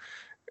 So,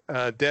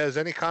 Des,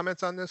 any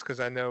comments on this? Because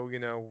I know,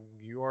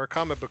 you are a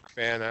comic book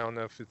fan. I don't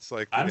know if it's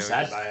I'm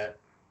sad by it.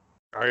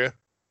 Are you?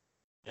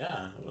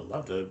 Yeah, I would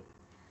love to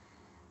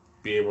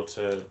be able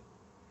to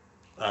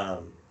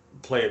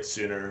play it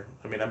sooner.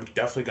 I mean, I'm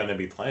definitely going to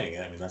be playing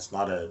it. I mean, that's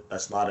not a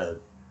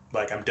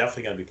I'm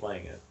definitely going to be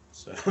playing it.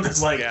 So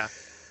that's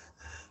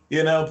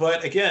yeah.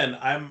 But again,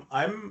 I'm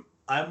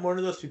one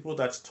of those people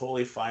that's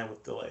totally fine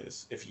with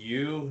delays. If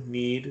you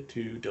need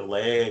to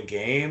delay a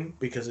game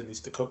because it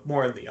needs to cook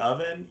more in the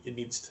oven, it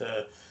needs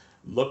to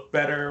look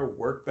better,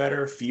 work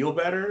better, feel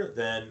better,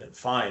 then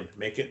fine,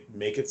 make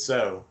it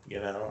so.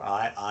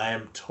 I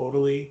am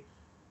totally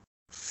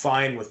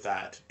fine with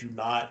that. Do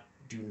not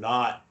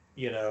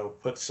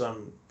put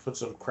some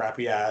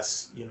crappy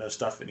ass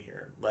stuff in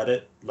here. Let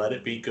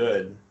it be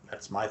good.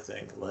 That's my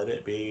thing. Let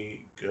it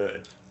be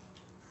good.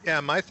 Yeah,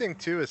 my thing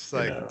too is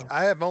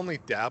I have only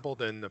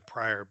dabbled in the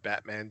prior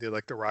Batman, the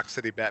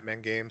Rocksteady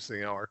Batman games,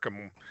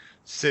 Arkham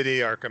City,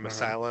 Arkham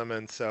Asylum,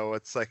 and so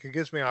it's it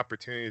gives me an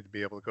opportunity to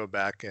be able to go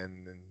back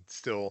and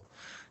still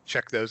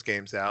check those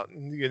games out.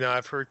 And,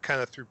 I've heard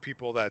kind of through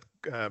people that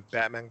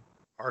Batman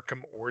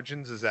Arkham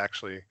Origins is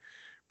actually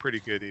pretty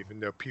good, even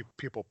though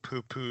people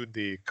poo-pooed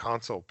the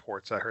console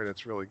ports. I heard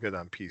it's really good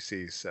on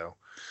PC, so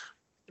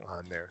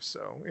on there.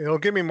 So it'll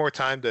give me more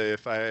time to,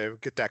 if I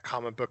get that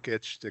comic book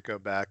itch, to go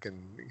back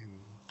and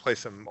play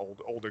some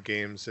older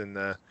games in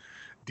the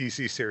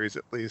DC series,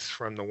 at least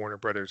from the Warner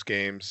Brothers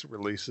games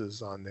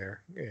releases on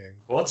there. And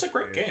Well, it's a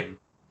great game.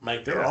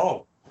 Like they're Yeah.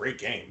 all great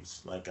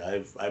games. Like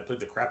I played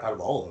the crap out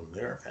of all of them.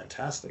 They're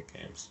fantastic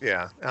games.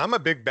 Yeah, I'm a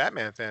big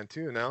Batman fan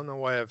too, and I don't know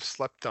why I've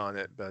slept on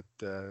it, but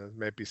it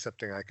might be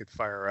something I could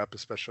fire up,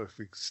 especially if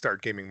we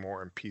start gaming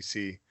more on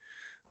PC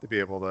to be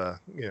able to,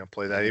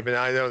 play that. Even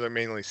I know they're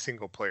mainly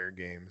single player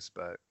games,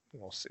 but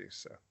we'll see.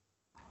 So,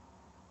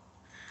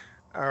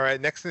 all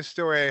right, next news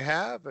story I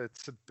have,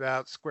 it's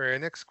about Square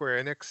Enix.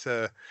 Square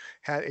Enix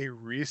had a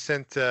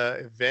recent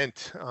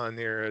event on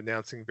there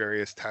announcing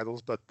various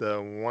titles, but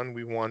the one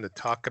we want to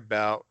talk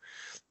about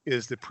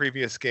is the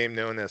previous game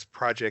known as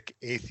Project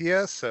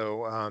Athia.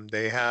 So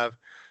they have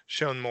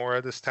shown more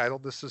of this title.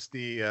 This is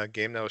the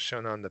game that was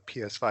shown on the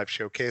PS5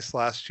 showcase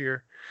last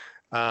year.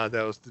 That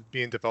was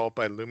being developed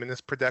by Luminous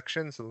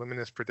Productions. And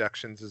Luminous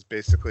Productions is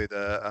basically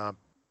the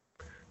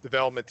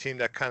development team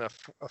that kind of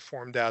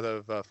formed out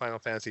of Final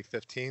Fantasy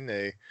 15.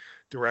 The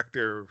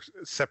director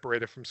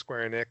separated from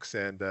Square Enix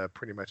and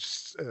pretty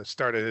much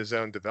started his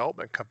own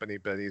development company,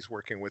 but he's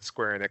working with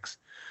Square Enix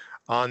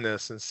on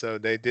this. And so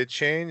they did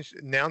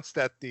announce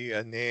that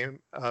the name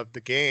of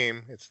the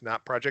game, it's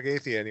not Project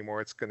Athia anymore.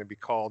 It's going to be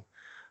called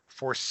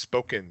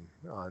Forspoken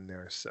on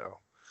there. So,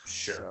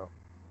 Sure. So,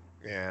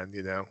 and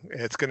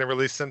it's going to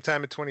release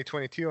sometime in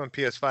 2022 on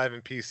PS5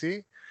 and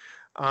PC.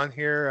 On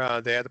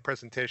here, they had a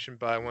presentation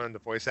by one of the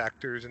voice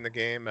actors in the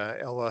game,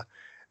 Ella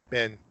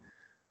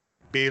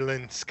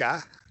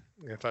Balinska,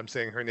 if I'm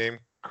saying her name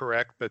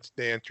correct, but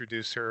they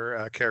introduce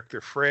her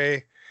character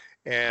Frey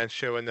and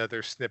show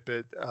another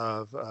snippet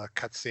of a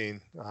cutscene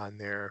on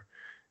there,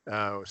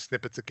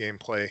 snippets of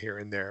gameplay here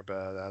and there,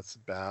 but that's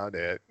about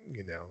it,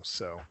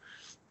 So,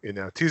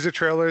 teaser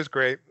trailer is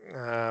great.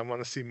 I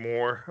want to see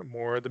more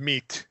of the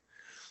meat.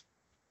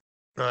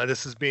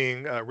 This is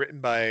being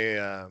written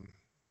by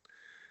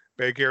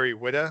Gary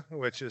Whitta,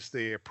 which is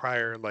the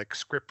prior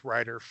script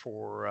writer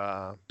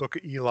for Book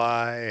of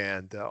Eli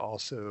and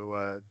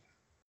also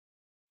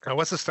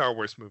what's the Star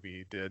Wars movie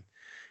he did?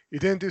 He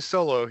didn't do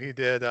Solo. He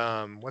did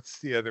what's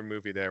the other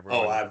movie that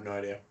everyone? Oh, I have no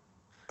idea.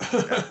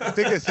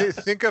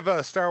 think of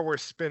a Star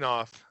Wars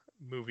spin-off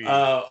movie.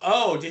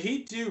 Did he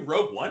do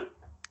Rogue One?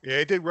 Yeah,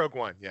 he did Rogue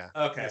One. Yeah.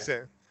 Okay.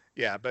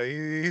 Yeah, but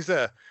he's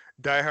a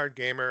diehard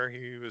gamer.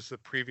 He was the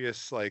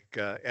previous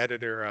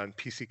editor on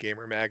PC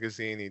Gamer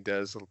magazine. He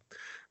does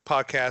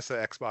podcasts,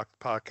 Xbox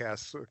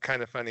podcasts,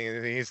 kind of funny.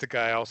 And he's the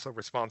guy also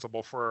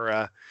responsible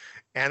for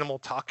Animal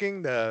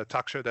Talking, the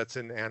talk show that's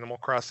in Animal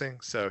Crossing.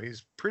 So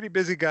he's a pretty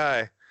busy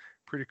guy,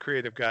 pretty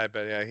creative guy.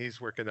 But yeah,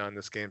 he's working on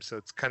this game. So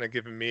it's kind of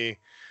given me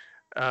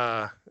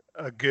a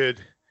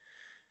good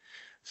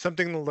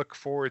something to look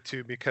forward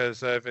to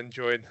because I've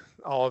enjoyed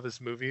all of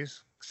his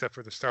movies except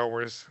for the Star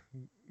Wars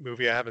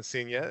movie I haven't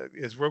seen yet.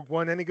 Is Rogue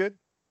One any good?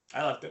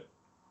 I liked it.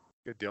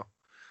 Good deal.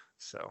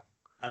 So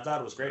I thought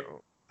it was great,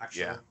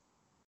 actually. Yeah.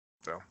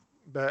 So,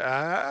 but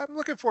I'm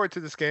looking forward to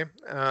this game.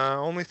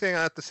 Only thing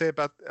I have to say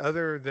about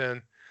other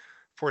than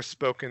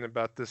Forspoken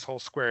about this whole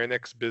Square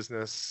Enix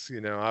business,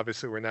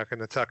 obviously we're not going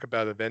to talk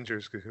about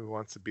Avengers because who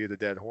wants to be the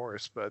dead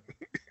horse? But,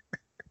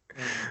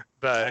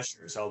 but I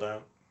sure as hell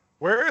don't.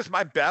 Where is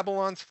my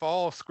Babylon's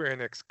Fall, Square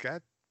Enix?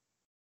 God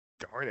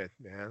darn it,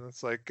 man!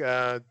 It's like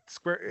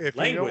Square. If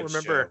you don't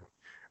remember, show.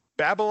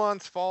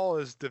 Babylon's Fall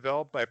is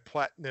developed by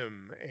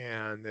Platinum,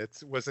 and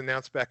it was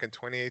announced back in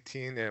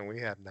 2018, and we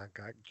have not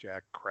got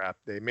jack crap.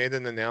 They made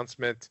an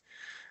announcement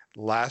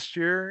last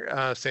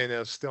year saying it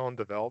was still in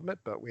development,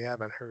 but we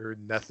haven't heard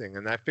nothing.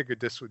 And I figured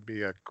this would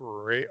be a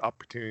great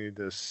opportunity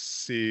to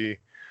see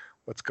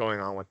what's going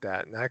on with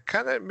that. And that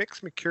kind of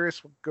makes me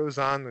curious what goes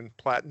on in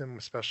Platinum,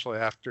 especially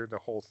after the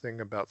whole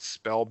thing about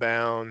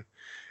Spellbound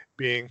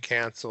being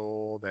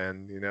canceled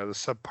and, the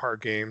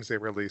subpar games they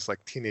released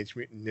like Teenage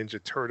Mutant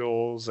Ninja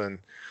Turtles and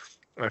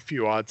a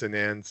few odds and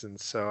ends. And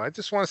so I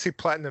just want to see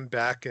Platinum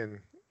back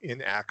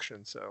in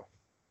action. So.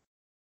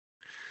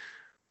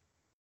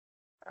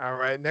 All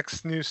right,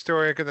 next news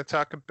story I'm going to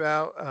talk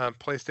about.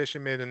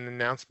 PlayStation made an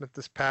announcement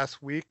this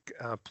past week,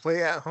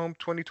 Play at Home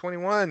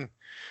 2021.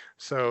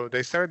 So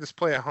they started this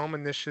Play at Home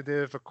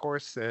initiative, of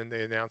course, and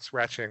they announced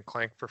Ratchet &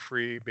 Clank for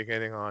free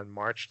beginning on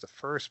March the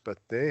 1st, but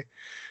they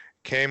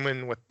came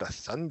in with the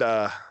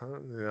thunder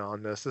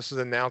on this. This was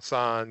announced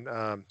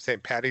on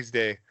St. Paddy's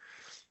Day,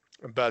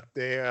 but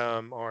they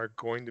are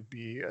going to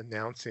be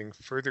announcing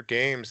further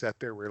games that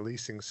they're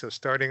releasing. So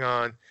starting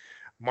on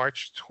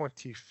March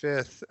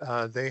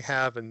 25th, they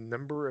have a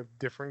number of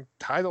different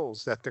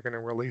titles that they're going to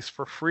release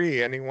for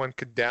free. Anyone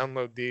could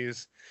download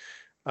these.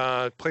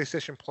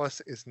 PlayStation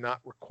Plus is not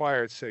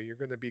required, so you're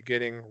going to be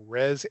getting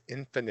Res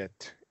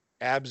Infinite,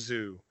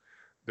 Abzu,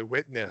 The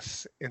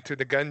Witness, Enter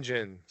the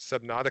Gungeon,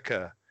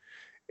 Subnautica,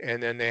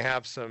 and then they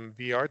have some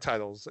VR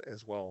titles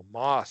as well.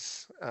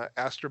 Moss,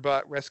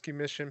 Astrobot Rescue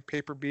Mission,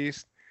 Paper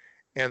Beast,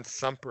 and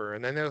Thumper.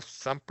 And I know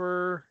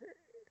Thumper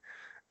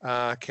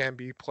can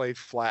be played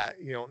flat.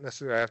 You don't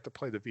necessarily have to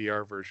play the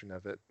VR version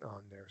of it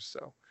on there.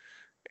 So,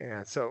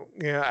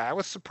 I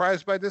was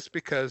surprised by this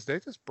because they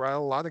just brought a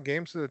lot of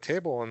games to the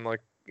table, and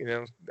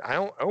I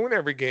don't own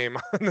every game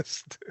on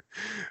this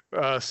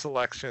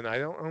selection. I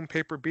don't own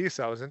Paper Beast.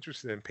 I was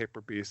interested in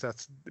Paper Beast.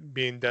 That's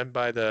being done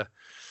by the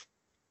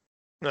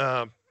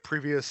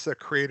previous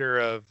creator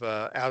of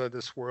Out of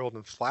This World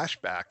and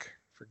Flashback,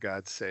 for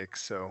God's sake.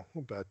 So,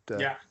 but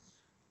Yeah.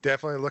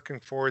 definitely looking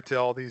forward to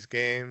all these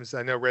games.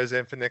 I know Res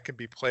Infinite can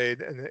be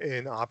played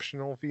in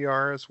optional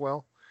VR as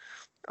well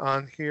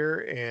on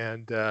here,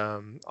 and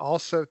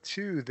also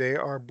too, they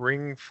are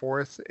bringing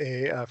forth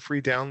a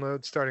free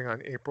download starting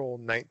on April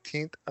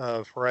 19th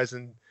of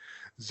Horizon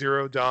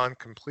Zero Dawn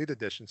Complete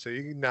Edition. So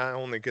you not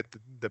only get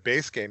the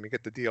base game, you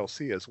get the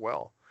DLC as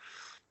well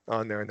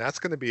on there, and that's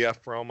going to be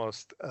up for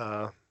almost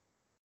a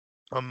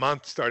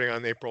month starting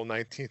on April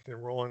 19th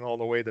and rolling all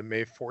the way to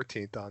May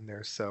 14th on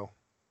there. So,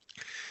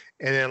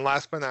 and then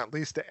last but not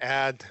least, to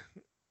add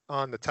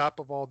on the top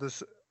of all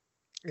this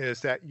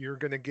is that you're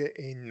going to get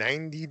a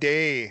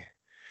 90-day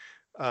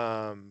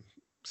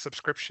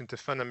subscription to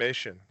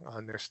Funimation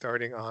on there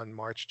starting on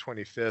March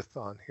 25th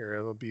on here.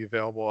 It'll be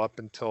available up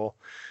until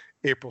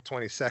April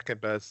 22nd,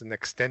 but it's an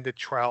extended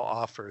trial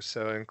offer.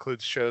 So it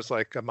includes shows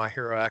like My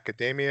Hero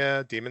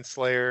Academia, Demon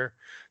Slayer,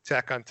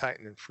 Attack on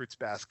Titan, and Fruits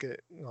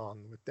Basket on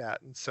with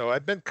that. And so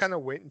I've been kind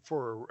of waiting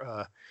for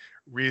a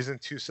reason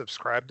to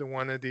subscribe to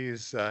one of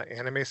these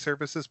anime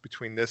services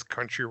between this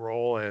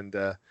Crunchyroll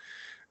and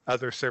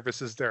other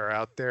services that are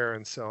out there.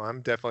 And so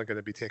I'm definitely going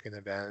to be taking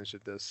advantage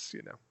of this,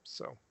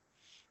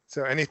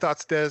 So any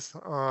thoughts, Des,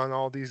 on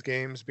all these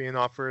games being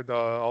offered,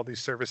 all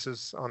these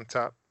services on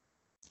top?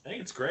 I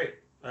think it's great.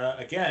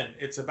 Again,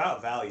 it's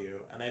about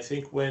value, and I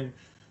think when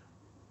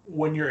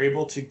you're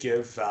able to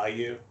give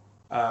value,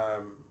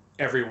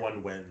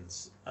 everyone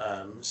wins.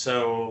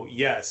 So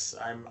yes,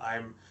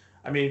 I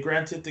mean,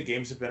 granted, the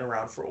games have been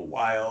around for a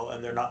while,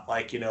 and they're not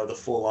like the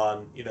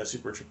full-on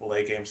super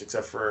AAA games,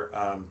 except for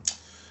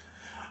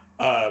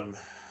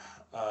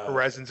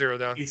Horizon Zero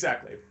Dawn.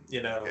 Exactly.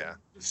 Yeah.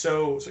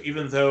 So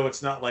even though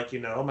it's not like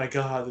oh my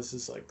god, this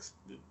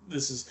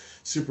is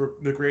super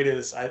the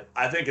greatest.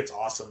 I think it's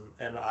awesome,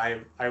 and I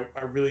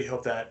really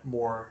hope that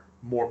more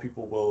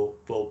people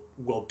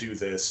will do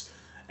this,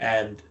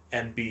 and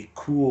be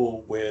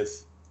cool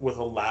with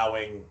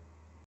allowing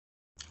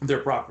their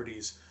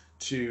properties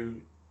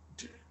to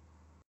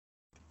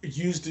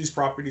use these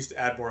properties to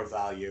add more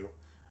value.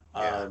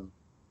 Yeah.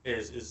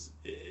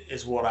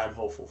 Is what I'm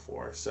hopeful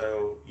for.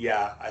 So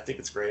yeah, I think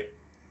it's great.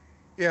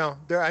 Yeah,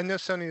 I know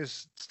Sony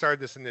has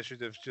started this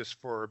initiative just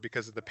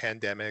because of the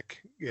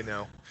pandemic.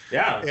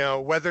 Yeah.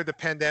 Whether the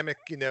pandemic,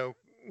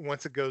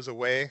 once it goes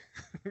away,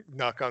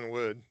 knock on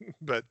wood,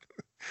 but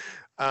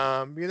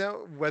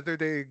whether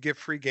they give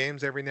free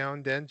games every now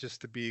and then just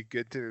to be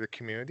good to the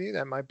community,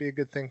 that might be a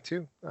good thing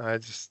too.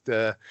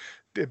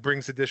 It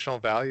brings additional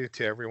value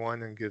to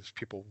everyone and gives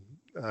people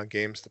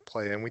games to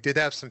play. And we did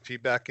have some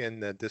feedback in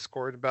the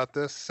Discord about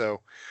this.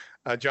 So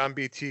John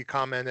BT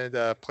commented,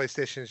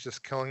 PlayStation is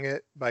just killing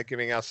it by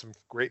giving out some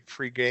great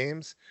free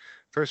games.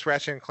 First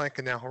Ratchet and Clank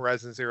and now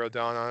Horizon Zero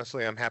Dawn.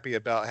 Honestly, I'm happy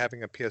about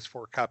having a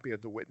PS4 copy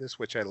of The Witness,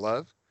 which I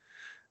love.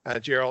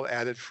 Gerald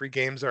added free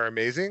games are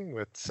amazing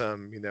with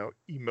some,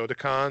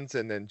 emoticons.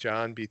 And then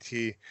John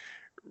BT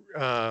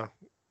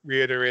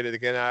reiterated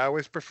again, I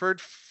always preferred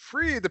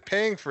free to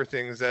paying for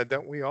things,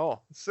 don't we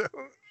all? So,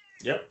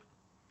 yep.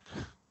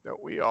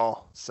 Don't we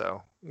all?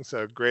 So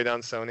great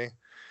on Sony.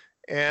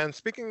 And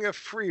speaking of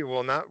free,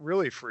 well, not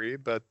really free,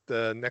 but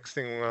the next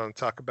thing we want to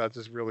talk about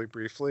just really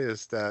briefly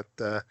is that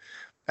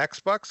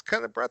Xbox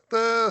kind of brought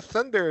the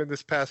thunder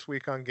this past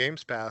week on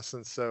Games Pass.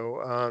 And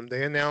so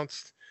they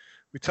announced,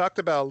 we talked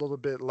about a little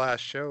bit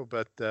last show,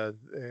 but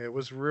it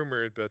was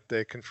rumored, but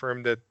they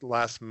confirmed it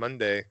last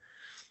Monday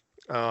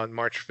on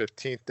March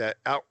 15th that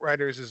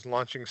Outriders is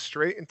launching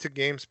straight into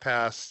Games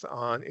Pass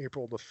on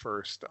April the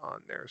 1st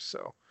on there.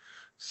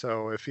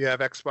 So if you have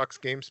Xbox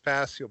Games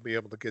Pass, you'll be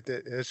able to get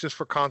it. It's just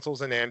for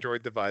consoles and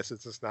Android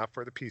devices. It's not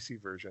for the PC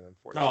version,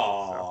 unfortunately.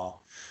 Aww.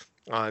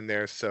 So, on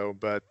there. So,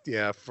 but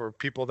yeah, for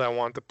people that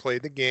want to play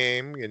the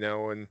game,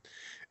 and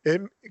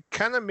it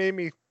kind of made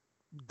me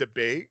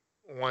debate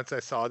once I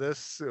saw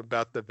this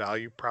about the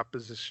value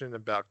proposition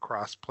about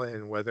crossplay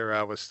and whether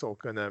I was still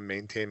going to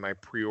maintain my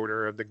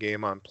pre-order of the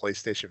game on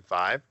PlayStation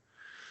 5.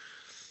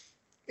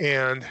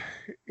 And,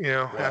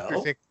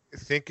 after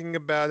thinking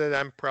about it,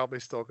 I'm probably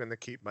still going to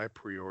keep my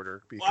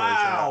pre-order because.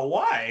 Wow,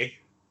 why?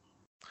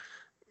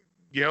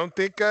 You don't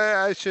think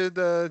I should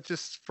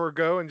just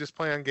forego and just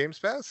play on Games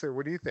Pass, or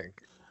what do you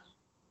think?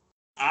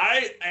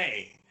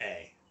 Hey,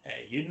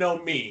 you know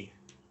me.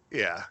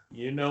 Yeah.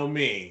 You know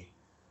me.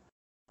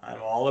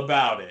 I'm all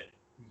about it,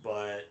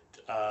 but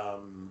I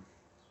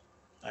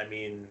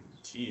mean,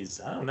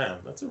 geez, I don't know.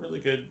 That's a really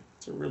good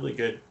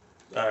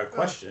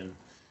question.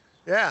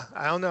 Yeah,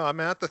 I don't know. I'm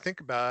gonna have to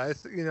think about it.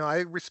 I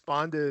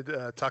responded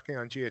talking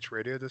on GH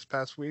Radio this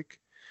past week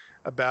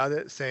about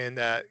it, saying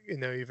that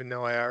even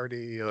though I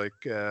already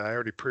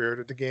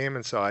pre-ordered the game,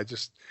 and so I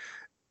just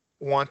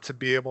want to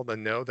be able to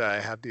know that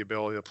I have the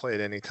ability to play it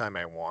anytime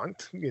I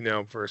want.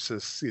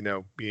 Versus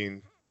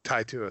being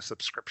tied to a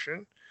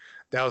subscription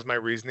that was my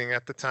reasoning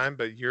at the time.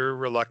 But your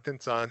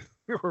reluctance on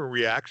your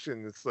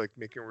reaction, it's like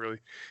making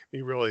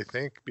me really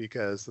think,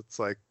 because it's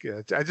like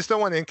I just don't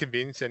want to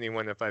inconvenience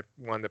anyone if I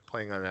wound up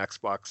playing on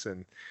Xbox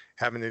and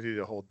having to do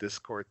the whole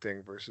Discord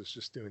thing versus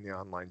just doing the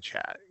online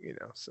chat,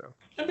 So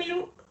I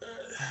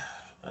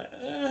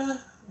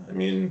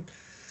mean,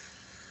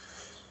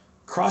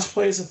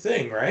 crossplay is a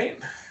thing,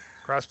 right?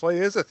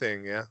 crossplay is a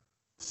thing, yeah.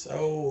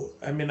 So,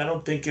 I mean, I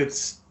don't think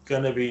it's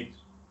gonna be.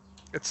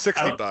 It's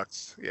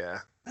 $60, yeah.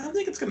 I don't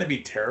think it's gonna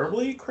be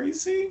terribly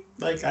crazy.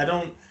 Like, I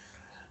don't.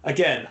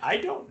 Again, I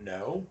don't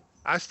know.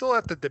 I still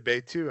have to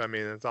debate too. I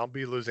mean, I'll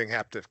be losing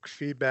haptic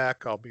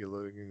feedback. I'll be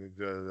losing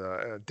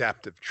the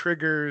adaptive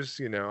triggers.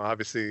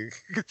 Obviously, you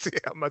can see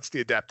how much the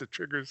adaptive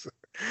triggers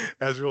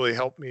has really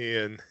helped me.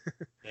 And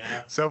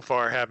so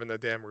far, having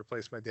to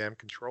replace my damn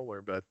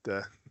controller. But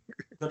at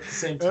the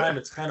same time,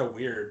 it's kind of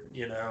weird.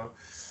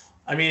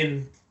 I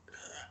mean,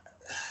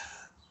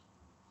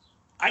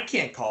 I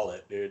can't call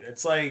it, dude.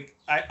 It's like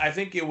I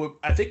think it would.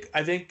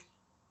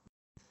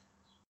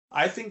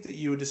 I think that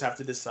you would just have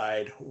to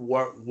decide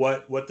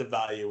what the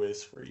value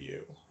is for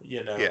you,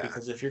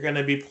 because if you're going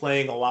to be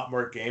playing a lot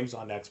more games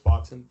on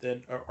Xbox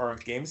or on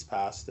Games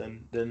Pass,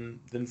 then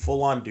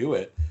full on do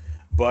it.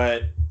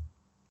 But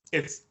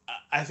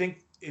I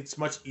think it's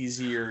much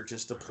easier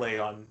just to play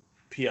on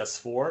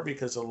PS4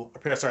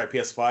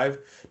 PS5,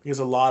 because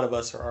a lot of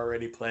us are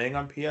already playing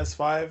on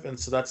PS5, and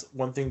so that's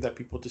one thing that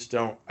people just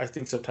don't, I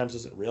think, sometimes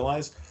doesn't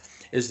realize,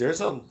 is there's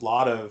a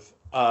lot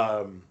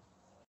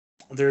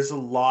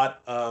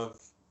of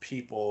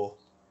people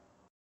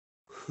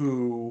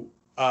who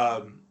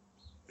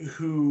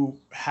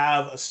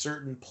have a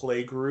certain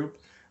play group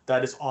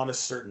that is on a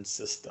certain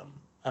system,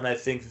 and I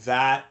think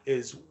that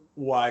is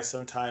why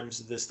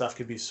sometimes this stuff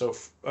can be so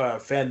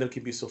fandom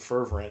can be so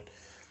fervent,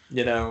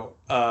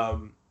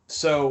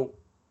 So,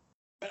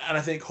 and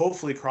I think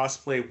hopefully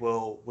crossplay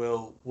will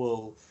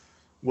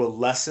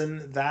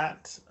lessen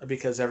that,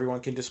 because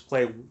everyone can just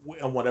play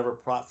on whatever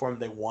platform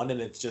they want,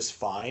 and it's just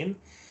fine.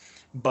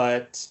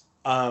 But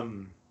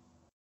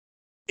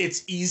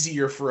it's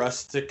easier for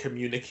us to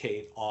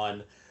communicate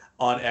on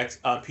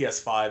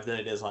PS5 than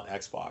it is on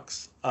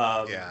Xbox.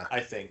 I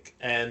think,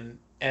 and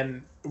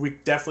we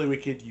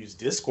could use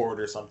Discord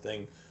or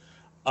something.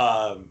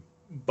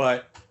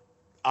 But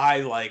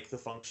I like the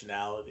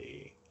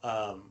functionality.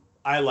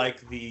 I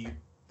like the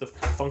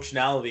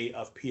functionality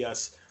of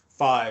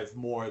PS5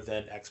 more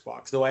than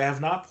Xbox. Though I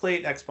have not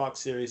played Xbox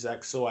Series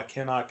X, so I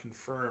cannot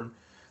confirm.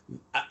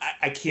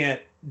 I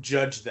can't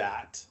judge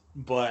that.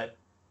 But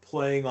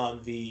playing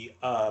on the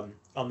other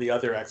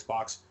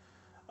Xbox,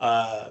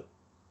 I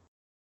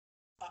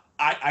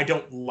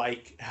don't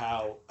like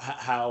how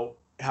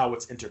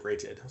it's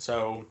integrated.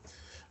 So,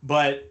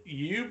 but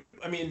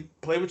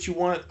play what you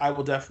want. I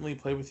will definitely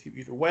play with you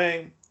either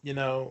way.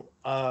 My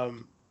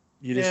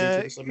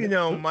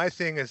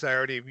thing is I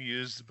already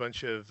used a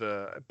bunch of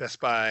Best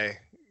Buy,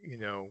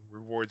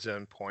 reward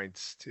zone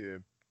points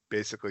to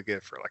basically get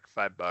it for like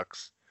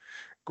 $5.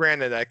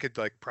 Granted, I could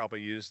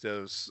probably use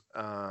those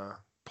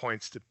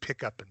points to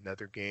pick up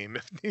another game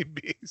if need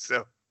be.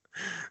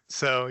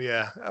 So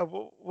yeah,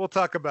 we'll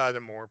talk about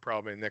it more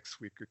probably next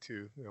week or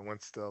two,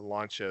 once the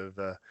launch of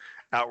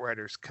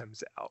Outriders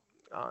comes out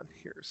on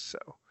here. So,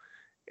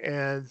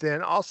 and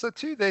then also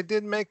too, they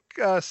did make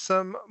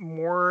some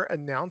more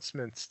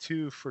announcements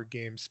too for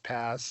Games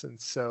Pass, and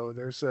so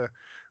there's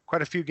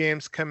quite a few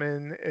games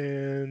coming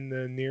in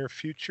the near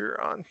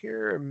future on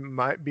here. It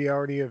might be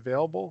already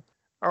available.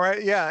 All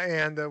right, yeah,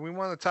 and we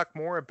want to talk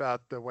more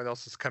about what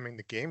else is coming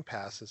to Game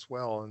Pass as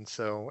well. And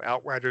so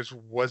Outriders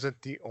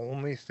wasn't the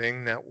only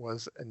thing that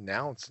was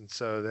announced, and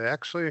so they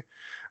actually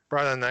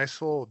brought a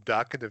nice little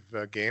docket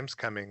of games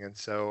coming. And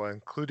so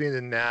including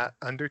in that,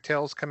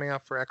 Undertale's coming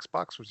out for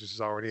Xbox, which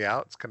is already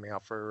out. It's coming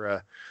out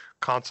for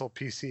console,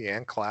 PC,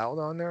 and cloud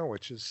on there,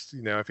 which is,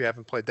 if you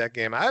haven't played that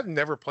game. I've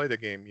never played the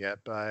game yet,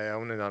 but I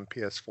own it on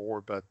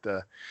PS4. But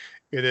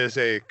it is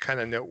a kind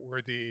of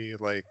noteworthy,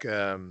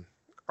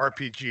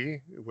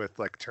 RPG with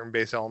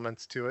turn-based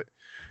elements to it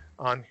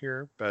on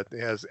here, but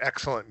it has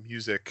excellent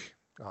music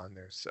on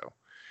there. So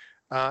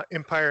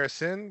Empire of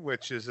Sin,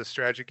 which is a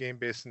strategy game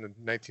based in the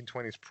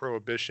 1920s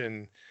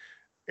Prohibition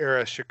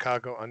era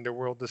Chicago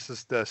underworld. This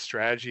is the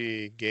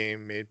strategy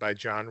game made by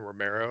John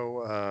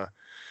Romero,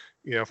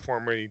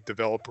 formerly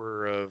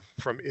developer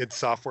from id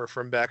Software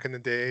from back in the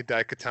day,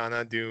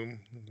 Daikatana, Doom,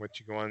 what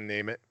you want to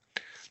name it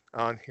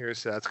on here.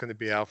 So that's going to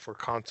be out for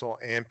console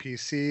and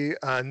PC.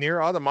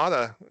 Nier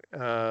Automata,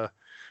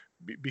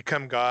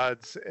 Become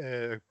Gods,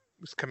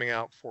 was coming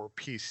out for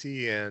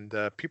PC, and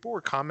people were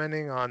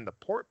commenting on the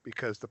port,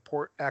 because the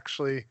port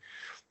actually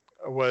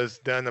was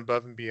done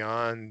above and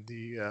beyond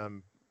the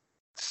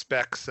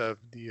specs of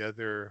the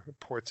other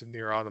ports of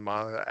Nier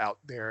Automata out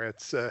there.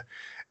 It's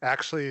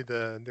actually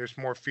there's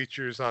more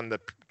features on the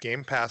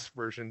Game Pass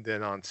version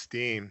than on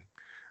Steam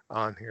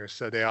on here.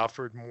 So they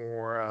offered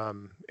more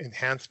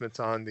enhancements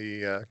on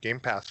the Game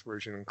Pass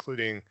version,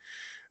 including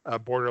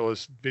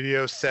borderless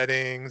video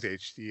settings,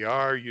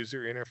 HDR,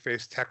 user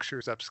interface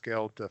textures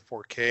upscaled to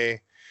 4K,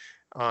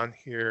 on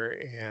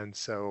here, and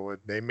so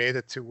they made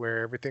it to where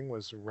everything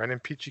was running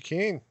peachy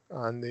keen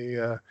on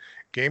the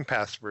Game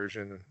Pass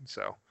version.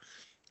 So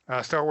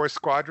Star Wars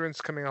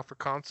Squadron's coming out for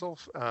console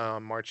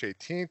March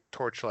 18th.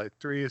 Torchlight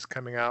 3 is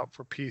coming out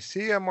for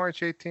PC on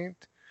March 18th.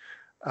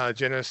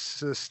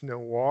 Genesis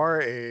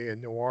Noir, a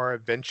noir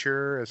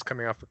adventure, is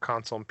coming out for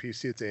console and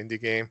PC. It's an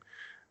indie game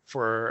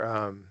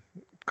for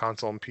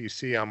console and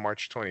PC on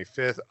March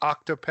 25th.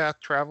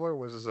 Octopath Traveler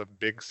was a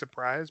big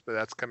surprise, but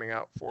that's coming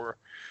out for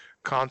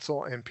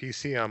console and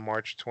PC on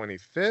March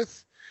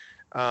 25th.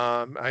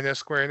 I know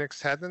Square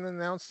Enix hadn't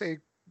announced a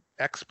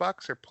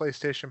Xbox or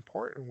PlayStation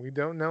port, and we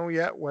don't know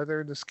yet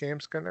whether this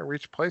game's going to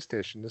reach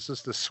PlayStation. This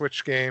is the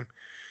Switch game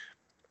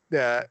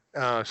that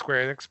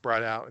Square Enix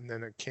brought out, and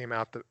then it came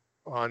out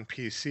on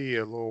PC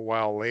a little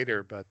while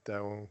later, but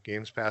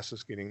Games Pass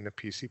is getting the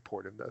PC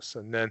port of this.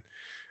 And then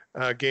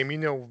game you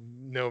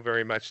know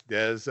very much,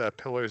 Des,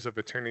 Pillars of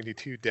Eternity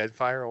 2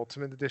 Deadfire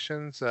Ultimate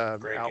Editions,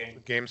 out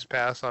game. Games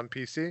Pass on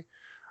PC,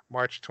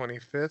 March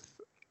 25th.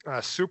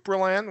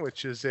 Superland,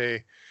 which is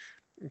a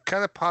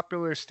kind of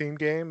popular Steam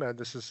game.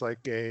 This is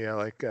like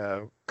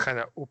a kind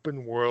of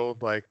open world,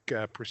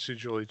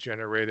 procedurally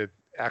generated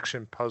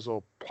action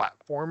puzzle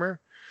platformer.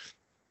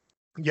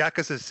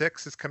 Yakuza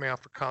 6 is coming out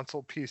for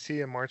console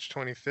PC on March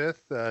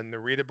 25th.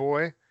 Narita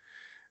Boy,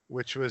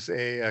 which was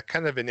a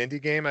kind of an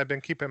indie game I've been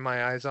keeping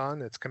my eyes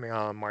on. It's coming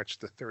out on March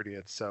the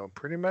 30th. So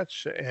pretty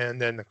much, and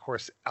then of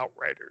course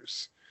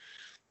Outriders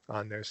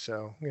on there.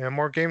 So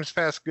more Games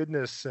Pass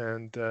goodness,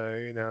 and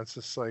it's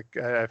just like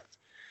I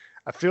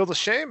feel the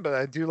shame, but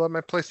I do love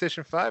my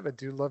PlayStation 5. I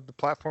do love the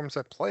platforms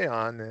I play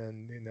on,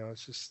 and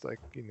it's just like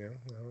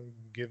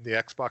give the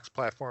Xbox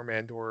platform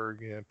and or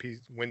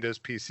Windows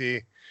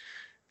PC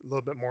a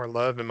little bit more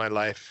love in my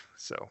life.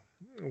 So,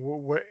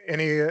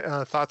 any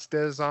thoughts,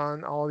 Des,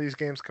 on all these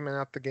games coming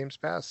out the Games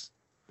Pass?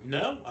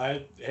 No,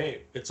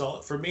 it's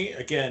all for me.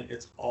 Again,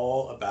 it's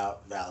all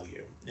about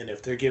value, and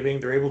if they're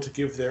able to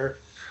give their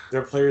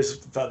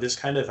players this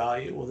kind of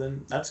value, well,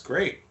 then that's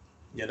great.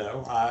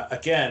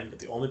 Again,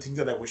 the only thing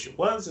that I wish it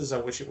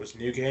was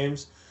new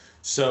games.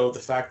 So the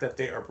fact that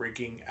they are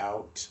bringing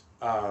out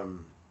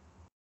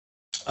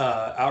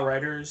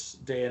Outriders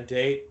day and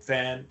date,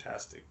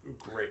 fantastic,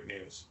 great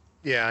news.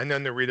 Yeah, and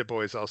then Narita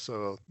Boy is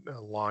also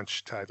a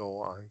launch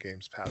title on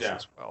Games Pass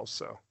as well.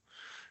 So,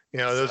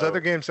 those other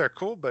games are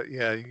cool, but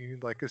yeah,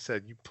 like I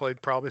said, you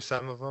played probably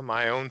some of them.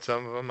 I own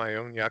some of them. I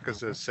own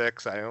Yakuza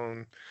 6. I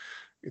own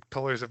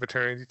Pillars of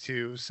Eternity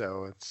 2.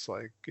 So it's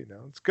like,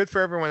 it's good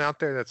for everyone out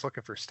there that's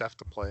looking for stuff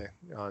to play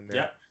on there.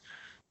 Yeah.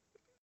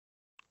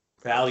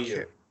 Value.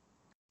 Okay.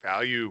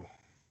 Value.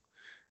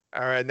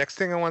 All right, next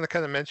thing I want to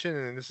kind of mention,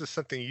 and this is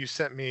something you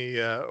sent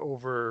me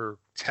over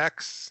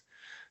text.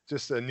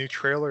 Just a new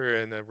trailer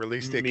and a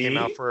release date came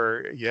out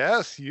for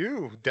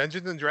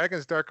Dungeons and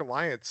Dragons Dark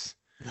Alliance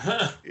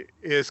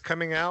is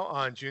coming out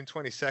on June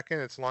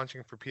 22nd. It's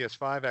launching for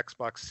PS5,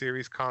 Xbox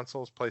Series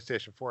consoles,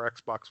 PlayStation 4,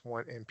 Xbox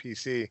One, and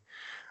PC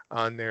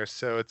on there.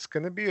 So it's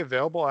going to be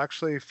available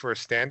actually for a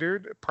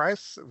standard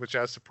price, which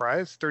I was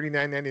surprised,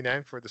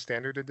 $39.99 for the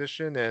standard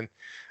edition and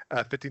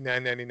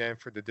 $59.99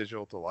 for the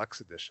digital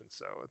deluxe edition.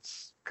 So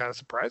it's kind of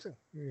surprising.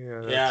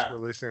 It's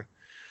releasing.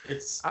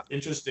 It's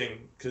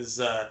interesting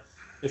because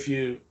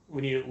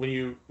when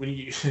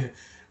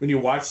you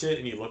watch it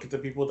and you look at the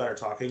people that are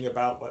talking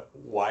about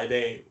why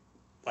they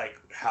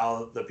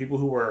how the people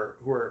who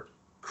were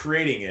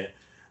creating it,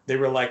 they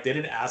were like, they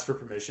didn't ask for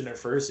permission at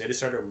first. They just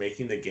started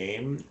making the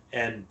game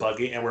and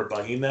were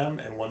bugging them.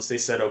 And once they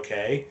said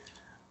okay,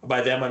 by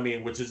them I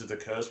mean Wizards of the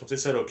Coast. Once they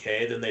said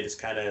okay, then they just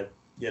kind of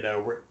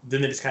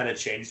then they just kind of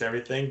changed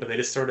everything. But they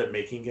just started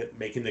making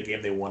the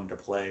game they wanted to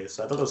play.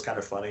 So I thought that was kind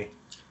of funny.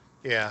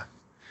 Yeah.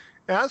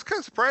 And I was kind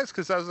of surprised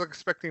because I was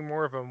expecting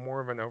more of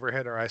an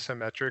overhead or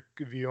isometric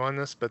view on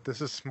this, but this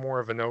is more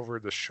of an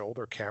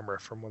over-the-shoulder camera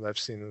from what I've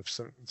seen of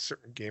some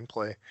certain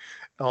gameplay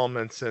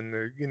elements. And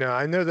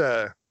I know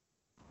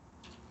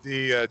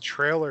the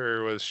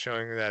trailer was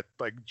showing that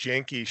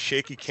janky,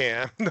 shaky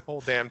cam the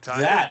whole damn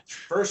time. That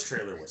first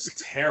trailer was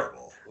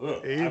terrible.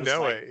 Ugh. Yeah.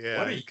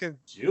 What are you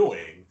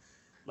doing?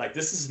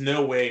 This is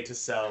no way to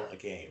sell a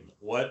game.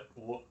 What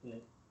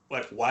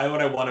why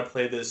would I want to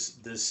play this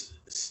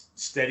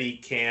steady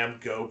cam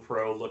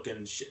GoPro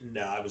looking shit?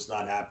 No, I was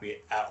not happy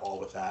at all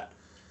with that.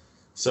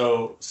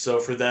 So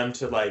for them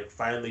to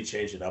finally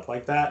change it up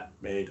like that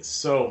made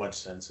so much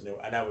sense,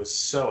 and I was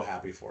so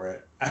happy for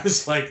it. I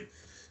was like,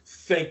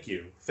 thank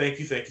you,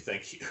 because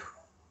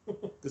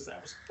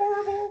that was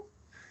horrible.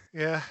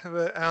 Yeah,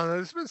 but I don't know.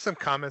 There's been some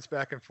comments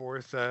back and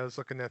forth. I was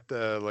looking at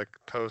the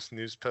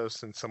news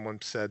posts, and someone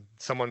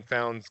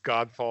found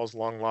Godfall's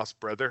long lost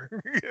brother.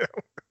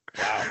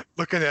 Wow.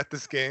 Looking at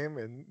this game,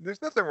 and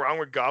there's nothing wrong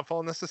with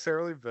Godfall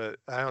necessarily, but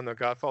I don't know.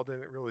 Godfall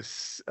didn't really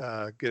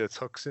get its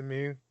hooks in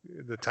me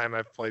the time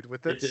I've played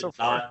with it so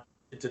far.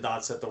 It did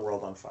not set the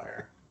world on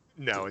fire.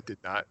 No, it did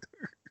not.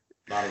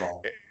 Not at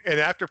all. And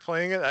after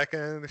playing it, I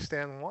can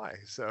understand why.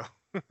 So.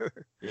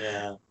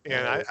 Yeah.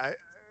 And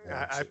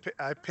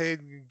I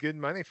paid good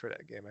money for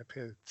that game. I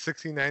paid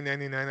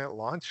 $69.99 at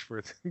launch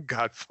for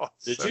Godfall.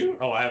 Did you?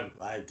 Oh,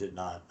 I did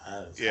not. I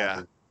was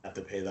Yeah. have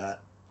to pay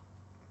that.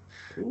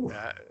 Ooh.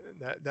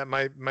 That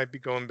might be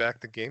going back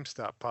to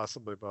GameStop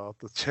possibly, but I'll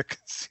have to check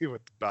and see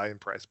what the buying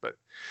price. But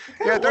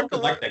I kind of wanted to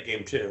like that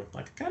game too.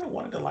 Like I kind of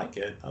wanted to like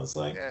it. I was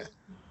like, yeah.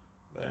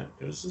 But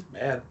it was just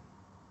bad.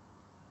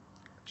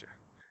 Gotcha.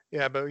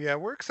 Yeah, but yeah,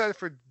 we're excited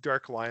for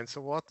Dark Alliance,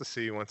 so we'll have to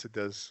see once it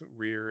does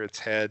rear its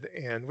head.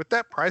 And with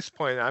that price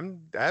point, I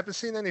haven't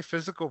seen any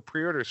physical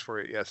pre-orders for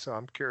it yet, so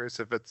I'm curious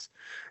if it's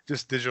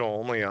just digital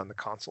only on the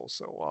console.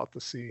 So we'll have to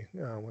see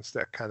once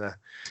that kind of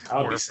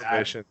more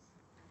information.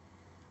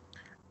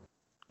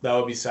 That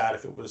would be sad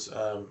if it was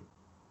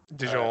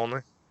digital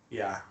only.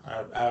 Yeah,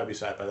 I would be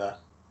sad by that.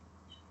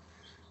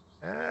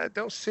 I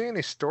don't see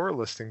any store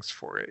listings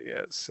for it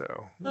yet,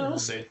 so no, we'll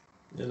see.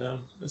 You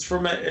know, it's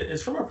from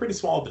a pretty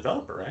small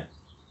developer, right?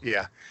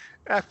 Yeah.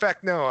 In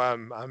fact, no.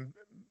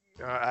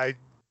 I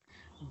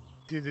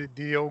did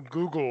the old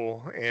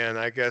Google, and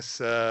I guess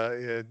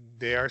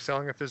they are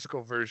selling a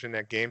physical version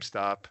at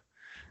GameStop.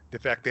 In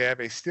fact, they have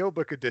a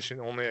Steelbook edition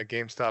only at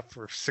GameStop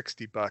for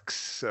 $60.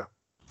 So.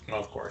 Well,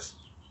 of course.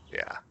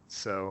 Yeah.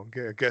 So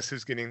guess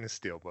who's getting the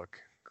Steelbook?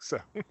 So.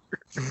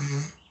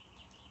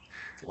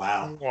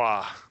 Wow.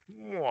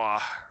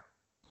 Mwah.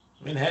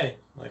 I mean, hey,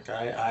 like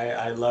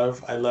I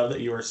love that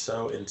you are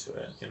so into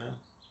it, you know?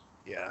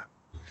 Yeah.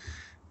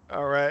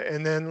 All right,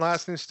 and then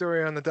last news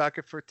story on the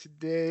docket for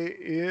today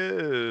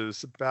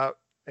is about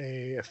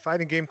a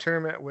fighting game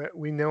tournament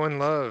we know and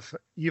love.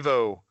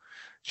 EVO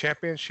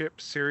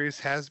Championship Series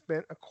has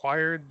been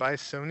acquired by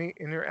Sony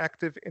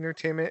Interactive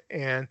Entertainment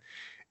and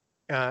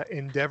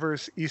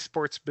Endeavor's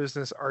esports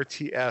business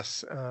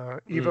RTS.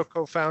 EVO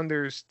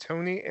co-founders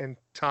Tony and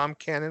Tom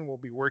Cannon will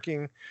be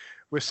working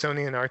with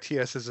Sony and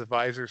RTS as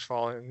advisors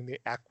following the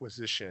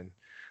acquisition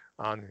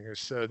on here.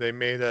 So they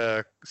made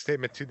a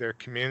statement to their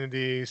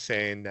community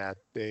saying that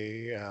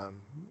EVO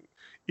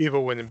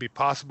wouldn't be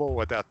possible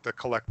without the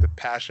collective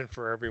passion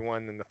for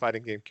everyone in the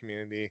fighting game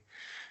community.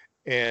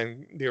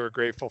 And they were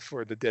grateful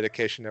for the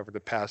dedication over the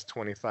past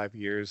 25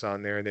 years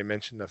on there. They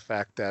mentioned the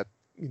fact that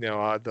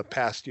the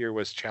past year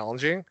was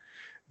challenging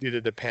due to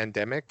the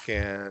pandemic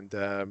and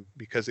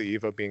because of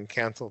EVO being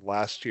canceled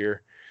last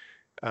year.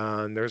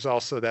 There's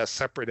also that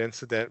separate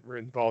incident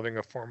involving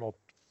a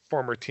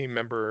former team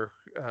member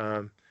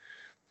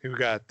who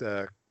got,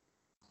 I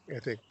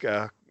think,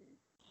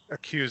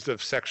 accused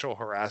of sexual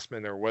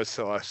harassment or was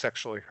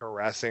sexually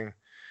harassing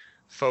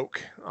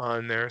folk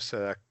on there. So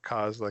that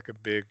caused like a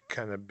big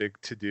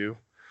to-do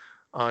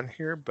on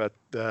here. But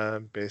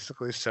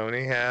basically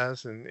Sony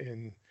has,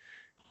 in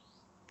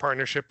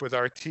partnership with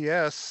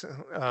RTS,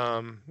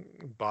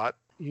 bought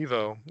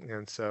EVO.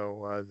 And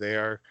so they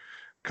are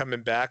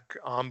coming back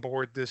on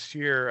board this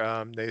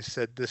year. They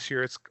said this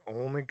year it's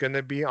only going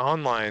to be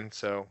online.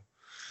 So,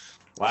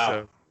 wow.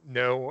 So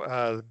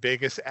no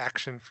biggest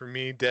action for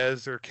me,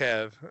 Des or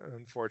Kev,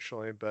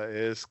 unfortunately, but it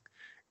is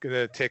going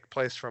to take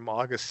place from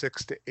August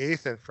 6th to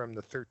 8th and from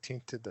the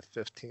 13th to the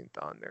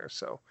 15th on there.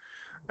 So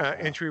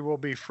entry will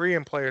be free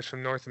and players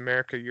from North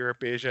America,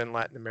 Europe, Asia, and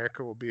Latin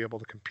America will be able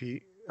to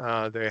compete.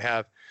 They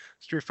have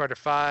Street Fighter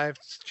V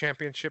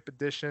Championship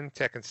Edition,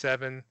 Tekken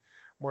 7,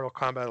 Mortal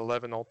Kombat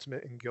 11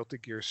 Ultimate, and Guilty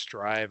Gear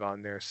Strive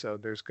on there. So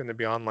there's going to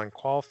be online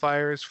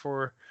qualifiers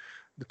for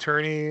the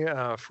tourney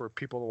for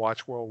people to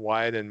watch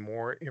worldwide, and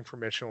more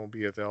information will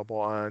be available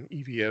on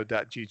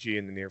evo.gg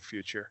in the near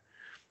future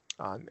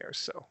on there.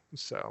 So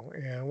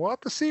and we'll have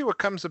to see what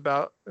comes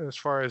about as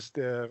far as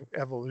the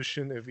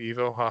evolution of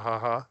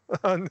EVO,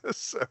 on this.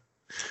 So.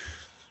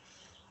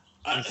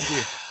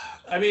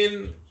 I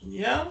mean,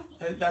 yeah,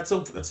 that's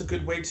a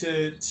good way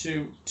to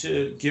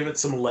give it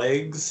some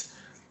legs,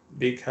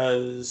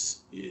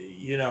 because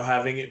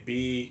having it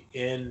be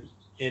in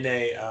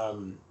a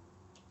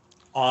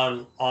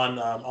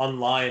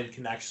online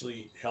can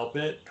actually help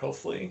it,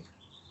 hopefully,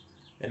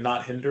 and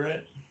not hinder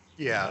it.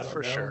 Yeah,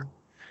 for sure.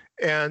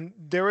 And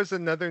there was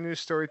another news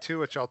story too,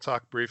 which I'll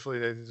talk briefly.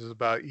 That is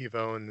about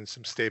EVO and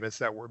some statements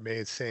that were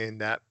made saying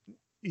that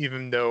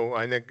even though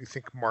I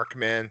think Mark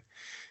Mann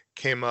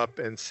came up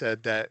and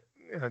said that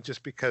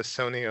just because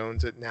Sony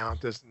owns it now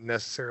doesn't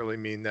necessarily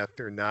mean that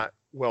they're not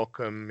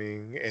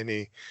welcoming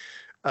any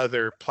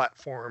other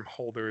platform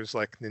holders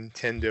like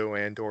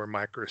Nintendo and or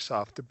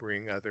Microsoft to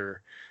bring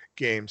other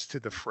games to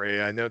the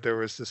fray. I know there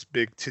was this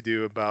big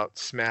to-do about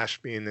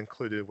Smash being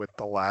included with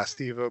the last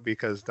EVO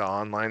because the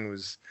online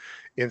was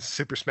in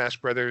Super Smash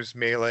Brothers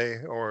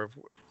Melee, or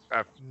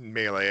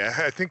Melee.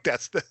 I think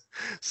that's the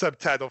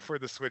subtitle for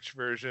the Switch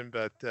version,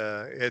 but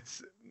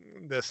it's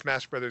the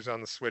Smash Brothers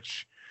on the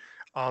Switch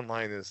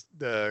online is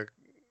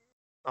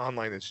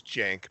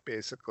jank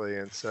basically,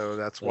 and so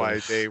that's why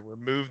they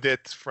removed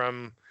it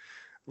from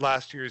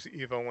last year's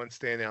EVO once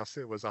they announced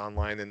it was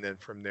online, and then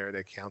from there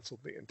they canceled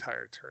the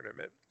entire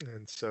tournament.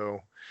 And so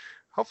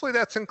hopefully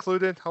that's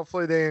included.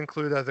 Hopefully they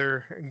include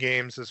other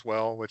games as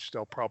well, which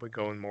they'll probably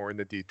go in more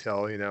into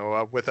detail.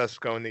 With us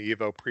going to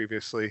EVO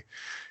previously,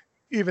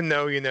 even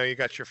though you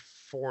got your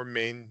 4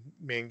 main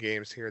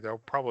games here, there'll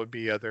probably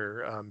be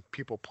other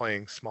people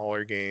playing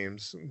smaller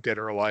games, Dead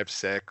or Alive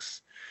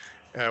 6,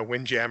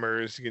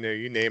 Windjammers,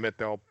 you name it.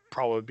 There'll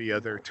probably be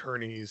other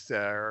tourneys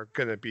that are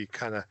going to be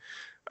kind of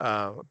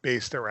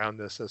based around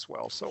this as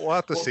well. So we'll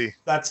have to see.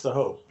 That's the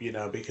hope,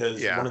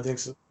 because one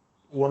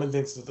of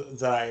the things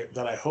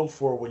that I hope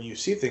for when you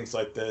see things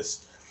like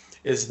this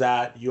is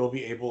that you'll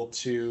be able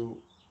to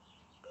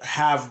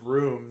have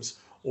rooms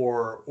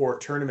or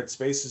tournament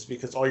spaces,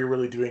 because all you're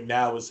really doing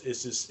now is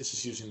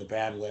just using the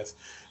bandwidth.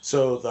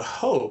 So the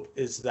hope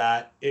is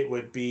that they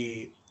would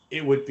be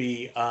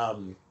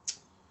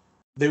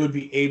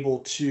able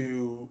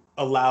to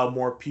allow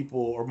more people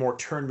or more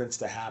tournaments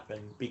to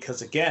happen,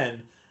 because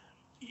again,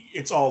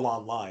 it's all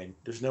online.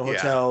 There's no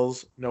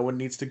hotels, no one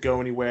needs to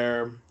go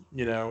anywhere.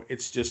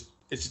 It's just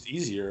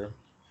easier.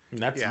 And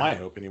that's my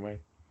hope anyway.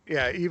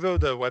 Yeah, Evo,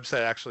 the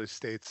website actually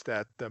states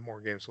that more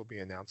games will be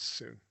announced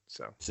soon.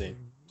 So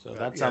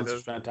that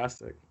sounds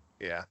fantastic.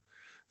 Yeah.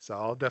 So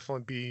I'll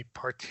definitely be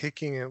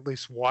partaking, at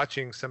least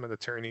watching some of the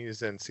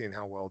tourneys and seeing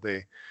how well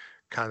they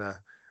kind of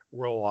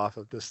roll off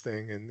of this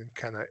thing and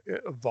kind of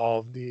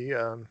evolve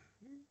the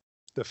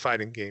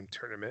fighting game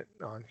tournament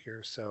on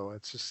here. So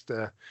it's just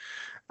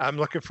I'm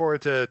looking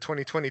forward to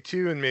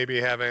 2022 and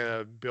maybe having an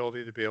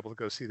ability to be able to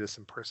go see this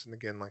in person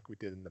again like we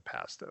did in the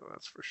past, though.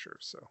 That's for sure.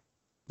 So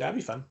that'd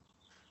be fun.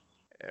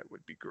 It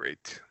would be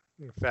great.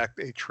 In fact,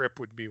 a trip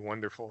would be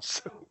wonderful.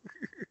 So,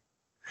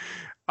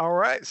 all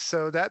right.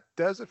 So that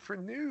does it for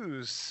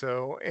news.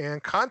 So,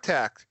 and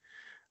contact.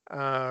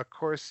 Of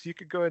course, you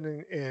could go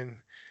ahead and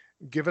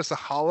give us a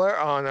holler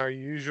on our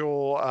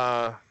usual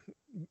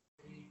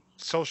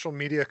social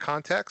media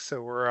contacts.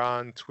 So we're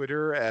on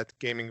Twitter at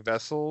Gaming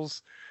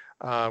Vessels.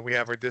 We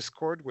have our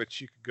Discord,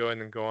 which you could go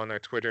in and go on our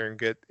Twitter and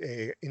get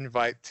a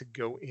invite to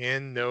go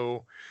in.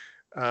 No,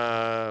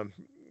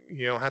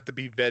 you don't have to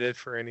be vetted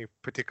for any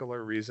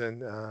particular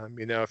reason.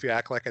 If you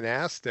act like an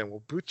ass, then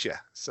we'll boot you.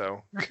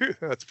 So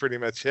that's pretty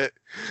much it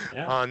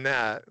on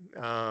that.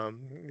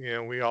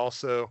 We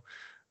also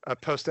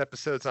post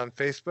episodes on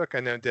Facebook.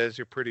 I know, Des,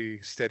 you're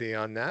pretty steady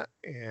on that.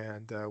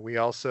 And we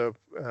also,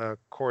 of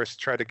course,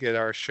 try to get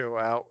our show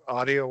out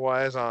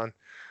audio-wise on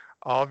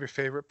all of your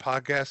favorite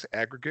podcast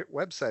aggregate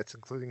websites,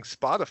 including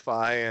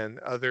Spotify and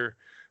other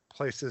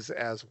places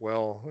as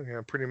well.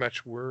 Pretty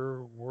much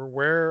we're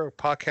where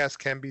podcasts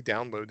can be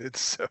downloaded.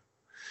 So,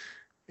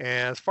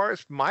 and as far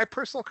as my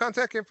personal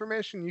contact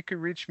information, you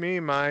can reach me.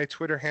 My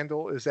Twitter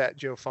handle is at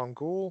Joe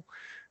Fongul.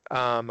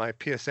 My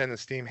PSN and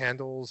Steam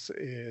handles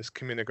is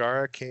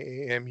Kamunagara,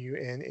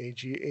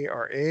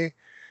 Kamunagara.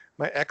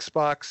 My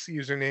Xbox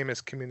username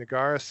is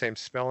Kamunagara, same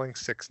spelling,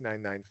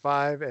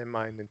 6995, and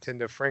my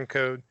Nintendo friend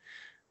code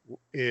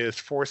is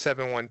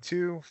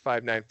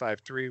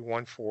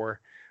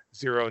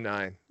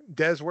 4712-5953-1409.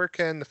 Des, where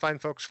can the fine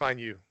folks find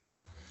you?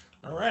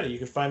 Alrighty, you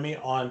can find me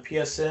on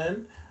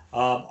PSN,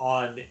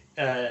 on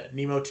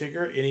Nemo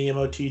Tigger,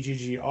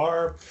 NEMOTGGR.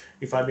 You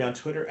can find me on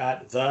Twitter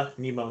at the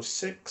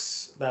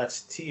Nemo6.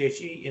 That's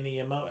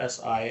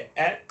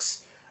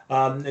THENEMOSIX.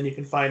 And you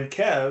can find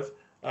Kev,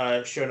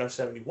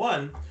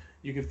 Shownuff71.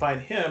 You can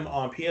find him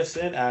on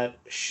PSN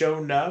at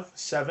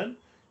Shownuff7.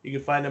 You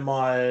can find him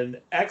on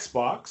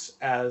Xbox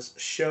as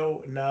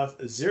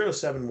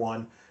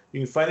Shownuff071. You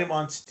can find him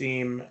on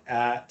Steam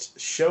at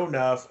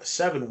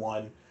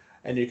Shownuff71.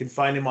 And you can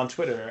find him on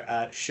Twitter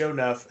at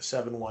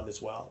Shownuff71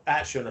 as well,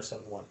 at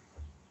Shownuff71.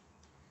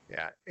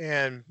 Yeah,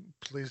 and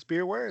please be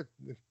aware,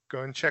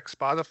 go and check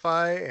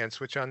Spotify and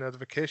switch on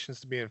notifications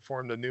to be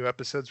informed of new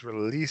episodes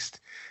released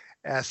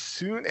as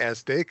soon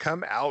as they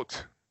come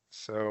out.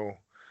 So,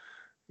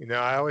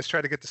 I always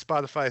try to get the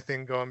Spotify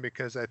thing going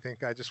because I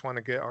think I just want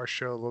to get our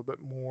show a little bit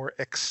more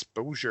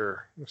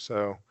exposure.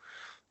 So,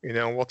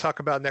 we'll talk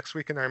about next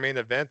week in our main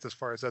event as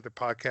far as other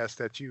podcasts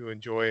that you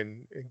enjoy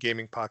and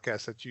gaming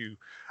podcasts that you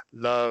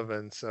love.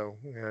 And so,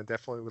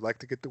 definitely would like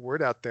to get the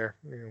word out there.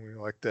 We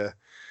like to,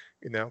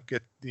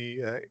 get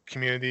the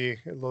community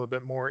a little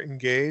bit more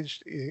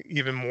engaged,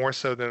 even more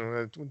so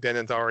than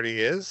it already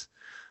is.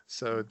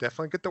 So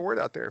definitely get the word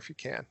out there if you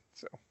can.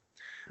 So,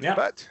 yeah.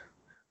 But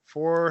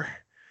for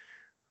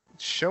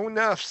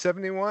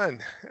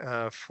Shownuff71,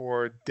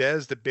 for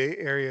Des, the Bay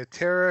Area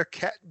Terror,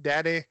 Cat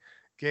Daddy,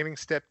 Gaming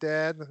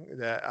Stepdad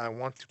that I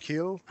want to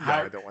kill. No,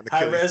 I don't want to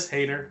kill. High-res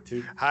hater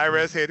too.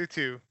 High-res hater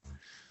too.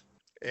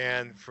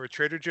 And for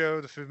Trader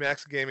Joe, the Food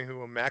Max Gaming, who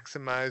will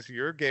maximize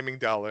your gaming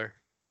dollar.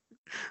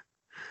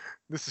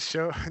 This is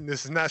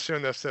not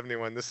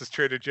Shownuff71. This is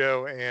Trader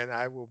Joe, and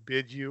I will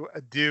bid you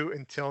adieu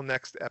until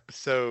next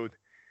episode.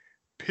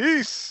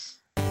 Peace.